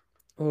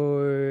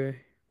 Or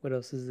what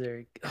else is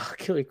there? Oh,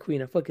 Killer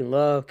Queen. I fucking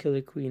love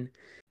Killer Queen.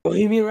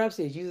 Bohemian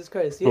Rhapsody. Jesus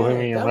Christ. Yeah,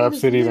 Bohemian that one is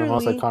Rhapsody, their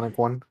most literally iconic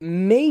one.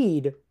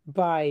 made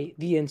by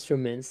the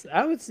instruments.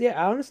 I would say,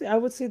 honestly, I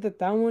would say that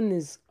that one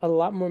is a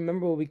lot more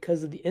memorable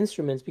because of the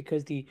instruments,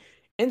 because the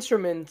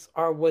instruments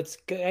are what's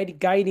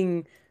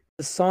guiding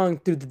the song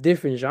through the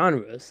different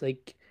genres.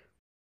 Like,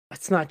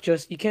 it's not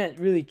just, you can't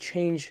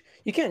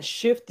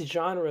shift the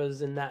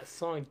genres in that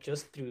song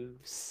just through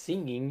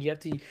singing.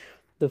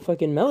 The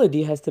fucking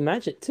melody has to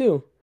match it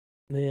too.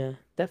 But yeah,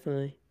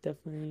 definitely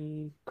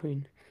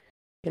Queen.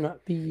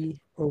 Cannot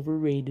be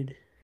overrated.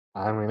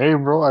 I mean, hey,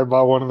 bro, I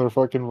bought one of their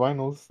fucking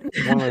vinyls.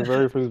 One of my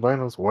very first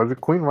vinyls was a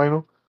Queen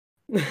vinyl.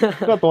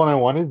 Not the one I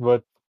wanted,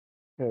 but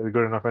yeah, it's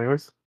good enough,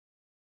 anyways.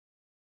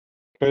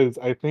 Because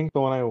I think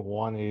the one I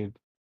wanted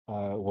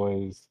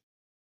was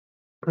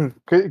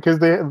because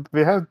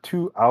they have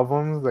two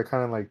albums that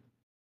kind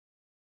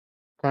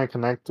of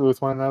connect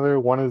with one another.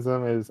 One of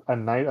them is A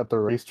Night at the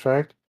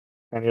Racetrack,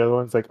 and the other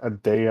one's like A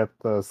Day at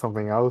the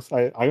something else.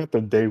 I got the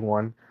day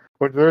one,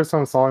 but there are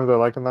some songs I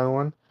like in that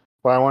one.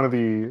 But I wanted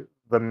the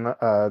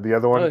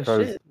other one Oh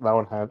because shit. that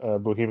one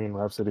had Bohemian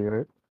Rhapsody in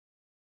it.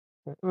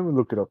 Let me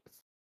look it up.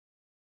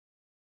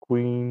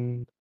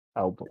 Queen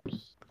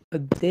albums. A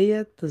day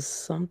at the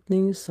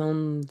something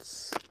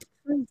sounds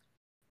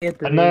at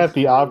the A Night at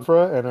the races.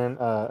 Opera, and then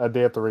A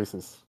Day at the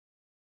Races.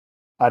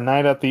 A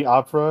Night at the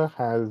Opera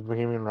has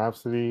Bohemian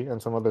Rhapsody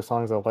and some other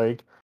songs I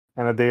like,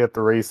 and A Day at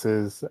the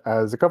Races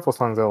has a couple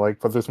songs I like,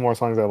 but there's more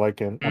songs I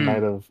like in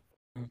Mm.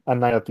 A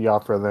Night at the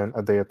Opera than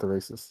A Day at the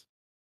Races.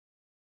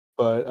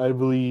 But I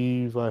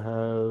believe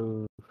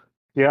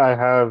yeah, I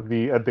have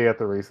the A Day at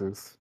the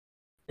Races.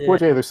 Which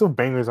hey, Yeah, there's still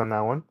bangers on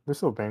that one. There's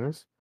still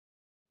bangers.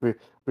 We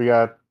we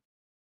got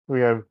we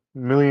have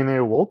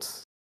Millionaire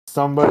Waltz,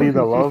 Somebody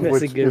That Love, that's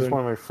a which good is one. one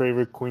of my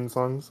favorite Queen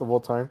songs of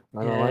all time.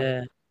 Not gonna lie.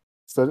 Yeah.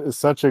 So it's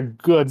such a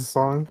good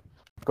song.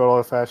 Good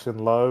old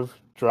fashioned love,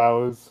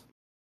 drowse.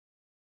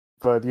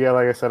 But yeah,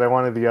 like I said, I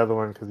wanted the other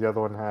one because the other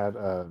one had,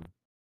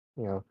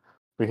 you know,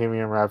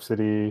 Bohemian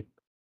Rhapsody,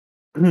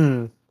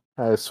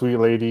 Sweet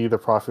Lady, the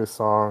Prophet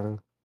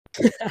song,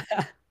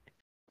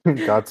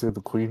 God Save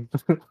the Queen.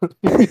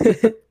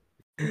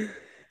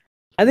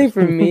 I think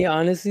for me,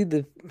 honestly,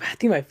 I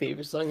think my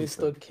favorite song is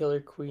still Killer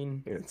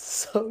Queen. Yeah. It's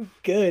so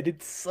good.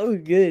 It's so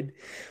good.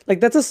 Like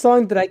that's a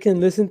song that I can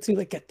listen to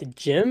like at the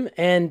gym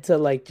and to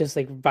like just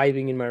like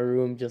vibing in my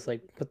room, just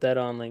like put that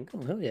on, like,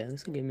 oh hell yeah,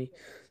 this will make me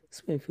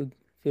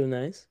feel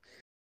nice.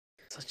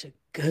 Such a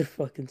good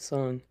fucking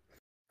song.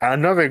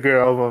 Another good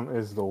album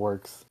is The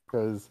Works,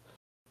 because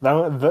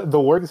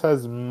the Works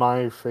has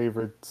my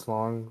favorite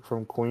song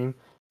from Queen,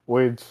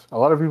 which a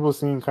lot of people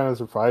seem kind of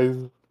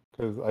surprised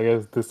because I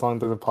guess this song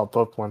doesn't pop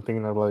up when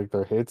thinking of like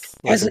their hits,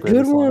 like That's the a good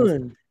greatest songs.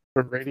 one.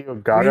 From Radio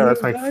Gaga, Radio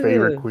that's my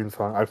favorite Gaga. Queen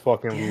song. I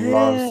fucking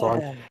love song.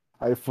 Yeah.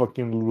 I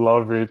fucking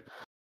love it.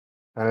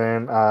 And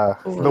then Oh,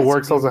 The that's a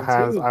Works good also one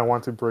has too. I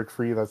Want to Break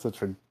Free. That's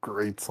such a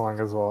great song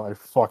as well.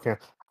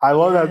 I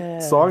love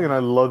that song, and Yeah. I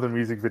love the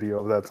music video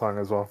of that song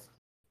as well.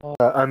 Oh,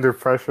 Under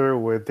Pressure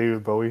with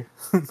David Bowie.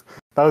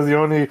 That was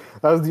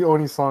the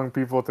only song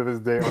people to this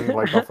day only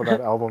like off of that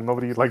album.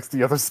 Nobody likes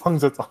the other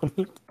songs that's on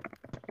it.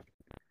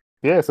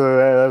 Yeah, so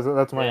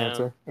that's my damn.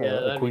 answer.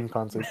 Yeah, A Queen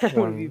concert that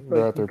would be when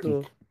they're at fucking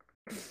their cool.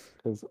 peak.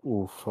 Because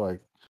oof, like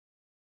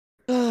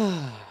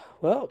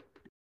Well,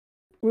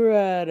 we're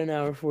at an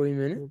hour 40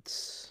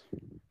 minutes. I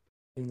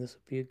think this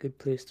would be a good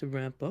place to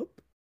wrap up.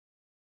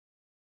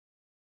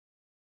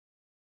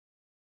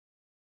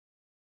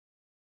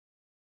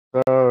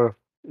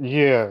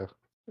 yeah,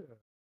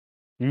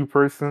 you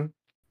person,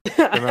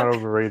 you're not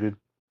overrated.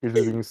 You're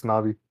just being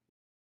snobby.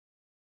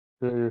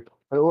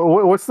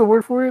 What's the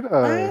word for it?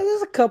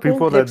 There's a couple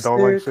People that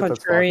don't like hipster, shit that's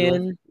popular.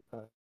 contrarian, Uh,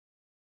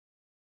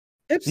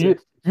 hipster. you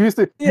you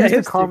Yeah, used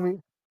to call hipster, me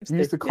you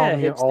used hipster. to call Yeah,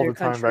 me it all hipster, the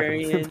time back in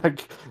contrarian.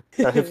 like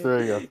yeah, hipster.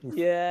 There you go.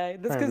 Yeah,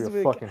 that's Trying to be because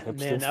a fucking hipster.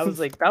 man,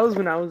 that was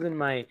when I was in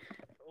my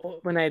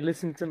when I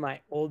listened to my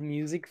old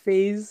music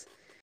phase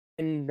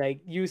and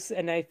like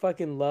and I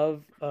fucking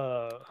love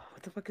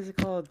what the fuck is it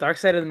called? Dark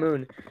Side of the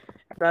Moon.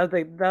 That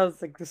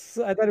was like this.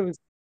 I thought it was.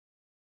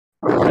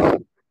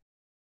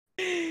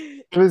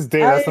 To this day,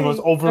 that's the most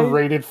I I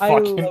overrated I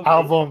fucking love it.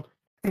 album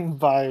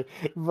by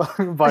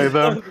I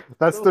them. love it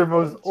That's so their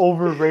most much.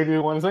 overrated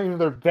one. It's not even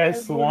their I'm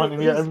best one one, of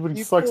and yet those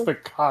everybody sucks people. the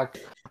cock.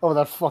 Oh,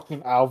 that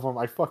fucking album!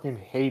 I fucking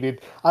hate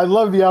it. I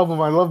love the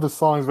album. I love the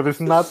songs, but it's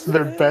not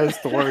their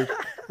best work.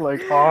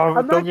 Like, oh, I'm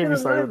don't not get me gonna lie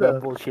started with that though.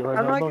 bullshit right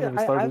I'm now. not Don't gonna.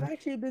 get me I've started.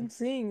 actually been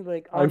seeing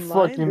like I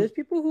online. fucking There's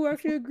people who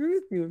actually agree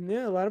with you.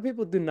 Yeah, a lot of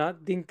people do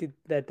not think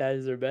that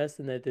is their best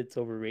and that it's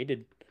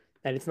overrated.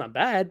 That it's not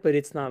bad, but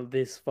it's not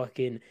this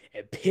fucking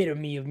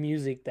epitome of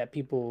music that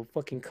people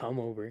fucking come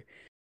over.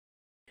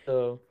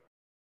 So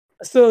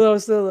still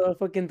though,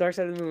 fucking Dark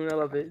Side of the Moon. I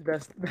love it.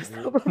 Best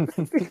album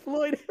by Pink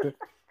Floyd.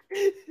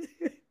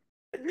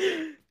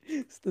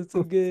 Still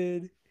so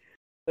good.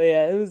 But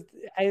yeah, it was.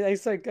 I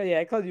started. Yeah,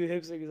 I called you a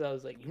hipster because I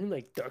was like, you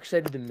like Dark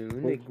Side of the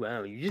Moon. Like,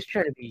 wow, you're just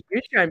trying to be.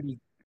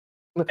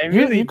 I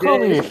really you call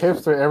me a did.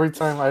 hipster every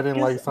time I didn't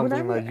Because like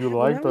something that you when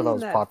I liked or was that in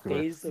was that popular.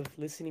 phase of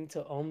listening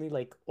to only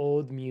like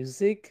old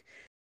music,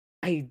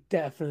 I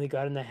definitely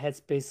got in the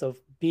headspace of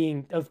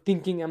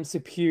thinking I'm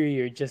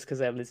superior just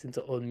because I listened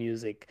to old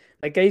music.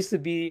 Like I used to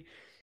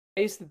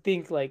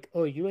think like,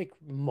 oh, you like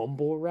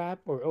mumble rap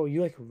or oh,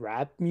 you like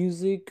rap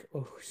music?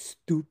 Oh,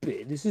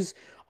 stupid. This is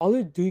all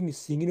they're doing is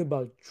singing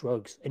about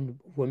drugs and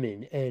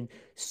women and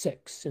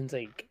sex and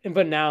like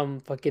but now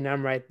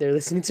I'm right there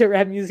listening to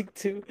rap music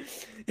too.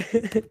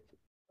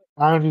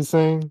 I'm just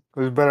saying,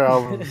 there's better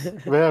albums.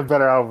 They have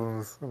better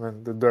albums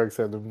than The Dark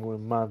Side of the Moon,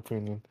 in my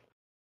opinion.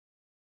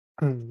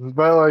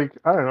 But like,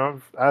 I don't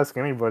know, ask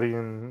anybody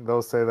and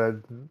they'll say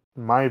that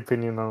my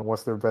opinion on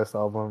what's their best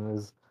album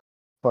is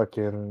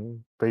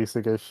fucking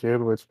basic as shit,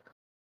 which,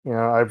 I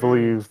Mm.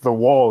 believe The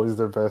Wall is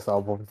their best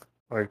album,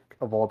 like,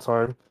 of all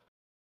time.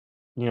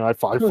 I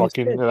Holy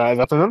fucking, shit.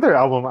 that's another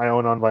album I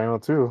own on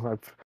vinyl too.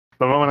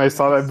 The moment I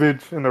saw that Nice.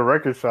 bitch in the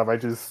record shop, I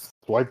just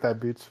swiped that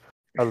bitch.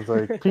 I was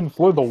like, Pink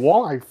Floyd, The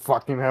Wall, I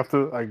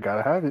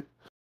gotta have it.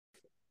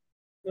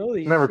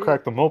 Holy Never shit.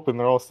 cracked them open.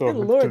 They're all still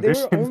Good in mint Lord,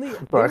 condition.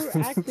 they But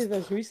were active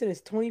as recent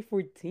as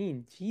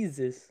 2014.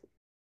 Jesus.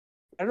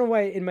 I don't know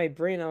why in my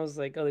brain I was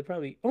like, oh, they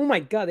probably. Oh my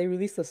God, they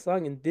released a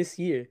song in this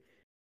year.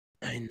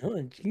 I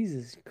know,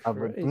 Jesus but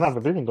Christ.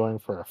 they've been going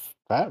for a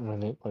fat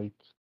minute. Like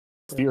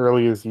it's the Uh,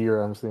 earliest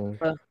year I'm seeing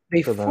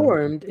they for them.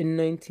 formed in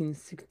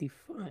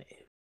 1965.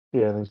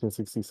 Yeah,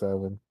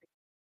 1967.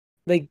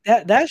 Like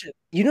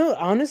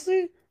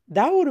honestly,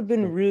 that would have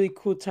been a really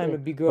cool time Yeah,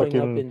 to be growing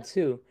up fucking. in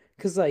too.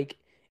 Cause like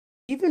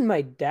even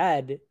my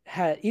dad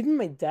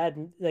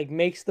like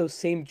makes those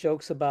same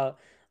jokes about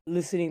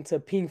listening to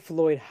Pink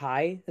Floyd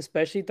high,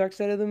 especially Dark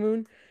Side of the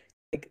Moon.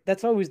 Like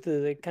that's always the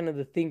like, kind of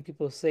the thing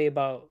people say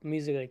about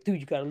music like dude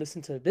you got to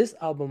listen to this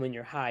album when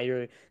you're high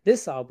or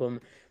this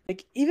album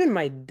like even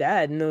my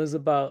dad knows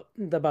about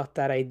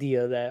that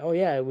idea that oh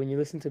yeah when you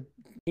listen to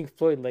Pink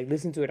Floyd like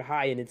listen to it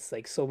high and it's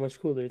like so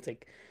much cooler it's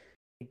like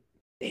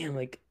damn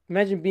like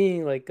imagine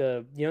being like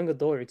a young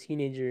adult or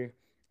teenager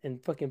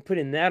and fucking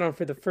putting that on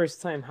for the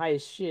first time high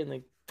as shit and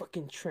like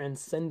fucking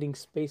transcending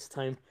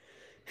space-time.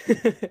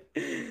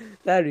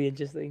 That'd be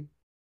interesting.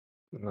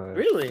 Uh,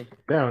 Really.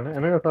 Damn, I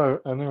never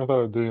thought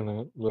of doing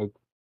that.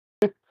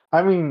 But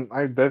I mean,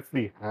 I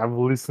definitely have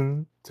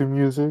listened to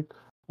music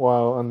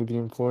while under the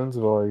influence,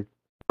 but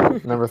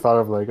like never thought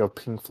of like a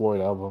Pink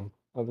Floyd album.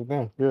 I was like,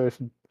 damn, yeah,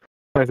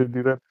 I should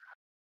do that.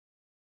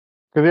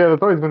 Because yeah,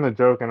 that's always been the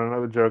joke, and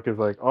another joke is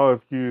like, oh,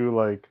 if you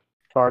like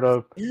start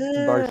up Dark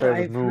Yeah, Side of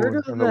the I've heard Moon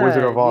of and the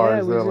Wizard of that. Yeah,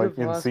 Oz, they're Wizard like of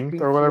in Oz, sync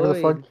Pink or whatever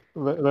the fuck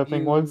Floyd. that If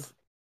thing you was.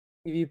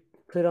 if you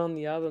put on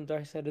the album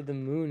Dark Side of the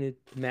Moon, it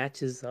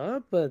matches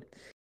up, but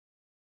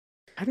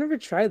I've never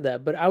tried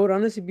that. But I would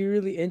honestly be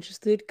really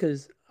interested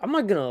because I'm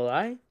not gonna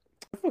lie,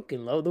 I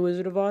fucking love The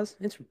Wizard of Oz.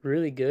 It's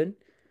really good,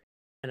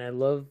 and I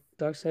love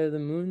Dark Side of the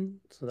Moon,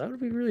 so that would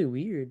be really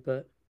weird,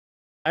 but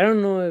I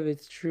don't know if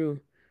it's true.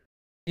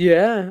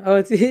 Yeah. Oh,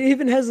 it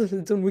even has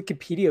its own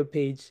Wikipedia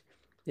page.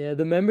 Yeah,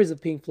 the members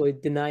of Pink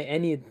Floyd deny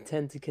any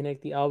intent to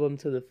connect the album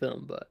to the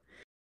film, but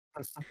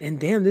and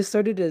damn, this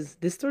started in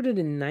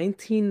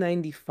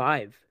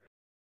 1995.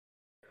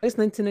 August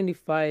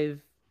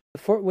 1995, the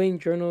Fort Wayne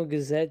Journal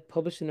Gazette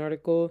published an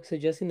article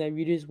suggesting that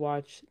readers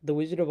watch The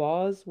Wizard of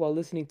Oz while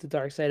listening to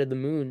Dark Side of the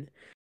Moon.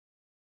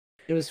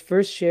 It was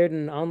first shared in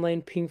an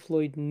online Pink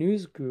Floyd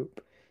news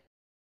group.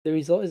 The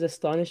result is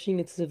astonishing.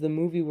 It's as if the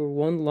movie were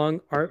one long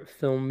art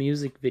film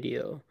music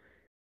video.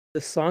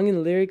 The song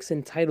and lyrics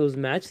and titles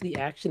match the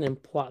action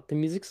and plot. The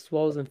music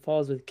swells and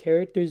falls with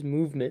characters'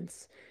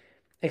 movements.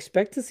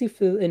 Expect to see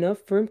enough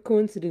firm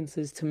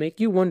coincidences to make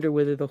you wonder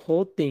whether the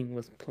whole thing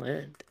was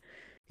planned.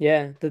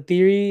 Yeah, the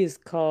theory is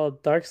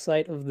called Dark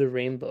Side of the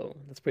Rainbow.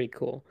 That's pretty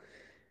cool.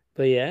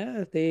 But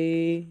yeah,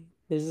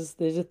 there's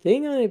a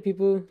thing on it.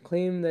 People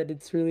claim that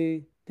it's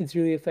really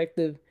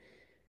effective.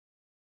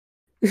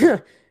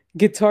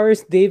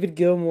 Guitarist David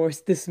Gilmour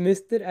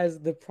dismissed it as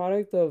the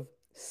product of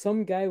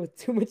some guy with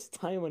too much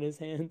time on his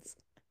hands.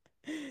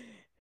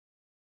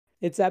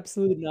 It's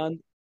absolute non.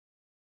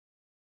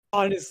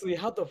 Honestly,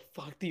 how the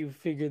fuck do you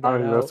figure that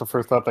Honestly, that's out? the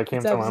first thought that It's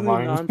came to my absolute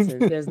mind.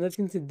 nonsense. It has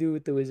nothing to do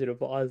with the Wizard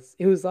of Oz.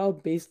 It was all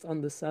based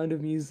on the Sound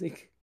of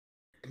Music.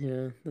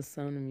 Yeah, the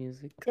Sound of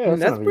Music. Yeah, I mean,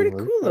 that's that's not a good pretty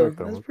movie. cool I though. like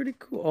that That's movie. pretty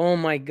cool. Oh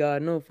my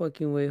God, no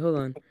fucking way.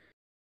 Hold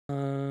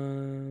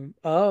on.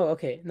 Oh,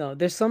 okay. No,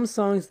 there's some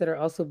songs that are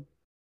also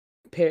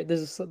paired.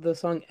 The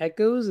song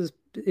Echoes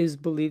is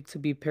believed to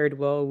be paired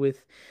well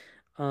with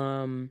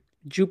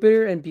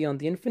Jupiter and Beyond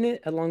the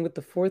Infinite, along with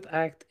the fourth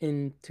act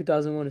in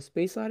 2001: A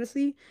Space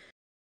Odyssey.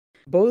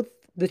 Both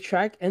the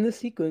track and the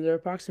sequence are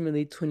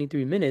approximately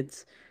 23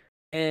 minutes.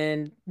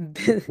 And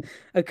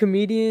a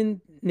comedian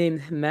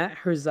named Matt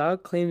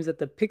Herzog claims that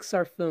the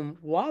Pixar film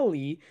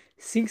Wall-E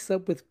syncs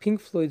up with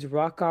Pink Floyd's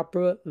rock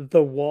opera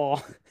The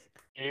Wall.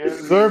 Yeah,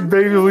 sir,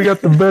 baby, we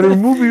got the better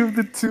movie of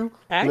the two.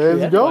 Actually,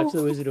 Let's I'd watch go.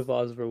 The Wizard of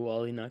Oz for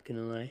Wall-E, not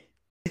gonna lie.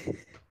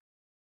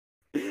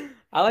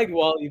 I like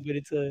Wall-E, but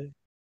it's a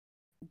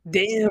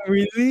damn,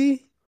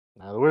 really?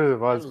 Nah, the Wizard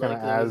of I Oz kind of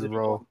like The ass, Wizard of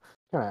bro.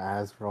 Kind of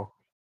ass, bro.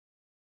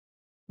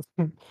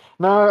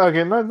 No,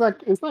 again, no,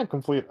 it's not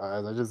complete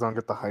ass. I just don't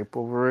get the hype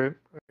over it.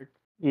 Like,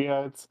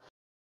 yeah, it's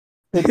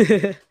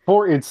Oz.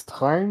 for its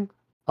time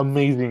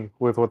amazing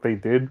with what they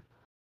did.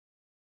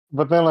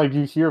 But then, like,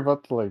 you hear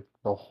about the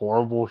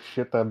horrible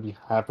shit that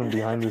happened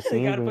behind the I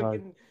scenes, gotta and you're like,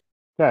 fucking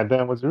God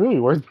damn, was it really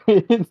worth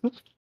it?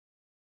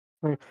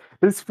 Like,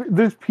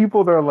 there's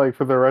people that are like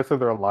for the rest of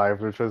their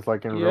lives, which is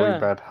like in really yeah.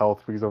 bad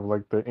health because of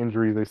like the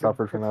injuries they They're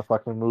suffered from that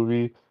fucking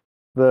movie.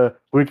 The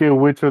Wicked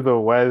Witch of the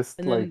West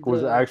And then like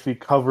was actually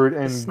covered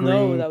the in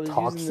snow that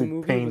green was used in the toxic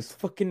movie was paint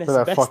fucking for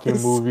that fucking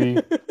asbestos. movie.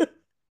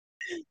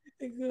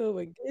 Like, oh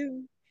my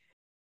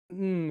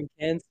god.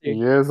 Cancer.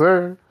 Yes,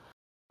 sir.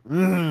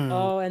 Mm.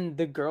 Oh, and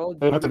the girl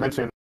And not to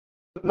mention,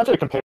 not to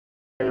compare,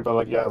 but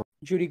like yeah,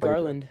 Judy like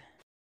Garland.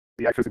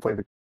 the actress who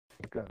played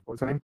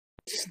what's her name?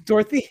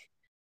 Dorothy.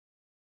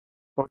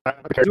 Well,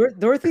 not the character's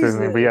Dorothy's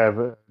name, but the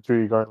yeah,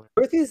 Judy Garland.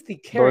 Dorothy's the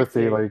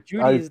Dorothy, character. like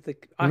Judy I is the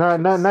not not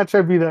actress. not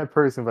trying to be that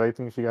person, but I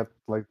think she got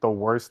like the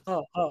worst.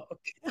 Oh,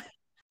 okay.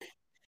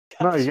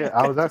 No, yeah, Gotcha,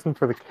 I was gotcha. asking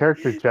for the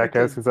character jackass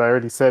Okay. because I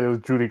already said it was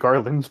Judy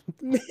Garland.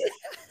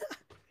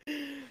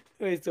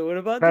 Wait, so what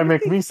about That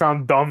make Dorothy? me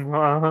sound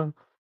dumb.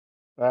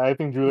 I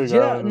think Judy Yeah,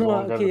 Garland is the no,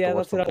 one who got okay, it the yeah,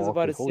 worst that's of what I was all.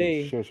 about to Because holy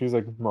say. shit, she's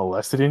like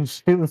molested and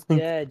shit. Like,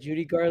 Yeah,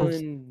 Judy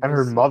Garland and her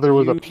was mother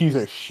was a piece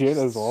of abused shit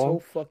as so well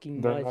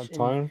fucking during much, that and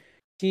time.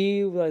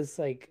 she was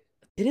like,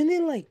 didn't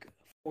they like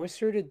force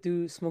her to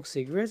do smoke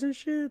cigarettes and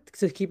shit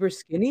to keep her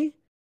skinny?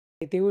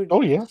 Like they would,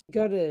 Oh yeah, she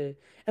gotta,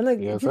 and like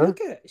if yes you sir.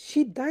 look at,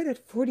 she died at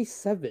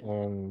 47.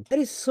 And That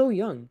is so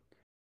young.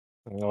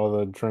 all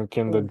the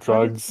drinking, the Oh, how did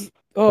drugs she?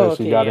 Oh, that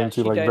she okay, got yeah, into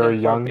she like died on very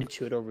car young,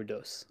 barbecued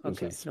overdose. which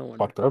Okay, is no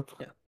wonder. fucked up.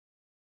 Yeah,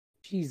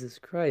 Jesus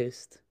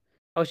Christ.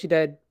 Oh, she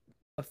died.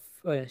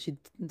 Oh yeah, she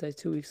died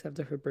 2 weeks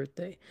after her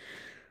birthday.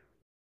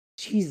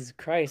 Jesus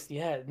Christ,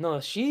 yeah, no,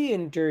 she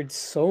endured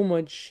so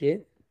much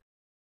shit.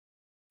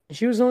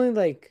 She was only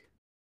like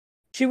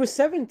she was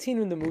 17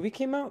 when the movie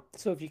came out.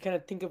 So if you kind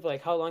of think of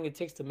like how long it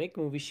takes to make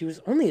a movie, she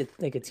was only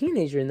like a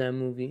teenager in that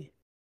movie.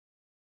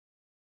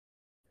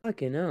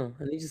 Fucking hell.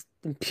 And they just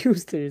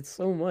abused her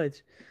so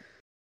much.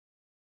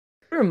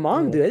 What did her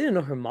mom Yeah. do? I didn't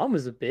know her mom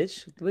was a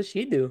bitch. What'd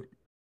she do?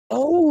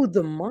 Oh,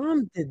 the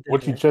mom did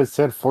What you that. just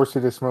said forced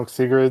her to smoke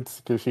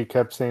cigarettes because she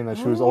kept saying that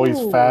she was always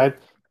Oh, fat.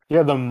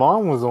 Yeah, the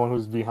mom was the one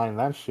who's behind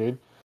that shit,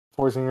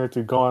 forcing her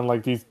to go on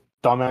like these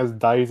dumbass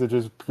diets of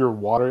just pure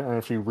water. And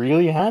if she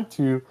really had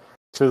to,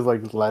 just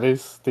like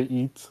lettuce to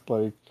eat,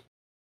 like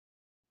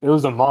it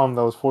was the mom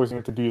that was forcing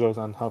her to do those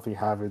unhealthy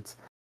habits.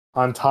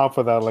 On top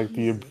of that, like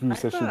the Jesus.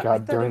 abuse that she I got thought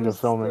it during the was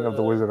filming of The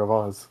the Wizard of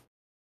Oz.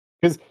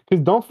 Because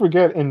don't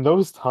forget, in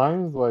those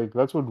times, like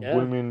that's what yeah.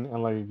 women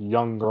and like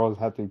young girls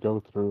had to go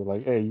through.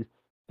 Like, hey, you're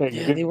Yeah,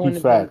 they getting too wanted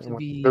them fat. to And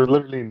when they're be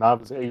literally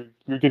not. Hey,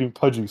 you're getting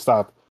pudgy.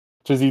 Stop.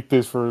 Just eat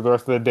this for the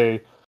rest of the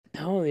day.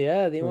 oh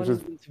yeah, they It's wanted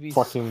just them to be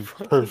so fucking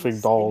fucking perfect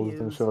skinny. dolls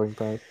and shit like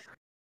that.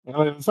 And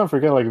like, let's not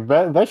forget, like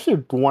that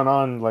shit went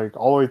on like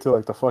all the way to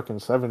like the fucking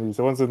 70s.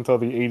 It wasn't until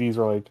the 80s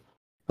were like,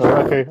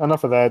 okay,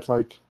 enough of that.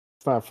 Like,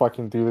 let's not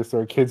fucking do this to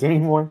our kids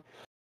anymore.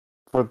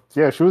 But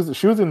yeah, she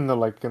was in the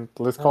like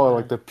let's Oh call it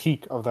like man. the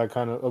peak of that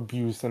kind of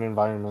abuse and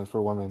environment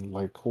for women.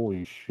 Like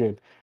holy shit.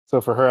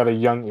 So for her at a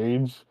young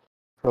age,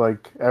 for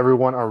like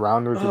everyone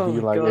around her to Oh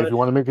be my like, hey, if god. you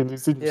want to make a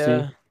decision,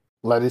 Yeah.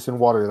 lettuce and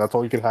water. That's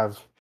all you could have.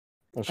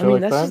 And I shit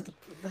mean, like that.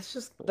 that's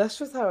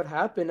just how it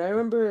happened. I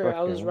remember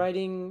I was Fucking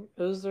writing.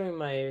 It was during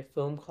my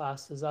film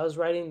classes. I was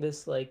writing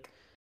this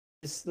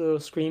little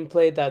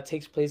screenplay that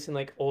takes place in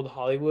like old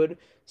Hollywood.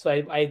 So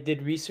I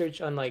did research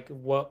on like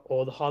what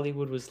old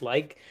Hollywood was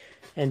like,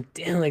 and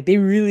damn, like they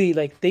really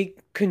like they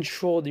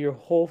controlled your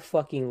whole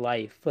fucking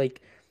life. Like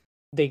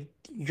they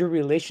your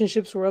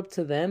relationships were up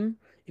to them.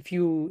 If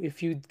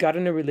you got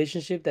in a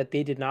relationship that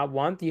they did not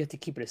want, you had to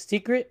keep it a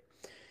secret.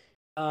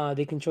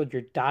 They controlled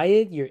your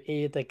diet,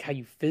 like how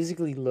you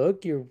physically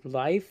look, your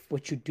life,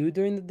 what you do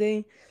during the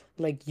day.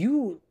 Like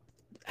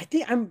I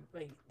think I'm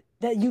like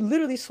that. You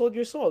literally sold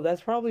your soul.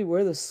 That's probably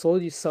where the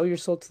soul you sell your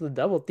soul to the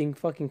devil thing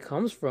fucking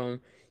comes from.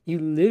 You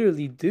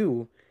literally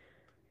do.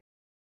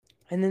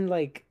 And then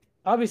like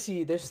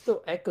obviously there's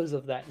still echoes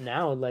of that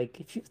now. Like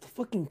if you the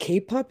fucking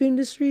K-pop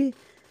industry,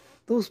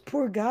 those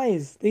poor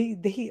guys, they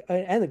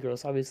and the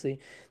girls obviously,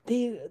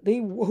 they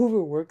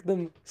overwork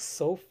them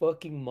so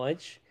fucking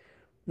much.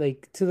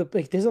 Like to the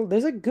like there's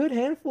a good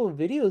handful of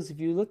videos if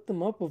you look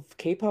them up of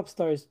K-pop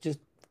stars just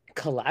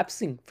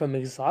collapsing from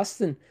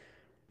exhaustion.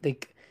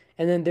 Like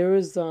and then there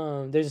was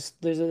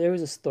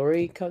a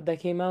story that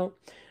came out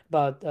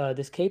about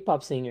this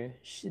K-pop singer.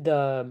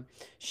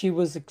 She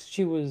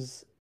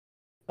was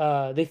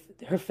they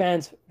her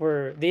fans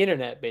were the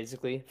internet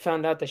basically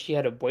found out that she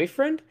had a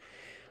boyfriend.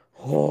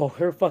 Oh,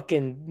 her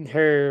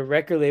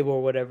record label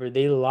or whatever,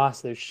 they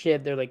lost their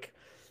shit. They're like,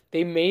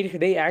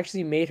 they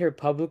actually made her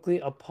publicly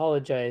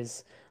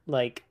apologize.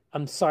 Like,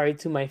 I'm sorry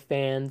to my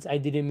fans. I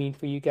didn't mean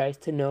for you guys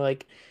to know.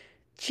 Like,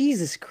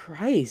 Jesus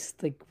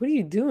Christ. Like, what are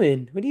you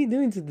doing? What are you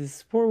doing to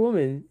this poor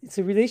woman? It's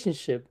a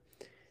relationship.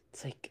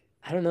 It's like,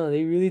 I don't know.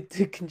 They really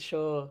do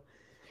control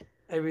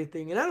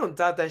everything. And I don't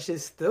doubt that shit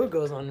still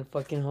goes on in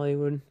fucking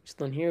Hollywood. Just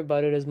don't hear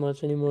about it as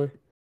much anymore.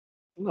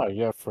 no,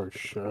 yeah, for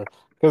sure.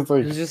 Because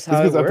like It's just it's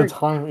how it because at the worked.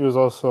 time it was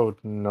also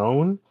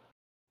known,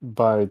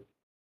 but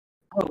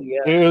Oh, yeah.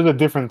 it was a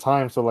different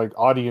time, so like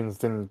audience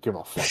didn't give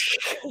a fuck.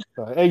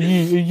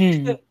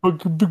 Hey,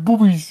 fucking big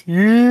boobies,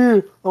 yeah.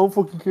 I don't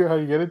fucking care how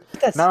you get it.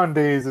 That's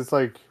Nowadays, it's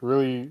like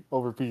really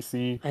over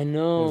PC. I It's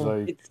know.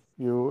 like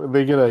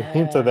they get a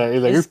hint of Yeah, that.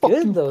 It's like you it's good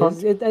fucking though.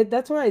 cunt.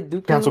 That's why I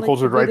do kind of Cancel like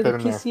culture the way right that the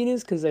then and there. PC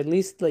is, because at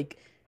least like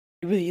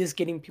it really is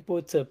getting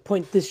people to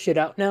point this shit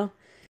out now.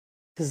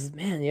 Because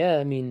man, yeah,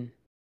 I mean,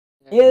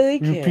 yeah, they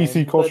You PC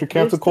can, culture, but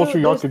cancel culture,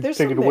 y'all could there's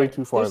take some it way merit.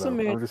 too far There's some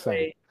though. I'm merit, just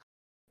saying. right?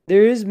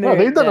 There is No, they've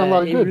merit done a lot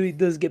that of it good. really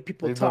does get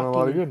people They've done a talking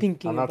lot of and good. I'm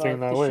thinking not taking about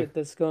the that away. shit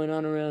that's going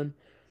on around.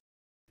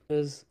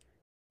 Because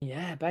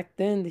yeah, back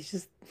then they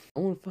just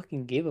no one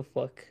fucking gave a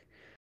fuck.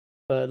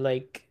 But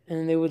like,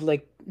 and they would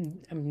like,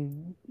 I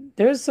mean,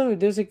 there's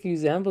like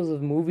examples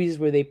of movies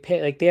where they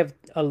pay like they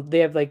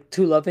have like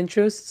two love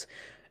interests,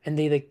 and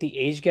they like the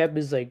age gap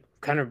is like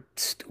kind of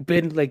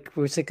stupid. Like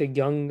where it's like a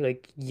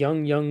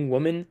young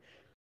woman,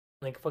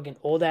 like fucking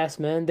old ass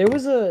man. There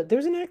was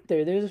an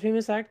actor. There was a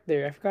famous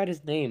actor. I forgot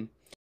his name.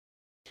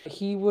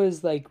 He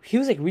was like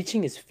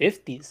reaching his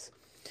 50s,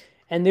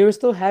 and they were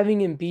still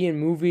having him be in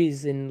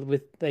movies and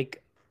with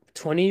like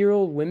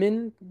 20-year-old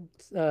women.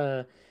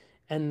 Uh,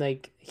 and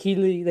like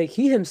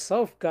he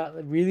himself got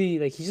really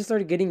like he just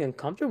started getting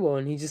uncomfortable,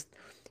 and he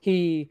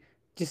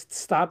just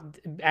stopped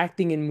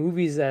acting in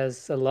movies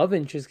as a love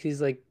interest. 'Cause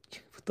he's like,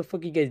 what the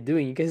fuck are you guys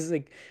doing? You guys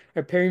like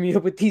are pairing me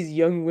up with these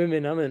young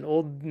women. I'm an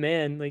old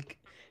man. Like,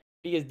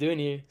 what are you guys doing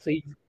here? So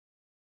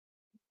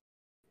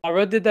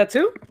Alra did that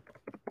too.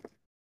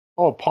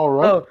 Oh, Paul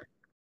Rudd? Oh,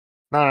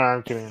 No,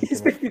 I'm kidding. I'm he's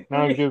kidding.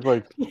 No, 53. because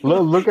like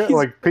look at He's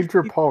like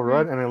picture Paul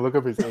Rudd 53. and then look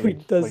up his No, he age.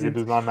 Like it doesn't.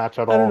 does not match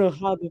at I don't all. know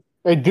how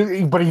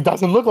the But he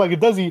doesn't look like it,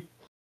 does he?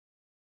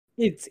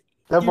 it's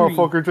That eerie.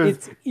 motherfucker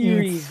just It's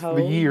eerie eats the how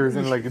years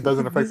and like it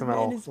doesn't affect this him at man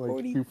all. is Like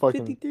 40, he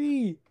fucking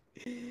 53.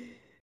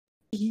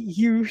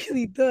 He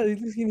really does. He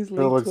looks in his still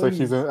late looks like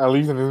he's 20s. at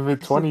least in his mid That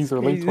shit's twenties or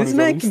late crazy. This twenties at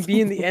man can least.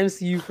 be in the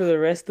MCU for the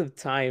rest of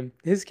time.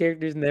 His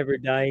character's never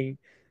dying.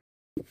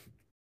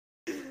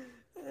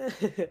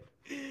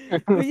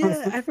 But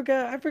yeah, I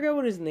forgot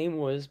what his name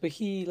was, but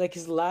he like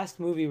his last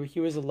movie where he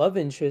was a love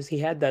interest, he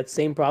had that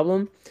same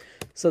problem.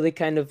 So they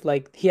kind of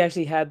like he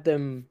actually had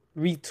them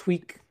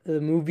retweak the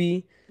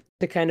movie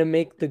to kind of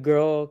make the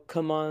girl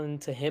come on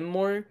to him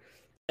more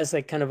as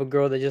like kind of a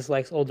girl that just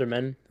likes older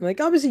men. Like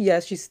obviously,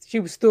 yes, she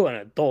was still an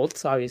adult.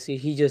 So obviously,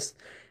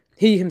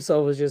 he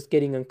himself was just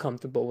getting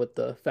uncomfortable with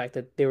the fact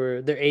that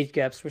their age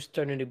gaps were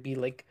starting to be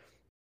like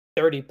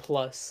 30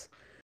 plus.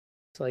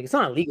 So like it's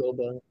not illegal,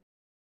 but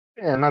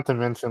Yeah, not to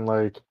mention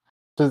like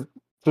just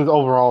just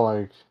overall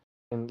like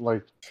and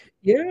like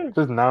yeah,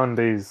 just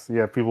nowadays,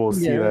 yeah, people will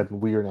see yeah. that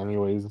weird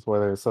anyways,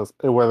 whether it's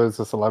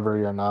a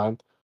celebrity or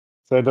not.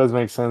 So it does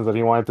make sense that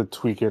he wanted to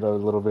tweak it a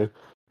little bit.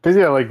 Because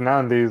yeah, like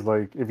nowadays,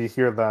 like if you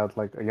hear that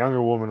like a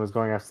younger woman was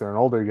going after an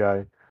older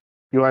guy,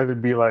 you either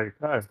be like,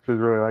 ah, she just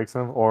really likes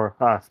him, or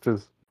ah,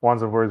 just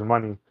wants him for his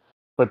money.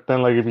 But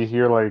then like if you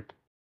hear like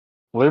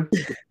flip,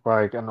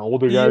 like an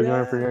older guy's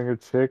going for a Yeah. younger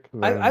chick,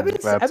 I've then been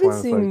I've that's been when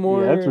it's seeing like,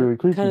 yeah, that's more really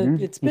creepy, kind of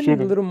dude. it's You been a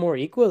shouldn't. little more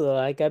equal though.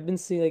 Like I've been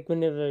seeing like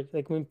whenever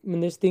like when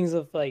there's things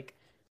of like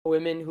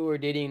women who are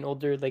dating an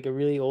older like a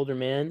really older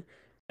man,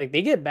 like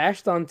they get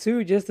bashed on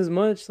too just as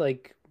much.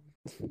 Like,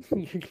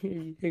 like what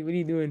are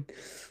you doing?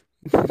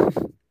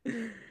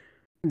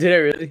 Did I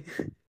really?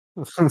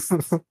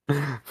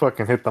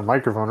 Fucking hit the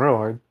microphone real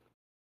hard.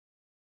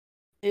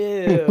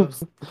 Ew.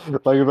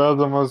 Like that was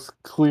the most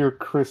clear,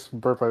 crisp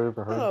burp I've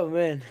ever heard. Oh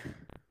man.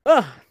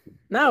 Oh,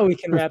 now we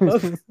can wrap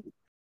up.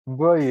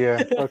 But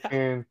yeah,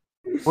 fucking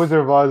Wizard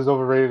of Oz is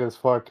overrated as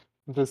fuck.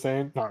 I'm just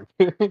saying. No, I'm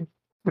kidding.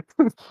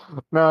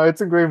 No,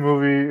 it's a great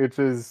movie. It's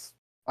just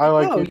I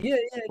like Oh it, yeah,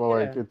 yeah, but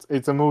like yeah.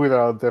 it's a movie that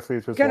I'll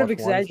definitely just Kind of watch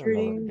once and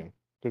never exaggerating. again.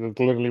 Because it's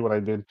literally what I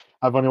did.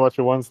 I've only watched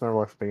it once, never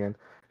watched it again.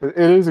 It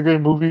is a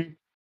great movie.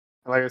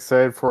 Like I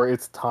said, for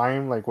its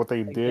time, like what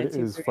they Like did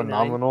is 1939.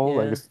 phenomenal.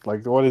 Like Yeah. it's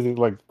like what is it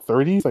like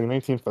 30s, like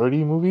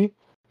 1930 movie,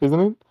 isn't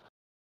it?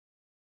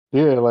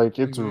 Yeah, like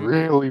it's Hmm.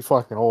 really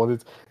fucking old.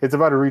 It's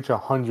about to reach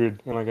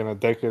 100 in like in a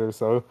decade or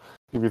so.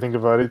 If you think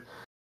about it,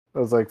 I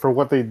was like for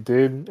what they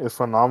did is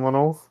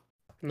phenomenal.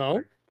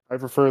 No. I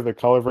prefer the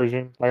color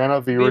version. Like I know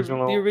the The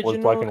original was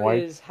black original and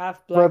white, is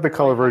half but black the and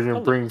color white, half version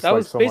color. brings That like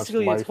was so much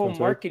basically its life whole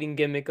into it. marketing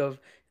gimmick of,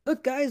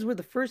 look, guys, we're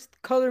the first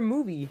color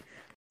movie.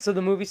 So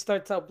the movie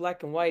starts out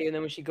black and white, and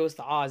then when she goes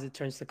to Oz, it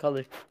turns to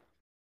color.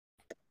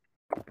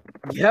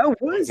 Yeah, it It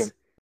was. wasn't.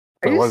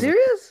 Are It you wasn't.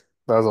 serious?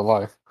 That was a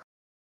lie.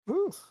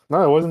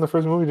 No, it wasn't the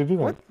first movie to do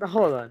that. What?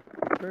 Hold on.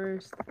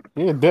 First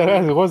Yeah, dead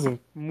ass. color It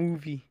wasn't.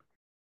 movie.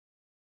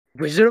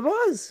 Wizard of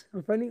Oz.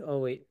 I'm finding. Oh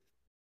wait,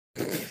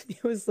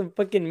 it was some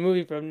fucking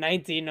movie from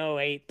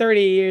 1908,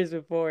 30 years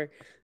before.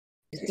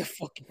 It's the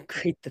fucking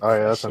Great Oh yeah,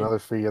 that's Depression. another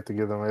fee you have to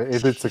give them.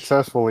 It did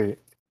successfully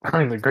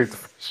during the Great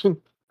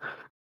Depression.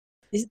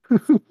 Is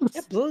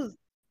that blows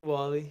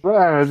Wally?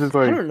 But it's just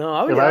I like don't know.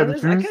 I'll if be I had to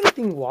honest. I choose, kind of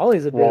think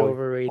Wally's a bit Wally, all the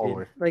overrated.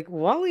 way. Like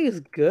Wally is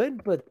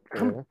good, but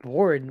I'm Yeah.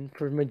 bored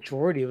for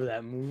majority of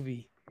that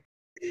movie.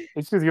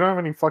 It's just you don't have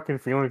any fucking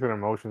feelings and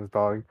emotions,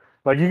 dog.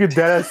 Like you could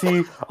dead ass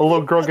see a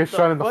little girl What get the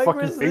shot in the fuck?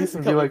 fucking Where's face this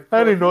and be coming like,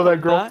 I didn't from? know No, that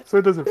I'm girl, not. so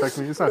it doesn't affect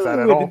me. It's not I sad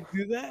at wouldn't all.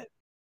 do that.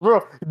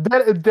 Bro,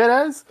 dead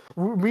ass.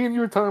 Me and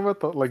you were talking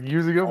about the like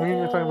years ago. Me and you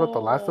were talking about The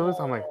Last of Us.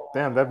 I'm like,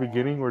 damn, that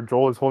beginning Oh where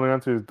Joel is holding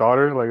on to his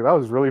daughter, like that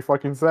was really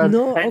fucking sad.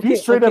 no. And you Okay,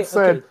 straight up okay,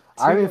 said okay.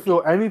 I To didn't okay.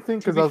 feel anything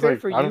To because I be was fair like,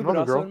 for I don't you, know but the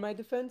also in girl. my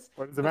defense,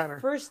 What does it the matter?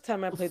 first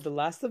time I played The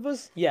Last of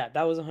Us, yeah,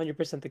 that was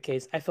 100% the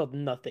case. I felt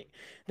nothing.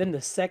 Then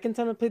the second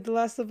time I played The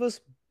Last of Us,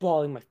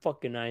 bawling my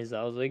fucking eyes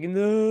out. I was like,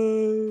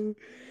 no.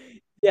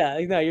 Yeah,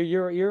 like, no,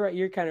 you're right.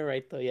 You're kind of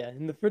right though. Yeah,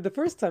 and for the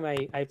first time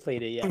I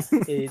played it,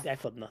 yeah, I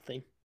felt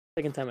nothing.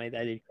 Second time I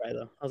did cry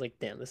though. I was like,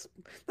 damn, this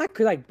not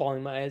like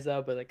bawling my eyes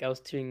out, but like I was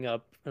tearing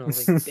up, and I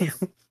was like,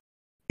 damn,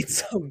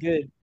 it's so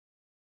good.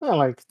 Yeah,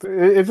 like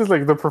it's just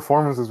like the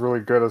performance is really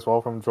good as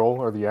well from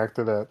Joel or the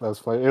actor that's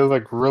playing. It was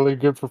like really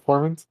good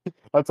performance.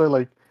 That's why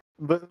like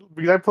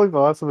because I played The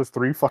Last of Us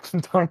 3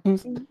 fucking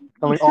times, and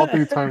like all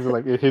three times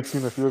like it hits you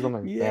in the feels. I'm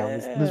like, damn,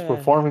 this Yeah.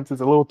 performance is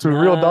a little too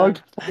real, Nah, dog.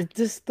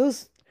 just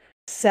those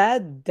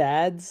sad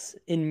dads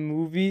in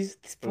movies,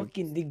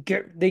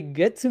 Mm. they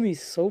get to me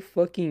so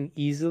fucking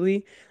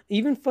easily.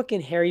 Even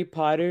fucking Harry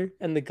Potter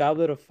and the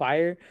Goblet of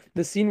Fire,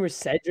 the scene where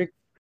Cedric,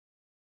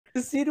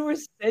 the scene where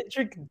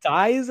Cedric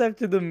dies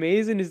after the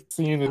maze and his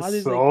Scene is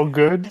father's like, so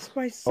good. "That's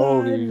my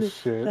Holy son,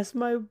 shit! that's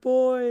my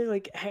boy."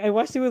 Like I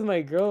watched it with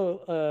my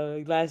girl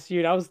last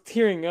year, and I was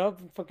tearing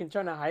up, fucking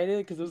trying to hide it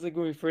because it was like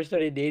when we first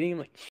started dating. I'm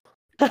like.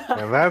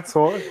 And that's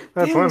Damn,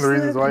 one we of the still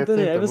reasons why I haven't done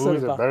an think the episode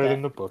movies are about better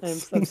than that. the I'm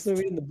books. I'm still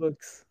reading the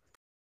books.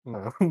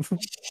 No.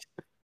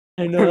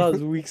 I know that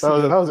was weeks That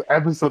ago. was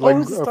episode Oh, like it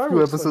was the a Star few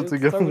Wars one. It episodes was the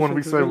ago Star Wars when one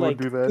we because said we're we would like,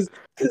 do that.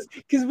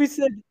 because we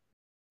said,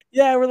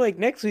 yeah, we're like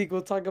next week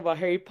we'll talk about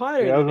Harry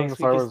Potter, Yeah, and I the was on the next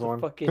week Star is Wars the one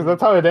because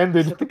that's fucking, how it is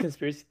ended. that the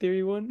conspiracy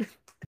theory one?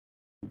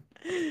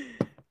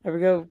 There we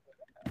go.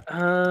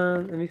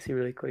 Let me see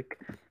really quick.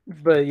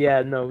 But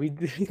yeah, no, we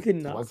did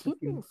not Was it?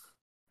 fucking.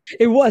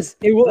 It was.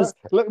 It No, was.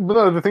 but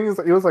no, the thing is,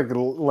 it was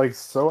like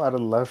so out of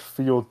left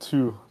field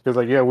too. Because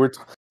like, yeah, we're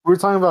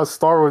talking about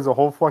Star Wars the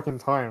whole fucking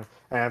time,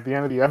 and at the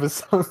end of the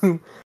episode,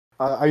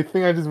 I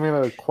think I just made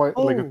a quite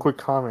like a Oh, quick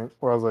comment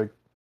where I was like,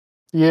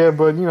 "Yeah,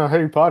 but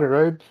Harry Potter,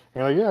 right?" And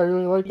you're like, "Yeah, I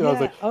really like it." I was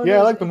like, yeah. Oh "Yeah, no,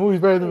 I like the it's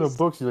movies better than the because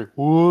books." He's like,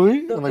 "What?"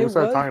 no, And like it we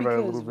started was talking about it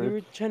a little because bit. we were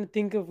Because trying it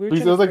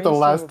to was like the brainstorm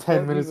last of 10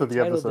 what we minutes of would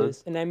the title episode.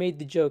 this, and I made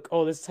the joke.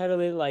 Oh, let's title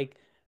it like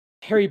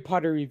Harry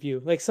Potter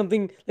review, like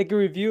something like a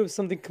review of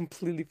something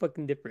completely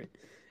fucking different.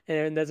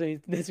 And that's when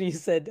you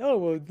said, "Oh,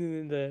 well,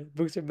 the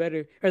books are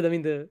better," or I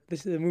mean, the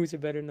movies are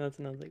better. And I was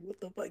like, "What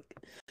the fuck?"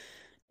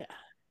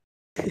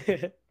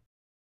 Yeah.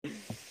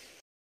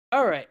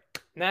 All right,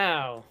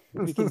 now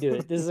we can do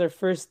it. This is our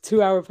first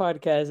 2 hour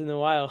podcast in a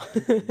while,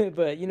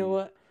 but you know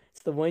what?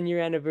 It's the 1 year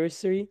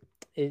anniversary.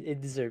 It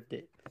deserved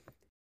it.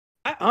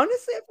 I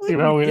honestly, I feel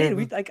like we We did.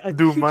 We didn't like a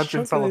do huge much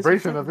in chunk of this. We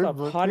celebration talked of it, about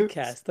but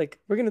yes. podcast. Like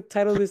we're gonna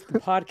title this the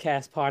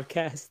podcast.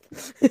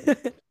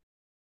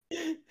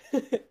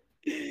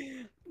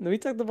 We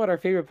talked about our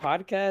favorite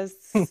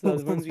podcasts,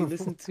 the ones we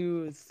listen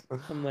to. It's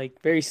some like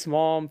very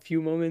small,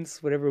 few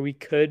moments, whatever we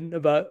could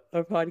about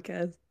our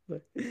podcast.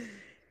 But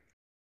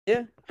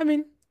yeah, I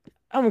mean,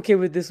 I'm okay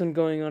with this one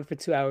going on for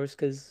 2 hours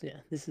because yeah,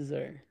 this is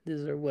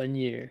our 1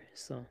 year.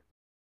 So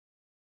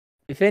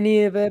if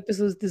any of the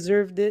episodes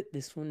deserved it,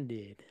 this one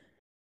did.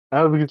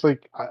 Because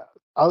like I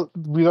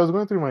was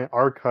going through my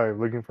archive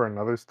looking for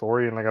another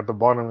story, and like at the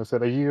bottom it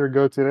said a year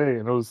ago today,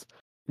 and it was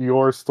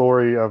your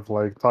story of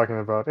like talking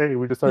about, hey,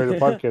 we just started a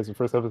It podcast. The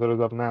first episode is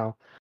up now.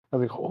 I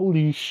was like,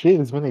 holy shit,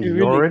 it's been a year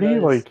really already.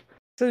 does. Like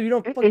So we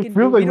don't it fucking do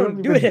feels like we we don't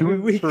haven't do been it every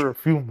doing this for week. a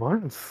few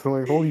months. So,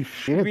 like holy We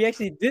shit.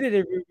 actually did it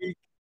every week.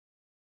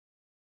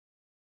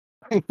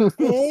 Hey,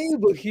 Hey,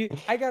 but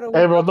I gotta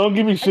wake bro, up. don't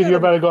give me shit. You're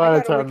about to go I out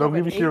of gotta town. wake Don't up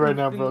give at me shit eight right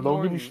now, in bro. the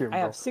Don't give me morning. shit, I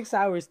have bro. 6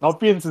 hours to No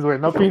sleep. pienses, güey.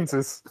 No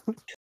pienses.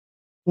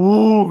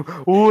 Ooh,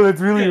 ooh, that's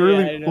really Yeah,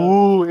 early. I know.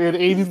 Ooh, at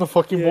 8 in the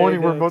fucking Yeah, I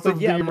morning where know. most But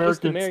of yeah, the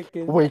most Americans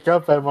Americans. wake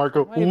up at,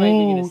 Marco. Why am I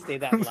even gonna Ooh. say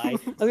that lie? I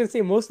was gonna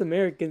say most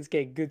Americans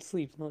get good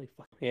sleep. Holy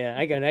fuck. Yeah,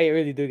 I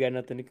really do got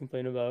nothing to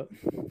complain about.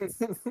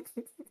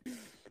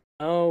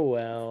 Oh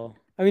well.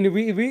 I mean, if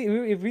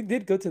we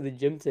did go to the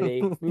gym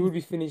today, we would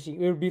be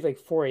finishing. It would be like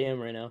 4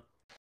 a.m. right now.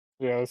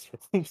 Yeah, that's true.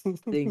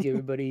 Thank you,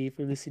 everybody,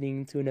 for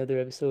listening to another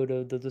episode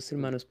of the Dos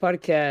Hermanos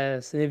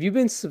podcast. And if you've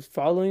been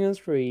following us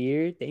for a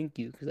year, thank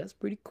you, because that's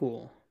pretty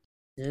cool.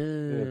 Yeah,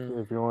 Yeah,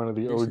 if you're one of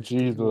the this is OGs,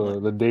 day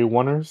one. the day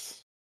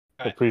oneers,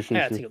 All I right, I appreciate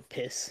gotta you. take a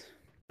piss.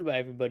 Goodbye,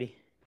 everybody.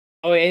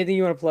 Oh, wait, anything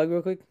you want to plug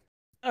real quick?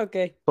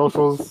 Okay.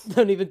 Socials,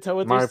 Don't even tell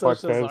what their my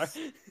socials are.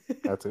 podcast.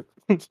 That's it.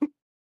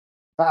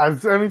 I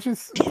mean,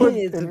 just put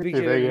It's a Enrique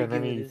picture of Vega in Enrique with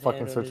any his hand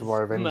fucking on search his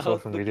bar of any mouth,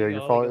 social media. looking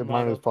You're all like a probably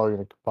mine is model. probably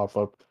gonna pop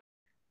up.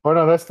 Oh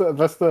no, that's the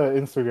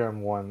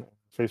Instagram one.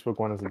 Facebook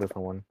one is a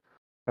different one,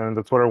 and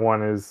the Twitter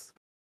one is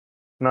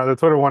no, the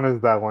Twitter one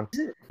is that one.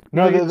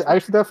 No, Really?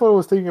 actually, that's what I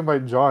was thinking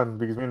about John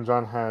because me and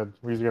John had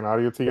music and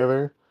audio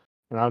together,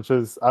 and I was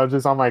just I was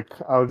just on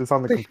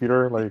the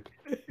computer like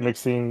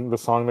mixing the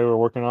song they were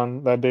working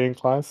on that day in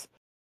class,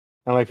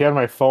 and like he had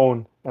my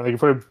phone and like he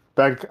put it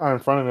back on in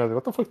front of me. I was like,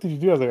 "What the fuck did you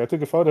do?" I was like, "I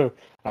took a photo." And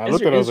I That's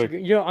looked your at it. I was like,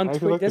 Instagram. You know, on "I actually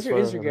Twitter, like that's this your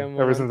photo." And Instagram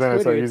one. ever On since then, I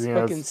Twitter, started it's using it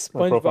fucking as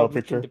my profile SpongeBob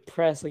looking picture.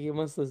 depressed, like he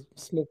wants to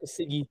smoke a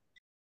ciggy.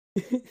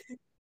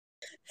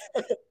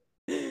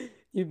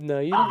 You know,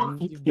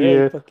 you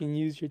barely Yeah, fucking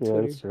use your yeah,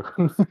 Twitter.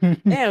 that's true.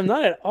 Damn,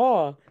 not at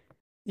all.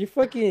 You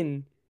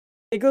fucking.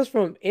 It goes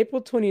from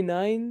April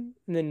 29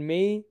 and then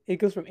May. It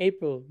goes from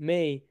April,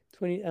 May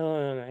 20.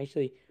 Oh, no,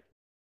 actually.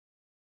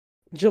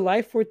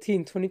 July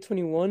 14,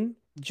 2021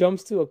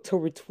 jumps to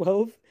October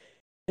 12th,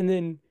 and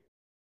then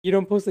you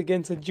don't post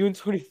again until June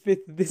 25th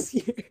this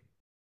year.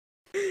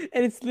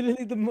 And it's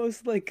literally the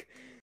most like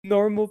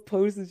normal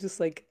post. It's just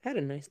like, I had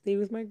a nice day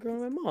with my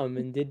girl and my mom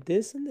and did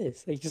this and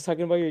this. Like just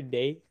talking about your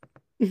day.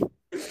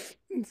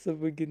 So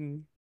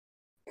fucking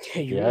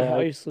yeah, how Yeah,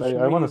 your social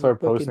I want to media is start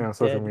posting fucking on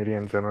social dead. media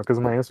in general because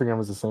my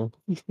Instagram is the same.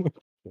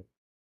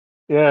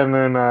 Yeah, and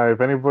then if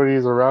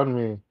anybody's around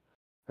me,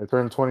 I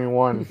turned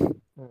 21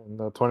 on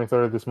the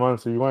 23rd of this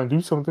month. So you want to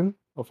do something?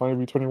 I'll finally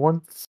be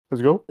 21.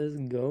 Let's go. Let's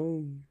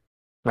go.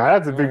 Now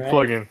that's a All big right.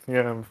 plug-in.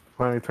 Yeah, I'm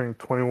finally turning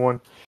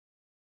 21.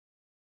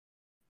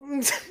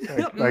 I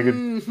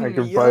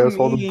could buy us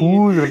all the Yummy.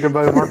 booze and I could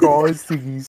buy Marco all his ciggies.